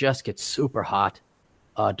Phoenix just gets super hot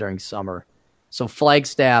during summer. So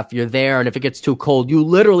Flagstaff, you're there, and if it gets too cold, you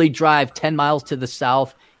literally drive 10 miles to the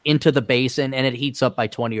south into the basin, and it heats up by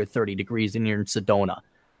 20 or 30 degrees, and you're in Sedona.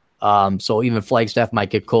 So even Flagstaff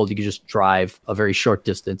might get cold. You can just drive a very short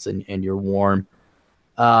distance, and you're warm.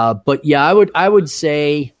 But yeah, I would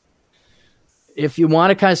say if you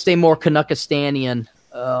want to kind of stay more Canuckistanian,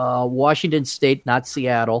 Washington State, not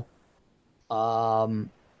Seattle.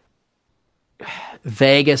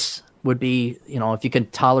 Vegas would be, if you can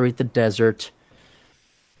tolerate the desert.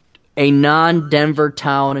 a non-Denver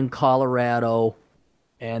town in Colorado.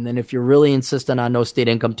 And then if you're really insistent on no state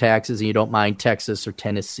income taxes and you don't mind Texas or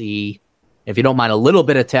Tennessee, if you don't mind a little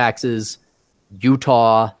bit of taxes,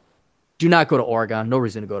 Utah, do not go to Oregon. No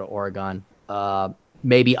reason to go to Oregon.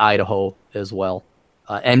 Maybe Idaho as well.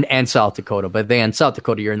 And South Dakota. But then South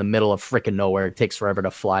Dakota, you're in the middle of freaking nowhere. It takes forever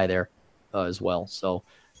to fly there as well. So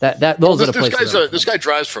those are the places. This guy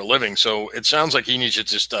drives for a living, so it sounds like he needs to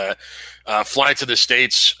just fly to the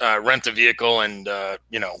States, rent a vehicle, and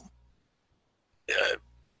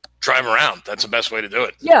drive around. That's the best way to do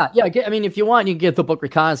it. Yeah. I mean, if you want, you can get the book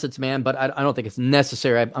Reconnaissance Man, but I don't think it's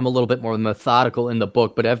necessary. I'm a little bit more methodical in the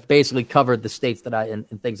book, but I've basically covered the states that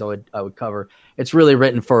and things I would cover. It's really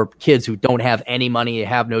written for kids who don't have any money,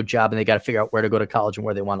 have no job, and they got to figure out where to go to college and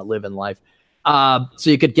where they want to live in life. So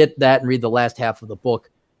you could get that and read the last half of the book.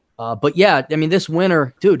 But yeah, I mean, this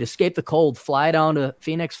winter, dude, escape the cold, fly down to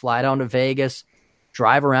Phoenix, fly down to Vegas,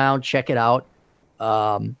 drive around, check it out.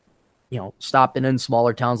 Stop in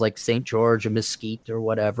smaller towns like St. George or Mesquite or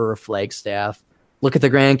whatever, or Flagstaff. Look at the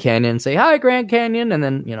Grand Canyon, say, hi, Grand Canyon, and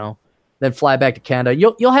then fly back to Canada.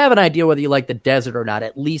 You'll have an idea whether you like the desert or not,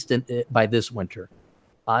 at least by this winter.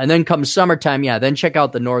 And then come summertime, then check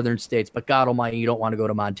out the northern states. But God almighty, you don't want to go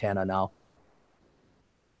to Montana now.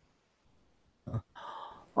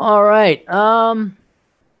 All right.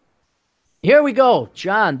 Here we go.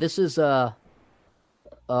 John, this is a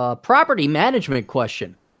property management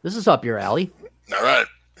question. This is up your alley. All right.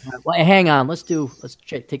 Well, hang on. Let's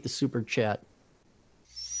take the super chat.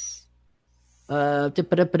 Oh,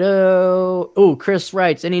 Chris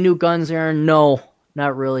writes, any new guns, Aaron? No,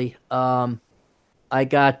 not really. I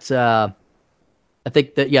got, I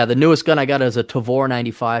think that, the newest gun I got is a Tavor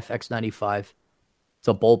 95, X95. It's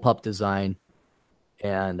a bullpup design.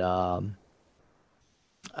 And I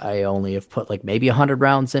only have put like maybe 100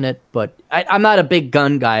 rounds in it, but I'm not a big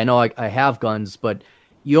gun guy. I know I have guns, but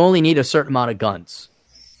you only need a certain amount of guns.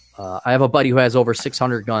 I have a buddy who has over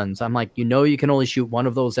 600 guns. I'm like, you can only shoot one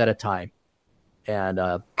of those at a time. And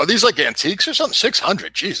are these like antiques or something?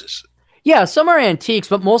 600, Jesus. Yeah, some are antiques,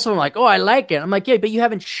 but most of them are like, oh, I like it. I'm like, yeah, but you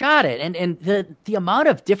haven't shot it. And the amount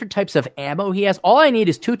of different types of ammo he has, all I need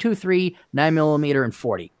is 223, 9mm, and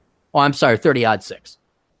 40. Oh, I'm sorry, 30-06.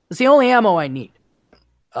 It's the only ammo I need.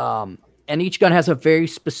 And each gun has a very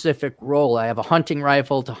specific role. I have a hunting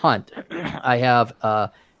rifle to hunt. I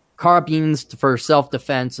have carbines for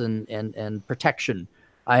self-defense and protection.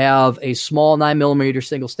 I have a small 9mm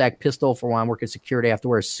single-stack pistol for when I'm working security. I have to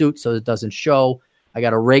wear a suit so it doesn't show. I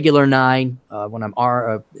got a regular 9 when I'm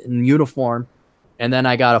in uniform. And then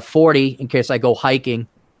I got a 40 in case I go hiking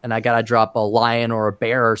and I got to drop a lion or a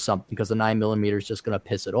bear or something because the 9mm is just going to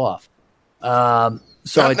piss it off.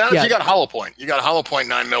 So now you got hollow point. You got a hollow point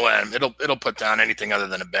 9mm. It'll put down anything other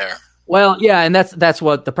than a bear. Well, yeah, and that's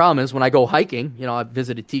what the problem is. When I go hiking, I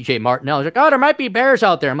visited TJ Martinell. He's like, oh, there might be bears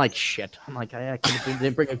out there. I'm like, shit. I'm like, I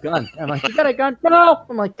didn't bring a gun. I'm like, you got a gun? No.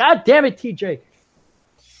 I'm like, God damn it, TJ.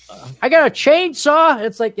 I got a chainsaw.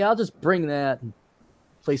 It's like, yeah, I'll just bring that and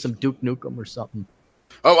play some Duke Nukem or something.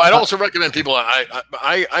 Oh, I'd also recommend people.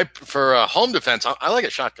 I for home defense, I like a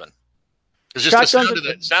shotgun. It's just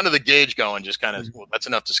the sound of the gauge going, just kind of that's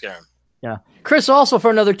enough to scare him. Yeah. Chris also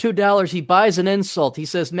for another $2, he buys an insult. He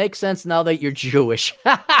says, "Makes sense now that you're Jewish."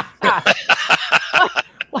 How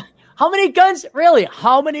many guns? Really?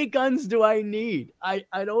 How many guns do I need? I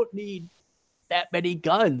don't need that many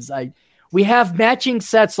guns. We have matching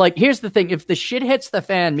sets. Like, here's the thing: if the shit hits the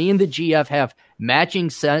fan, me and the GF have matching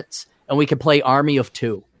sets, and we can play Army of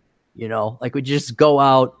Two. Like we just go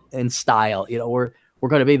out in style. We're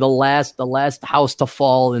going to be the last house to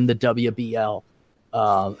fall in the WBL.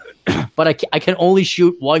 But I can only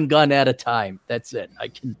shoot one gun at a time. That's it. I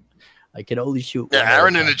can only shoot. Yeah,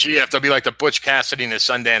 Aaron and the GF, they'll be like the Butch Cassidy and the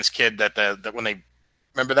Sundance Kid that when they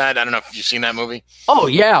remember that. I don't know if you've seen that movie. Oh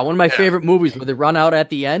yeah, one of my favorite movies where they run out at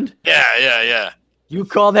the end. Yeah. You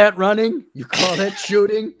call that running? You call that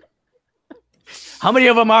shooting? How many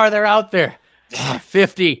of them are there out there?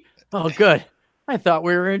 50. Oh, good. I thought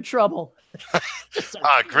we were in trouble.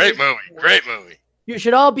 Great movie. You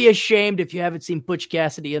should all be ashamed if you haven't seen Butch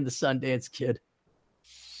Cassidy and the Sundance Kid.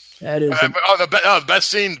 That is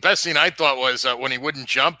the best scene I thought was when he wouldn't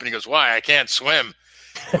jump and he goes, "Why? I can't swim."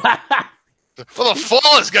 Well, the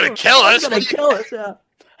fall is going to kill us. Yeah.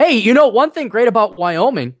 Hey, one thing great about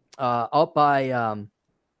Wyoming, out by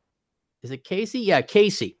is it Casey? Yeah,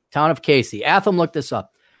 Casey, town of Casey. Atham looked this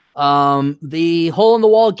up. The Hole in the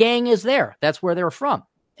Wall gang is there. That's where they're from.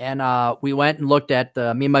 And we went and looked at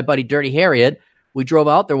me and my buddy Dirty Harriet. We drove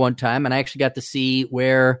out there one time, and I actually got to see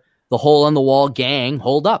where the Hole in the Wall gang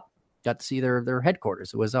holed up. got to see their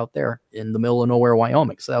headquarters. It was out there in the middle of nowhere,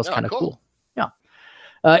 Wyoming. So that was kind of cool. Yeah.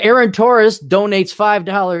 Aaron Torres donates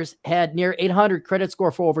 $5, had near 800 credit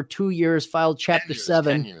score for over 2 years, filed Chapter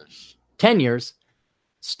 7. 10 years.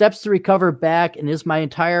 Steps to recover back, and is my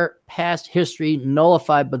entire past history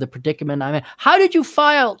nullified by the predicament I'm in. How did you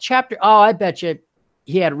file Chapter? Oh, I bet you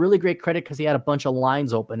he had really great credit because he had a bunch of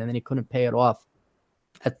lines open, and then he couldn't pay it off.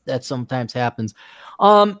 That sometimes happens.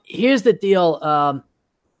 Here's the deal.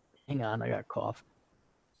 Hang on, I got a cough.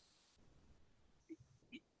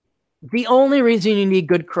 The only reason you need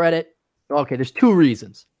good credit, okay, there's 2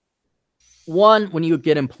 reasons. One, when you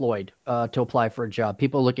get employed to apply for a job,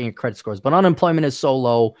 people are looking at credit scores, but unemployment is so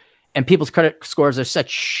low and people's credit scores are such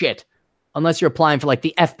shit. Unless you're applying for like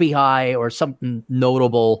the FBI or something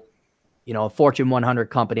notable, a Fortune 100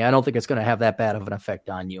 company, I don't think it's going to have that bad of an effect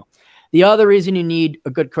on you. The other reason you need a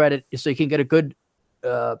good credit is so you can get a good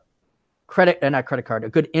a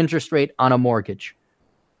good interest rate on a mortgage.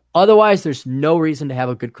 Otherwise, there's no reason to have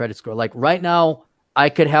a good credit score. Like right now, I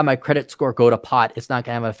could have my credit score go to pot. It's not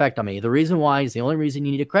going to have an effect on me. The reason why is the only reason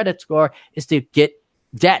you need a credit score is to get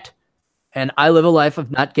debt. And I live a life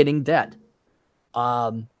of not getting debt.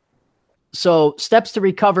 So steps to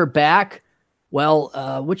recover back,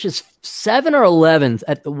 which is 7 or 11.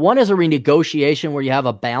 One is a renegotiation where you have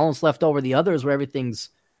a balance left over. The other is where everything's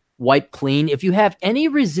wiped clean. If you have any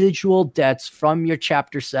residual debts from your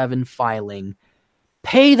Chapter 7 filing,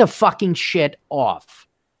 pay the fucking shit off.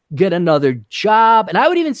 Get another job. And I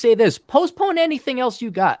would even say this, postpone anything else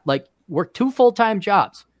you got. Like work 2 full-time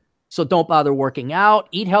jobs. So don't bother working out.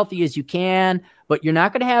 Eat healthy as you can. But you're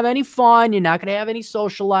not going to have any fun. You're not going to have any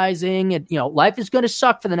socializing. And, life is going to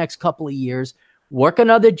suck for the next couple of years. Work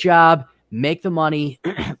another job. Make the money.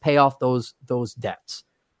 Pay off those debts.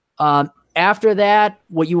 After that,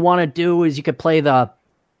 what you want to do is you could play the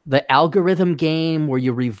algorithm game where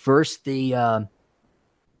you reverse the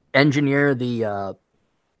engineer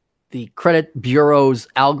the credit bureau's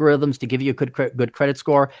algorithms to give you a good credit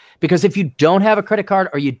score. Because if you don't have a credit card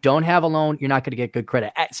or you don't have a loan, you're not going to get good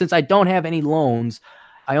credit. Since I don't have any loans,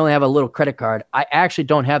 I only have a little credit card. I actually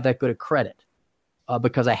don't have that good a credit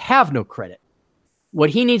because I have no credit. What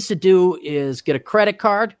he needs to do is get a credit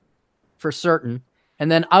card for certain. And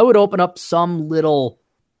then I would open up some little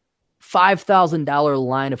 $5,000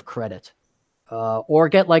 line of credit or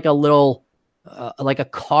get like a little like a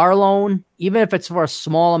car loan, even if it's for a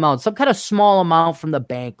small amount, some kind of small amount from the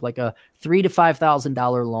bank, like a $3,000 to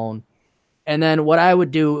 $5,000 loan. And then what I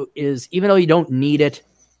would do is, even though you don't need it,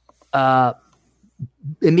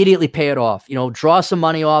 immediately pay it off. Draw some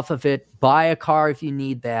money off of it, buy a car if you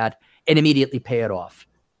need that, and immediately pay it off.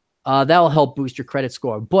 That'll help boost your credit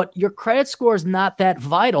score. But your credit score is not that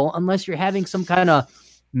vital unless you're having some kind of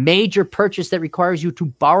major purchase that requires you to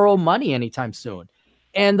borrow money anytime soon.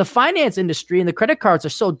 And the finance industry and the credit cards are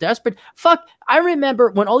so desperate. Fuck, I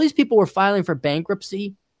remember when all these people were filing for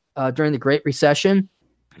bankruptcy during the Great Recession,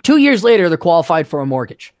 2 years later, they're qualified for a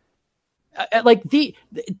mortgage. Like the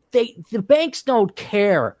banks don't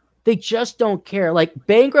care. They just don't care. Like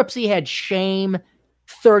bankruptcy had shame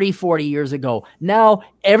 30, 40 years ago. Now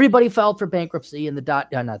everybody filed for bankruptcy in the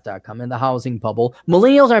in the housing bubble.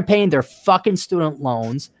 Millennials aren't paying their fucking student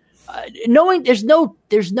loans. Knowing there's no,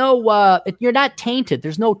 you're not tainted.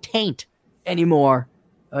 There's no taint anymore.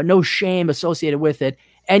 No shame associated with it.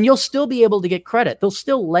 And you'll still be able to get credit. They'll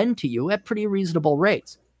still lend to you at pretty reasonable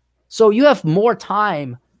rates. So you have more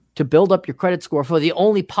time to build up your credit score for the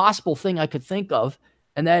only possible thing I could think of.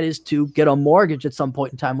 And that is to get a mortgage at some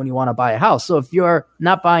point in time when you want to buy a house. So if you're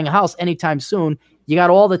not buying a house anytime soon, you got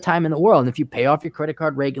all the time in the world. And if you pay off your credit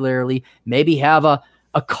card regularly, maybe have a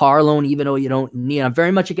car loan, even though you don't need it. I'm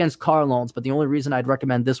very much against car loans, but the only reason I'd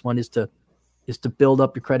recommend this one is to build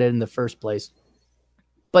up your credit in the first place.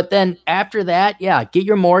 But then after that, get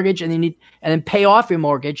your mortgage and then pay off your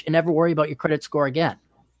mortgage and never worry about your credit score again.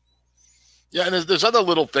 Yeah, and there's other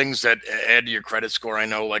little things that add to your credit score. I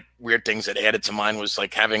know, like weird things that added to mine was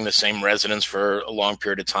like having the same residence for a long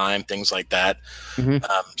period of time, things like that. Mm-hmm.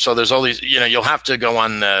 So there's all these, you'll have to go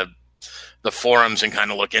on the forums and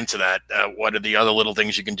kind of look into that. What are the other little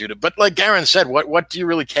things you can do but like Garen said, what do you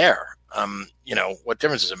really care? What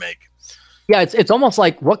difference does it make? Yeah, it's almost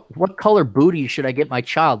like what color booty should I get my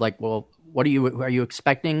child? Like, well, are you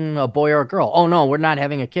expecting a boy or a girl? Oh no, we're not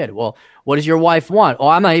having a kid. Well, what does your wife want? Oh,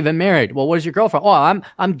 I'm not even married. Well, what is your girlfriend? Oh,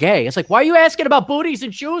 I'm gay. It's like, why are you asking about booties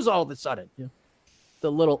and shoes all of a sudden?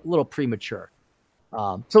 The little premature.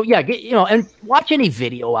 So yeah, and watch any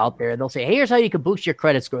video out there. They'll say, hey, here's how you can boost your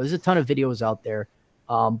credit score. There's a ton of videos out there.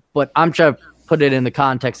 But I'm trying to put it in the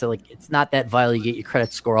context that like, it's not that vital to get your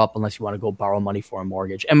credit score up unless you want to go borrow money for a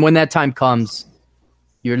mortgage. And when that time comes,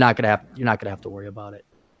 you're not gonna have to worry about it.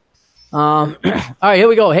 All right, here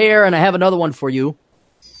we go. Hey, Aaron, I have another one for you.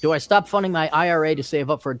 Do I stop funding my IRA to save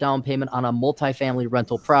up for a down payment on a multifamily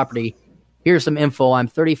rental property? Here's some info. I'm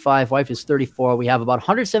 35. Wife is 34. We have about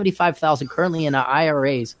 $175,000 currently in our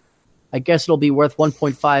IRAs. I guess it'll be worth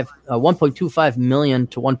 $1.25 million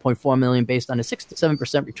to $1.4 million based on a 6 to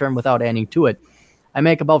 7% return without adding to it. I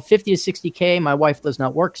make about 50 to 60K. My wife does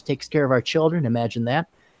not work, takes care of our children. Imagine that.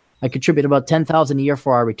 I contribute about $10,000 a year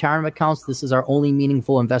for our retirement accounts. This is our only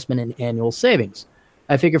meaningful investment in annual savings.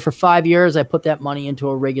 I figure for 5 years, I put that money into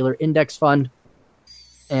a regular index fund,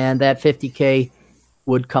 and that 50K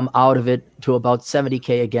would come out of it to about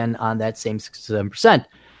 70K again on that same 6 to 7%.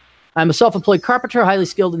 I'm a self-employed carpenter, highly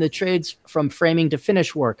skilled in the trades from framing to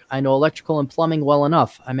finish work. I know electrical and plumbing well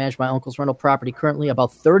enough. I manage my uncle's rental property currently,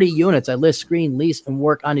 about 30 units. I list, screen, lease, and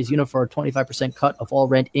work on his unit for a 25% cut of all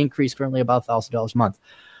rent increase, currently about $1,000 a month.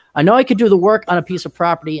 I know I could do the work on a piece of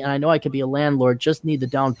property, and I know I could be a landlord, just need the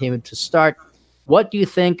down payment to start. What do you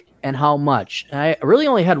think and how much? And I really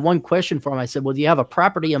only had one question for him. I said, well, do you have a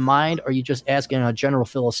property in mind, or are you just asking in a general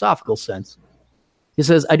philosophical sense? He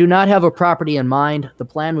says, I do not have a property in mind. The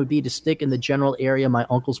plan would be to stick in the general area my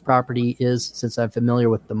uncle's property is, since I'm familiar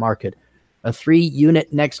with the market. A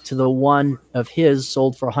 3-unit next to the one of his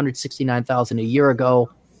sold for $169,000 a year ago.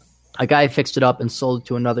 A guy fixed it up and sold it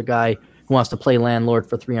to another guy who wants to play landlord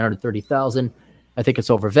for $330,000. I think it's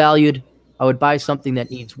overvalued. I would buy something that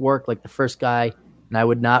needs work like the first guy, and I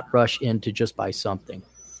would not rush in to just buy something.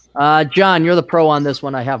 John, you're the pro on this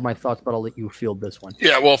one. I have my thoughts, but I'll let you field this one.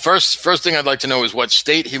 Yeah, well, first thing I'd like to know is what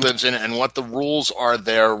state he lives in and what the rules are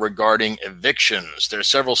there regarding evictions. There are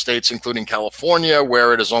several states, including California,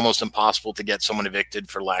 where it is almost impossible to get someone evicted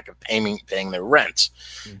for lack of paying their rent.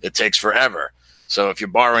 It takes forever. So if you're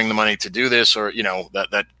borrowing the money to do this, or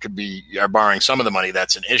that could be you're borrowing some of the money,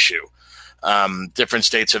 that's an issue. Different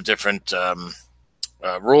states have different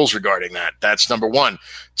rules regarding that. That's number one.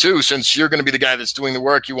 Two, since you're going to be the guy that's doing the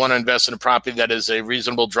work, you want to invest in a property that is a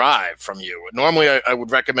reasonable drive from you. Normally, I would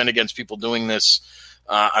recommend against people doing this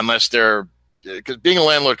unless because being a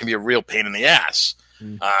landlord can be a real pain in the ass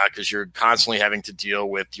because you're constantly having to deal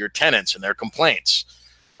with your tenants and their complaints.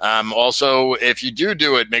 Also, if you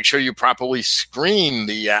do it, make sure you properly screen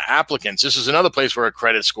the applicants. This is another place where a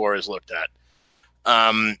credit score is looked at.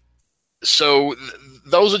 So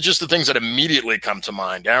those are just the things that immediately come to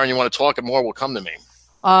mind. Aaron, you want to talk, and more will come to me.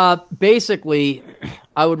 Basically,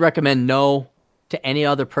 I would recommend no to any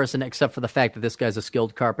other person except for the fact that this guy's a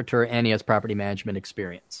skilled carpenter and he has property management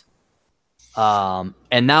experience. And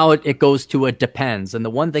now it goes to it depends. And the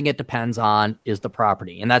one thing it depends on is the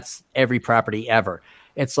property. And that's every property ever.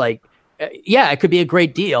 It's like, it could be a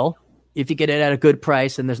great deal if you get it at a good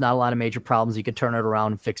price and there's not a lot of major problems. You could turn it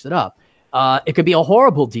around and fix it up. It could be a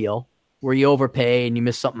horrible deal where you overpay and you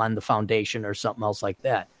miss something on the foundation or something else like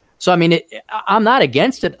that. So, I mean, I'm not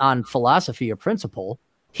against it on philosophy or principle.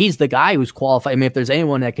 He's the guy who's qualified. I mean, if there's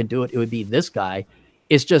anyone that can do it, it would be this guy.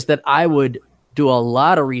 It's just that I would do a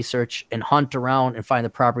lot of research and hunt around and find the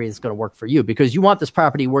property that's going to work for you, because you want this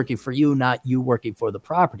property working for you, not you working for the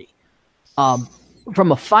property.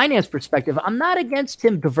 From a finance perspective, I'm not against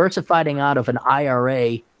him diversifying out of an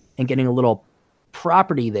IRA and getting a little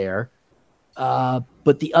property there.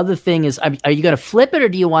 But the other thing is, are you going to flip it or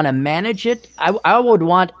do you want to manage it? I would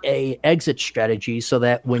want a exit strategy so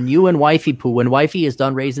that when wifey is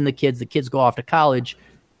done raising the kids go off to college,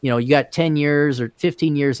 you got 10 years or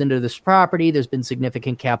 15 years into this property. There's been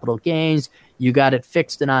significant capital gains. You got it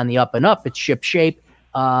fixed and on the up and up. It's ship shape.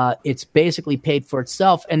 It's basically paid for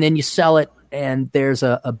itself. And then you sell it and there's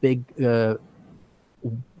a big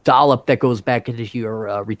dollop that goes back into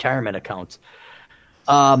your retirement accounts.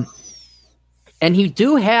 And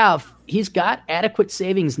he's got adequate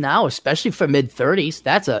savings now, especially for mid-30s.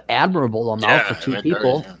 That's an admirable amount for two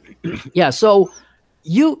people. Yeah, so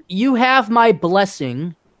you have my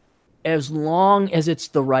blessing as long as it's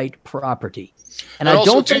the right property. And I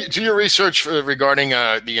also, don't think do your research regarding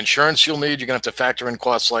the insurance you'll need. You're going to have to factor in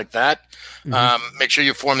costs like that. Mm-hmm. Make sure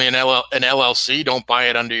you form an LLC. Don't buy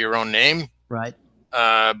it under your own name. Right.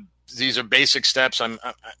 These are basic steps. I'm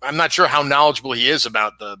not sure how knowledgeable he is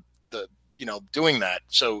about the doing that.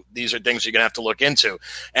 So these are things you're going to have to look into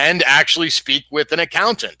and actually speak with an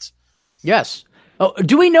accountant. Yes. Oh,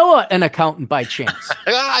 do we know an accountant by chance?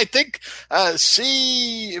 I think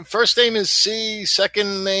C, first name is C,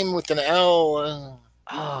 second name with an L.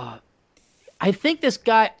 I think this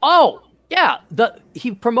guy, oh, yeah,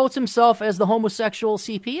 he promotes himself as the homosexual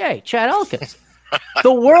CPA, Chad Elkins.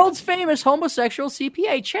 The world's famous homosexual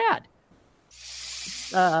CPA, Chad.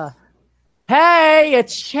 Hey,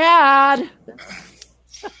 it's Chad.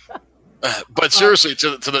 But seriously,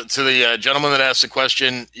 to the gentleman that asked the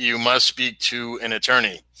question, you must speak to an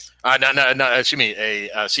attorney. No, excuse me, a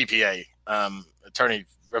CPA. Attorney.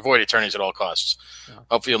 Avoid attorneys at all costs. Yeah.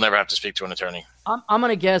 Hopefully, you'll never have to speak to an attorney. I'm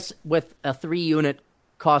gonna guess with a 3-unit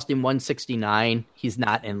costing $169, he's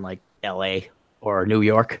not in like L.A. or New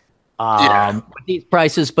York. With these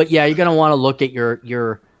prices, but yeah, you're gonna want to look at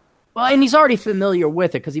your. Well, and he's already familiar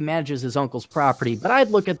with it because he manages his uncle's property. But I'd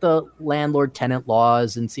look at the landlord-tenant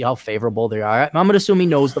laws and see how favorable they are. I'm going to assume he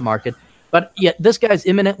knows the market. But yeah, this guy's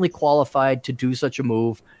eminently qualified to do such a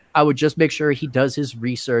move. I would just make sure he does his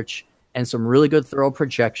research and some really good thorough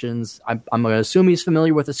projections. I'm going to assume he's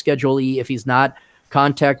familiar with the Schedule E. If he's not,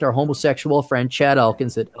 contact our homosexual friend, Chad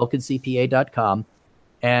Elkins at elkinscpa.com.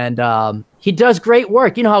 And he does great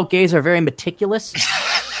work. You know how gays are very meticulous?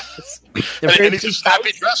 And he's a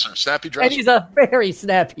snappy dresser. And he's a very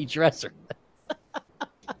snappy dresser.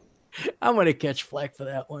 I'm going to catch flack for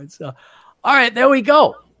that one. So, all right, there we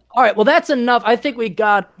go. All right, well, that's enough. I think we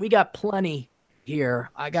got plenty here.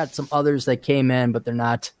 I got some others that came in, but they're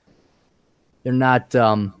not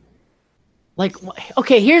like,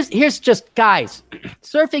 okay, here's just, guys,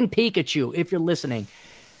 Surfing Pikachu, if you're listening.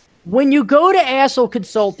 When you go to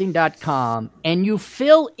assholeconsulting.com and you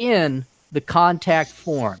fill in the contact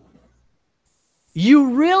form, you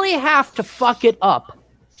really have to fuck it up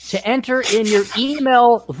to enter in your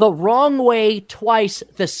email the wrong way twice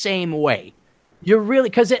the same way. You're really,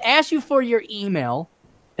 because it asks you for your email,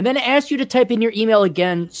 and then it asks you to type in your email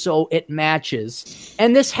again so it matches.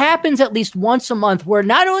 And this happens at least once a month, where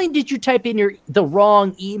not only did you type in the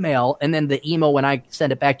wrong email, and then the email, when I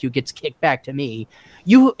send it back to you, gets kicked back to me.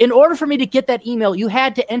 In order for me to get that email, you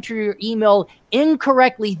had to enter your email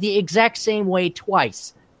incorrectly the exact same way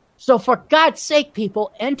twice. So for God's sake,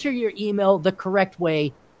 people, enter your email the correct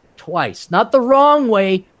way twice. Not the wrong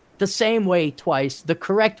way, the same way twice, the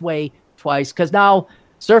correct way twice. Because now,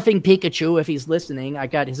 Surfing Pikachu, if he's listening,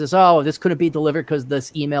 he says, oh, this couldn't be delivered because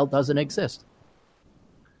this email doesn't exist.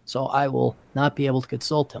 So I will not be able to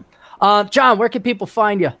consult him. John, where can people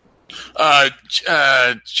find you? John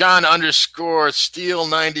 _Steele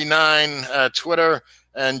 99 Twitter,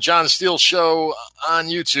 and John Steele Show on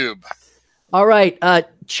YouTube. All right.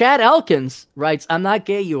 Chad Elkins writes, I'm not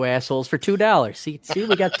gay, you assholes, for $2. See,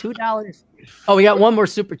 we got $2. Oh, we got one more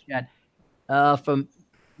super chat from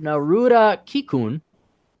Naruda Kikun.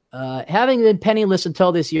 Having been penniless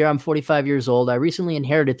until this year, I'm 45 years old. I recently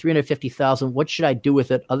inherited $350,000. What should I do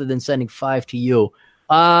with it other than sending $5 to you?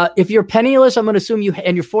 If you're penniless, I'm going to assume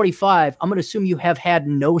and you're 45, I'm going to assume you have had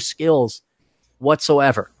no skills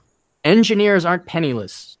whatsoever. Engineers aren't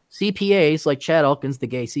penniless. CPAs, like Chad Elkins, the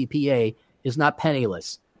gay CPA, is not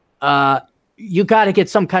penniless. You got to get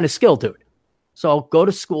some kind of skill, dude. So go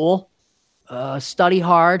to school, study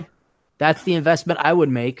hard. That's the investment I would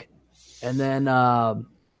make. And then, I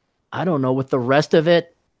don't know, with the rest of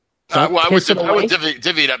it. I would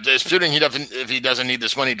divvy it up. Assuming if he doesn't need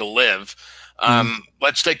this money to live,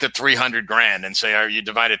 let's take the $300,000 and say you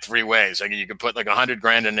divide it 3 ways. Like you could put like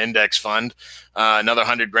 $100,000 in an index fund, another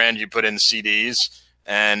 $100,000 you put in CDs.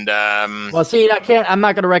 And well, see, I'm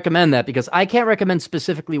not going to recommend that because I can't recommend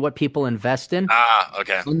specifically what people invest in.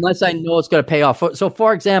 Okay. Unless I know it's going to pay off. So,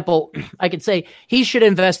 for example, I could say he should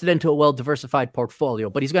invest it into a well-diversified portfolio,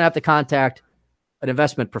 but he's going to have to contact an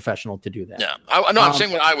investment professional to do that. Yeah, I'm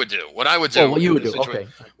saying what I would do. What I would do. What you would do. Okay.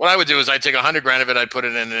 What I would do is I'd take $100,000 of it. I'd put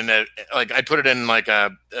it in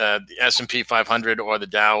the S&P 500 or the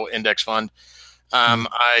Dow Index Fund.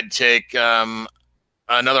 I'd take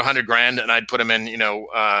another $100,000 and I'd put them in,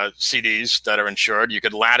 CDs that are insured. You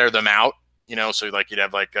could ladder them out, so like you'd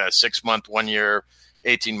have like a 6 month, 1 year,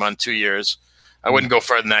 18 month, 2 years. I wouldn't go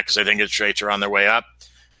further than that because I think interest rates are on their way up.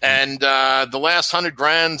 And the last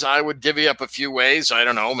 $100,000 I would divvy up a few ways. I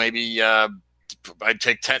don't know, maybe I'd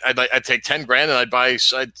take $10,000 and I'd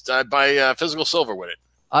buy physical silver with it.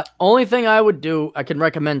 Only thing I would do, I can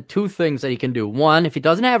recommend 2 things that he can do. One, if he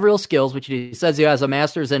doesn't have real skills, which he says he has a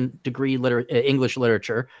master's in degree English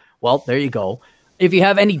literature, well, there you go. If you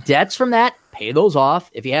have any debts from that, pay those off.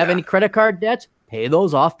 If you have any credit card debts, pay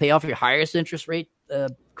those off. Pay off your highest interest rate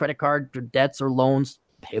credit card debts or loans,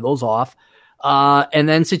 pay those off. And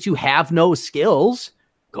then since you have no skills,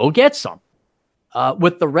 go get some.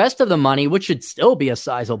 With the rest of the money, which should still be a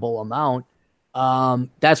sizable amount,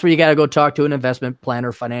 that's where you got to go talk to an investment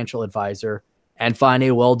planner, financial advisor, and find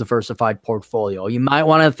a well-diversified portfolio. You might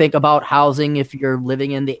want to think about housing if you're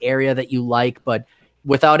living in the area that you like, but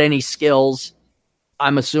without any skills,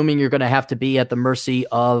 I'm assuming you're going to have to be at the mercy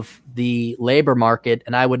of the labor market,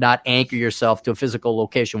 and I would not anchor yourself to a physical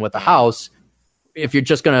location with a house if you're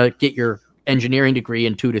just going to get your engineering degree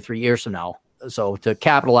in 2 to 3 years from now. So to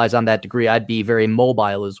capitalize on that degree, I'd be very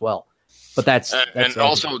mobile as well. But that's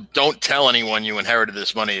also don't tell anyone you inherited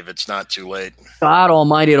this money if it's not too late. God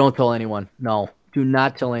Almighty, don't tell anyone. No, do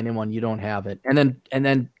not tell anyone you don't have it. And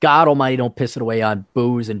then God Almighty, don't piss it away on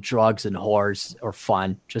booze and drugs and whores or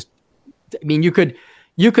fun.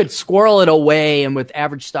 You could squirrel it away, and with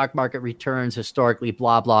average stock market returns historically,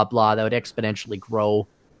 blah blah blah, that would exponentially grow.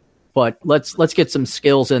 But let's get some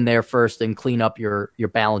skills in there first and clean up your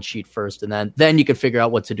balance sheet first, and then you can figure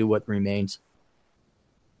out what to do what remains.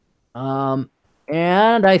 And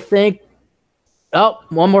I think,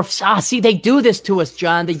 one more. See, they do this to us,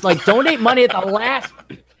 John. They donate money at the last.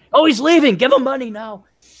 Oh, he's leaving. Give him money now.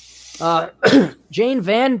 Jane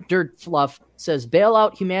Van Der Fluff says, bail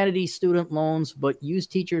out humanities student loans, but use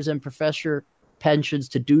teachers and professor pensions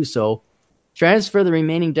to do so. Transfer the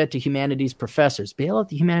remaining debt to humanities professors. Bail out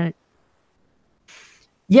the humanities.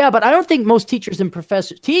 Yeah, but I don't think most teachers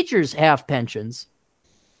have pensions.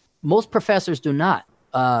 Most professors do not.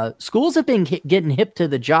 Schools have been getting hip to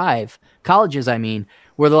the jive, colleges, I mean,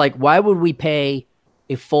 where they're like, why would we pay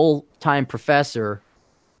a full-time professor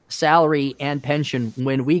salary and pension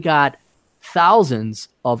when we got thousands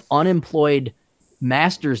of unemployed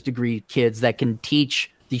master's degree kids that can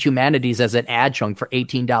teach the humanities as an adjunct for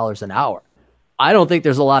 $18 an hour? I don't think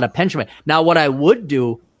there's a lot of pension money. Now, what I would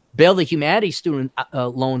do, bail the humanities student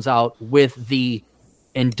loans out with the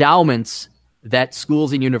endowments that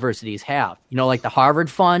schools and universities have, like the Harvard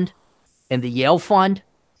Fund and the Yale Fund.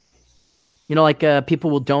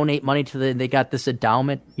 People will donate money to they got this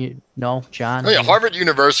endowment, John? Oh, yeah, Harvard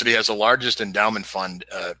University has the largest endowment fund.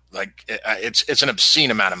 It's an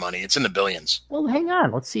obscene amount of money. It's in the billions. Well, hang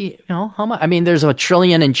on. Let's see, how much. I mean, there's $1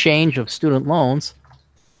 trillion and change of student loans.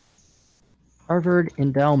 Harvard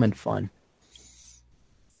Endowment Fund.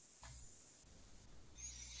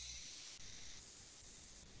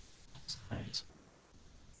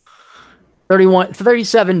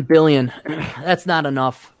 $37 billion. That's not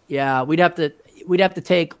enough. Yeah, we'd have to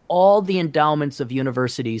take all the endowments of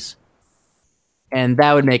universities, and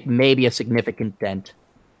that would make maybe a significant dent.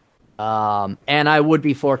 And I would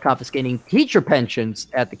be for confiscating teacher pensions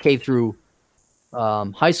at the K through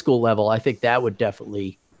high school level. I think that would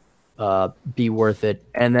definitely be worth it.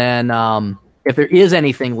 And then if there is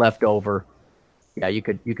anything left over, yeah, you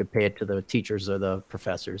could pay it to the teachers or the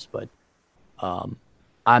professors, but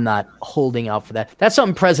I'm not holding out for that. That's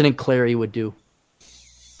something President Clary would do.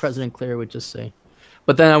 President Clary would just say.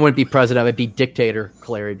 But then I wouldn't be president. I would be dictator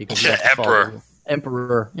Clary because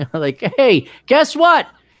emperor. Hey, guess what?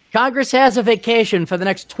 Congress has a vacation for the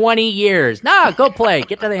next 20 years. Nah, go play.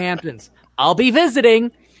 Get to the Hamptons. I'll be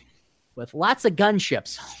visiting with lots of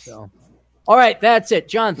gunships. So, all right, that's it,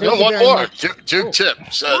 John. Thank you one very more. much. Duke tip.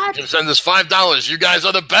 Send us $5. You guys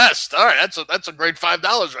are the best. All right, that's a great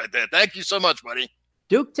 $5 right there. Thank you so much, buddy.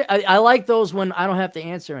 Duke, I like those when I don't have to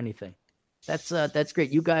answer anything. That's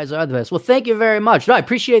great. You guys are the best. Well, thank you very much. No, I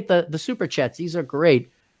appreciate the super chats. These are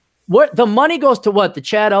great. What the money goes to? What, the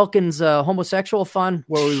Chad Elkins homosexual fund,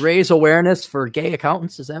 where we raise awareness for gay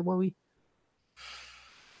accountants? Is that where we?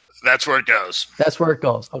 That's where it goes. That's where it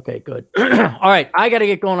goes. Okay, good. All right, I got to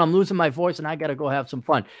get going. I'm losing my voice, and I got to go have some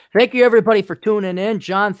fun. Thank you, everybody, for tuning in.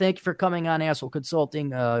 John, thank you for coming on Asshole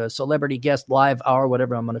Consulting, celebrity guest live hour,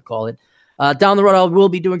 whatever I'm going to call it. Down the road, I will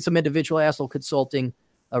be doing some individual Asshole Consulting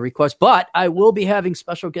requests, but I will be having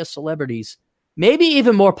special guest celebrities, maybe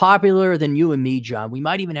even more popular than you and me, John. We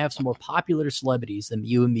might even have some more popular celebrities than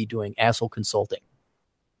you and me doing Asshole Consulting.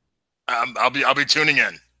 I'll be tuning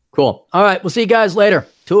in. Cool. All right, we'll see you guys later.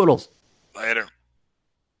 Toodles. Later.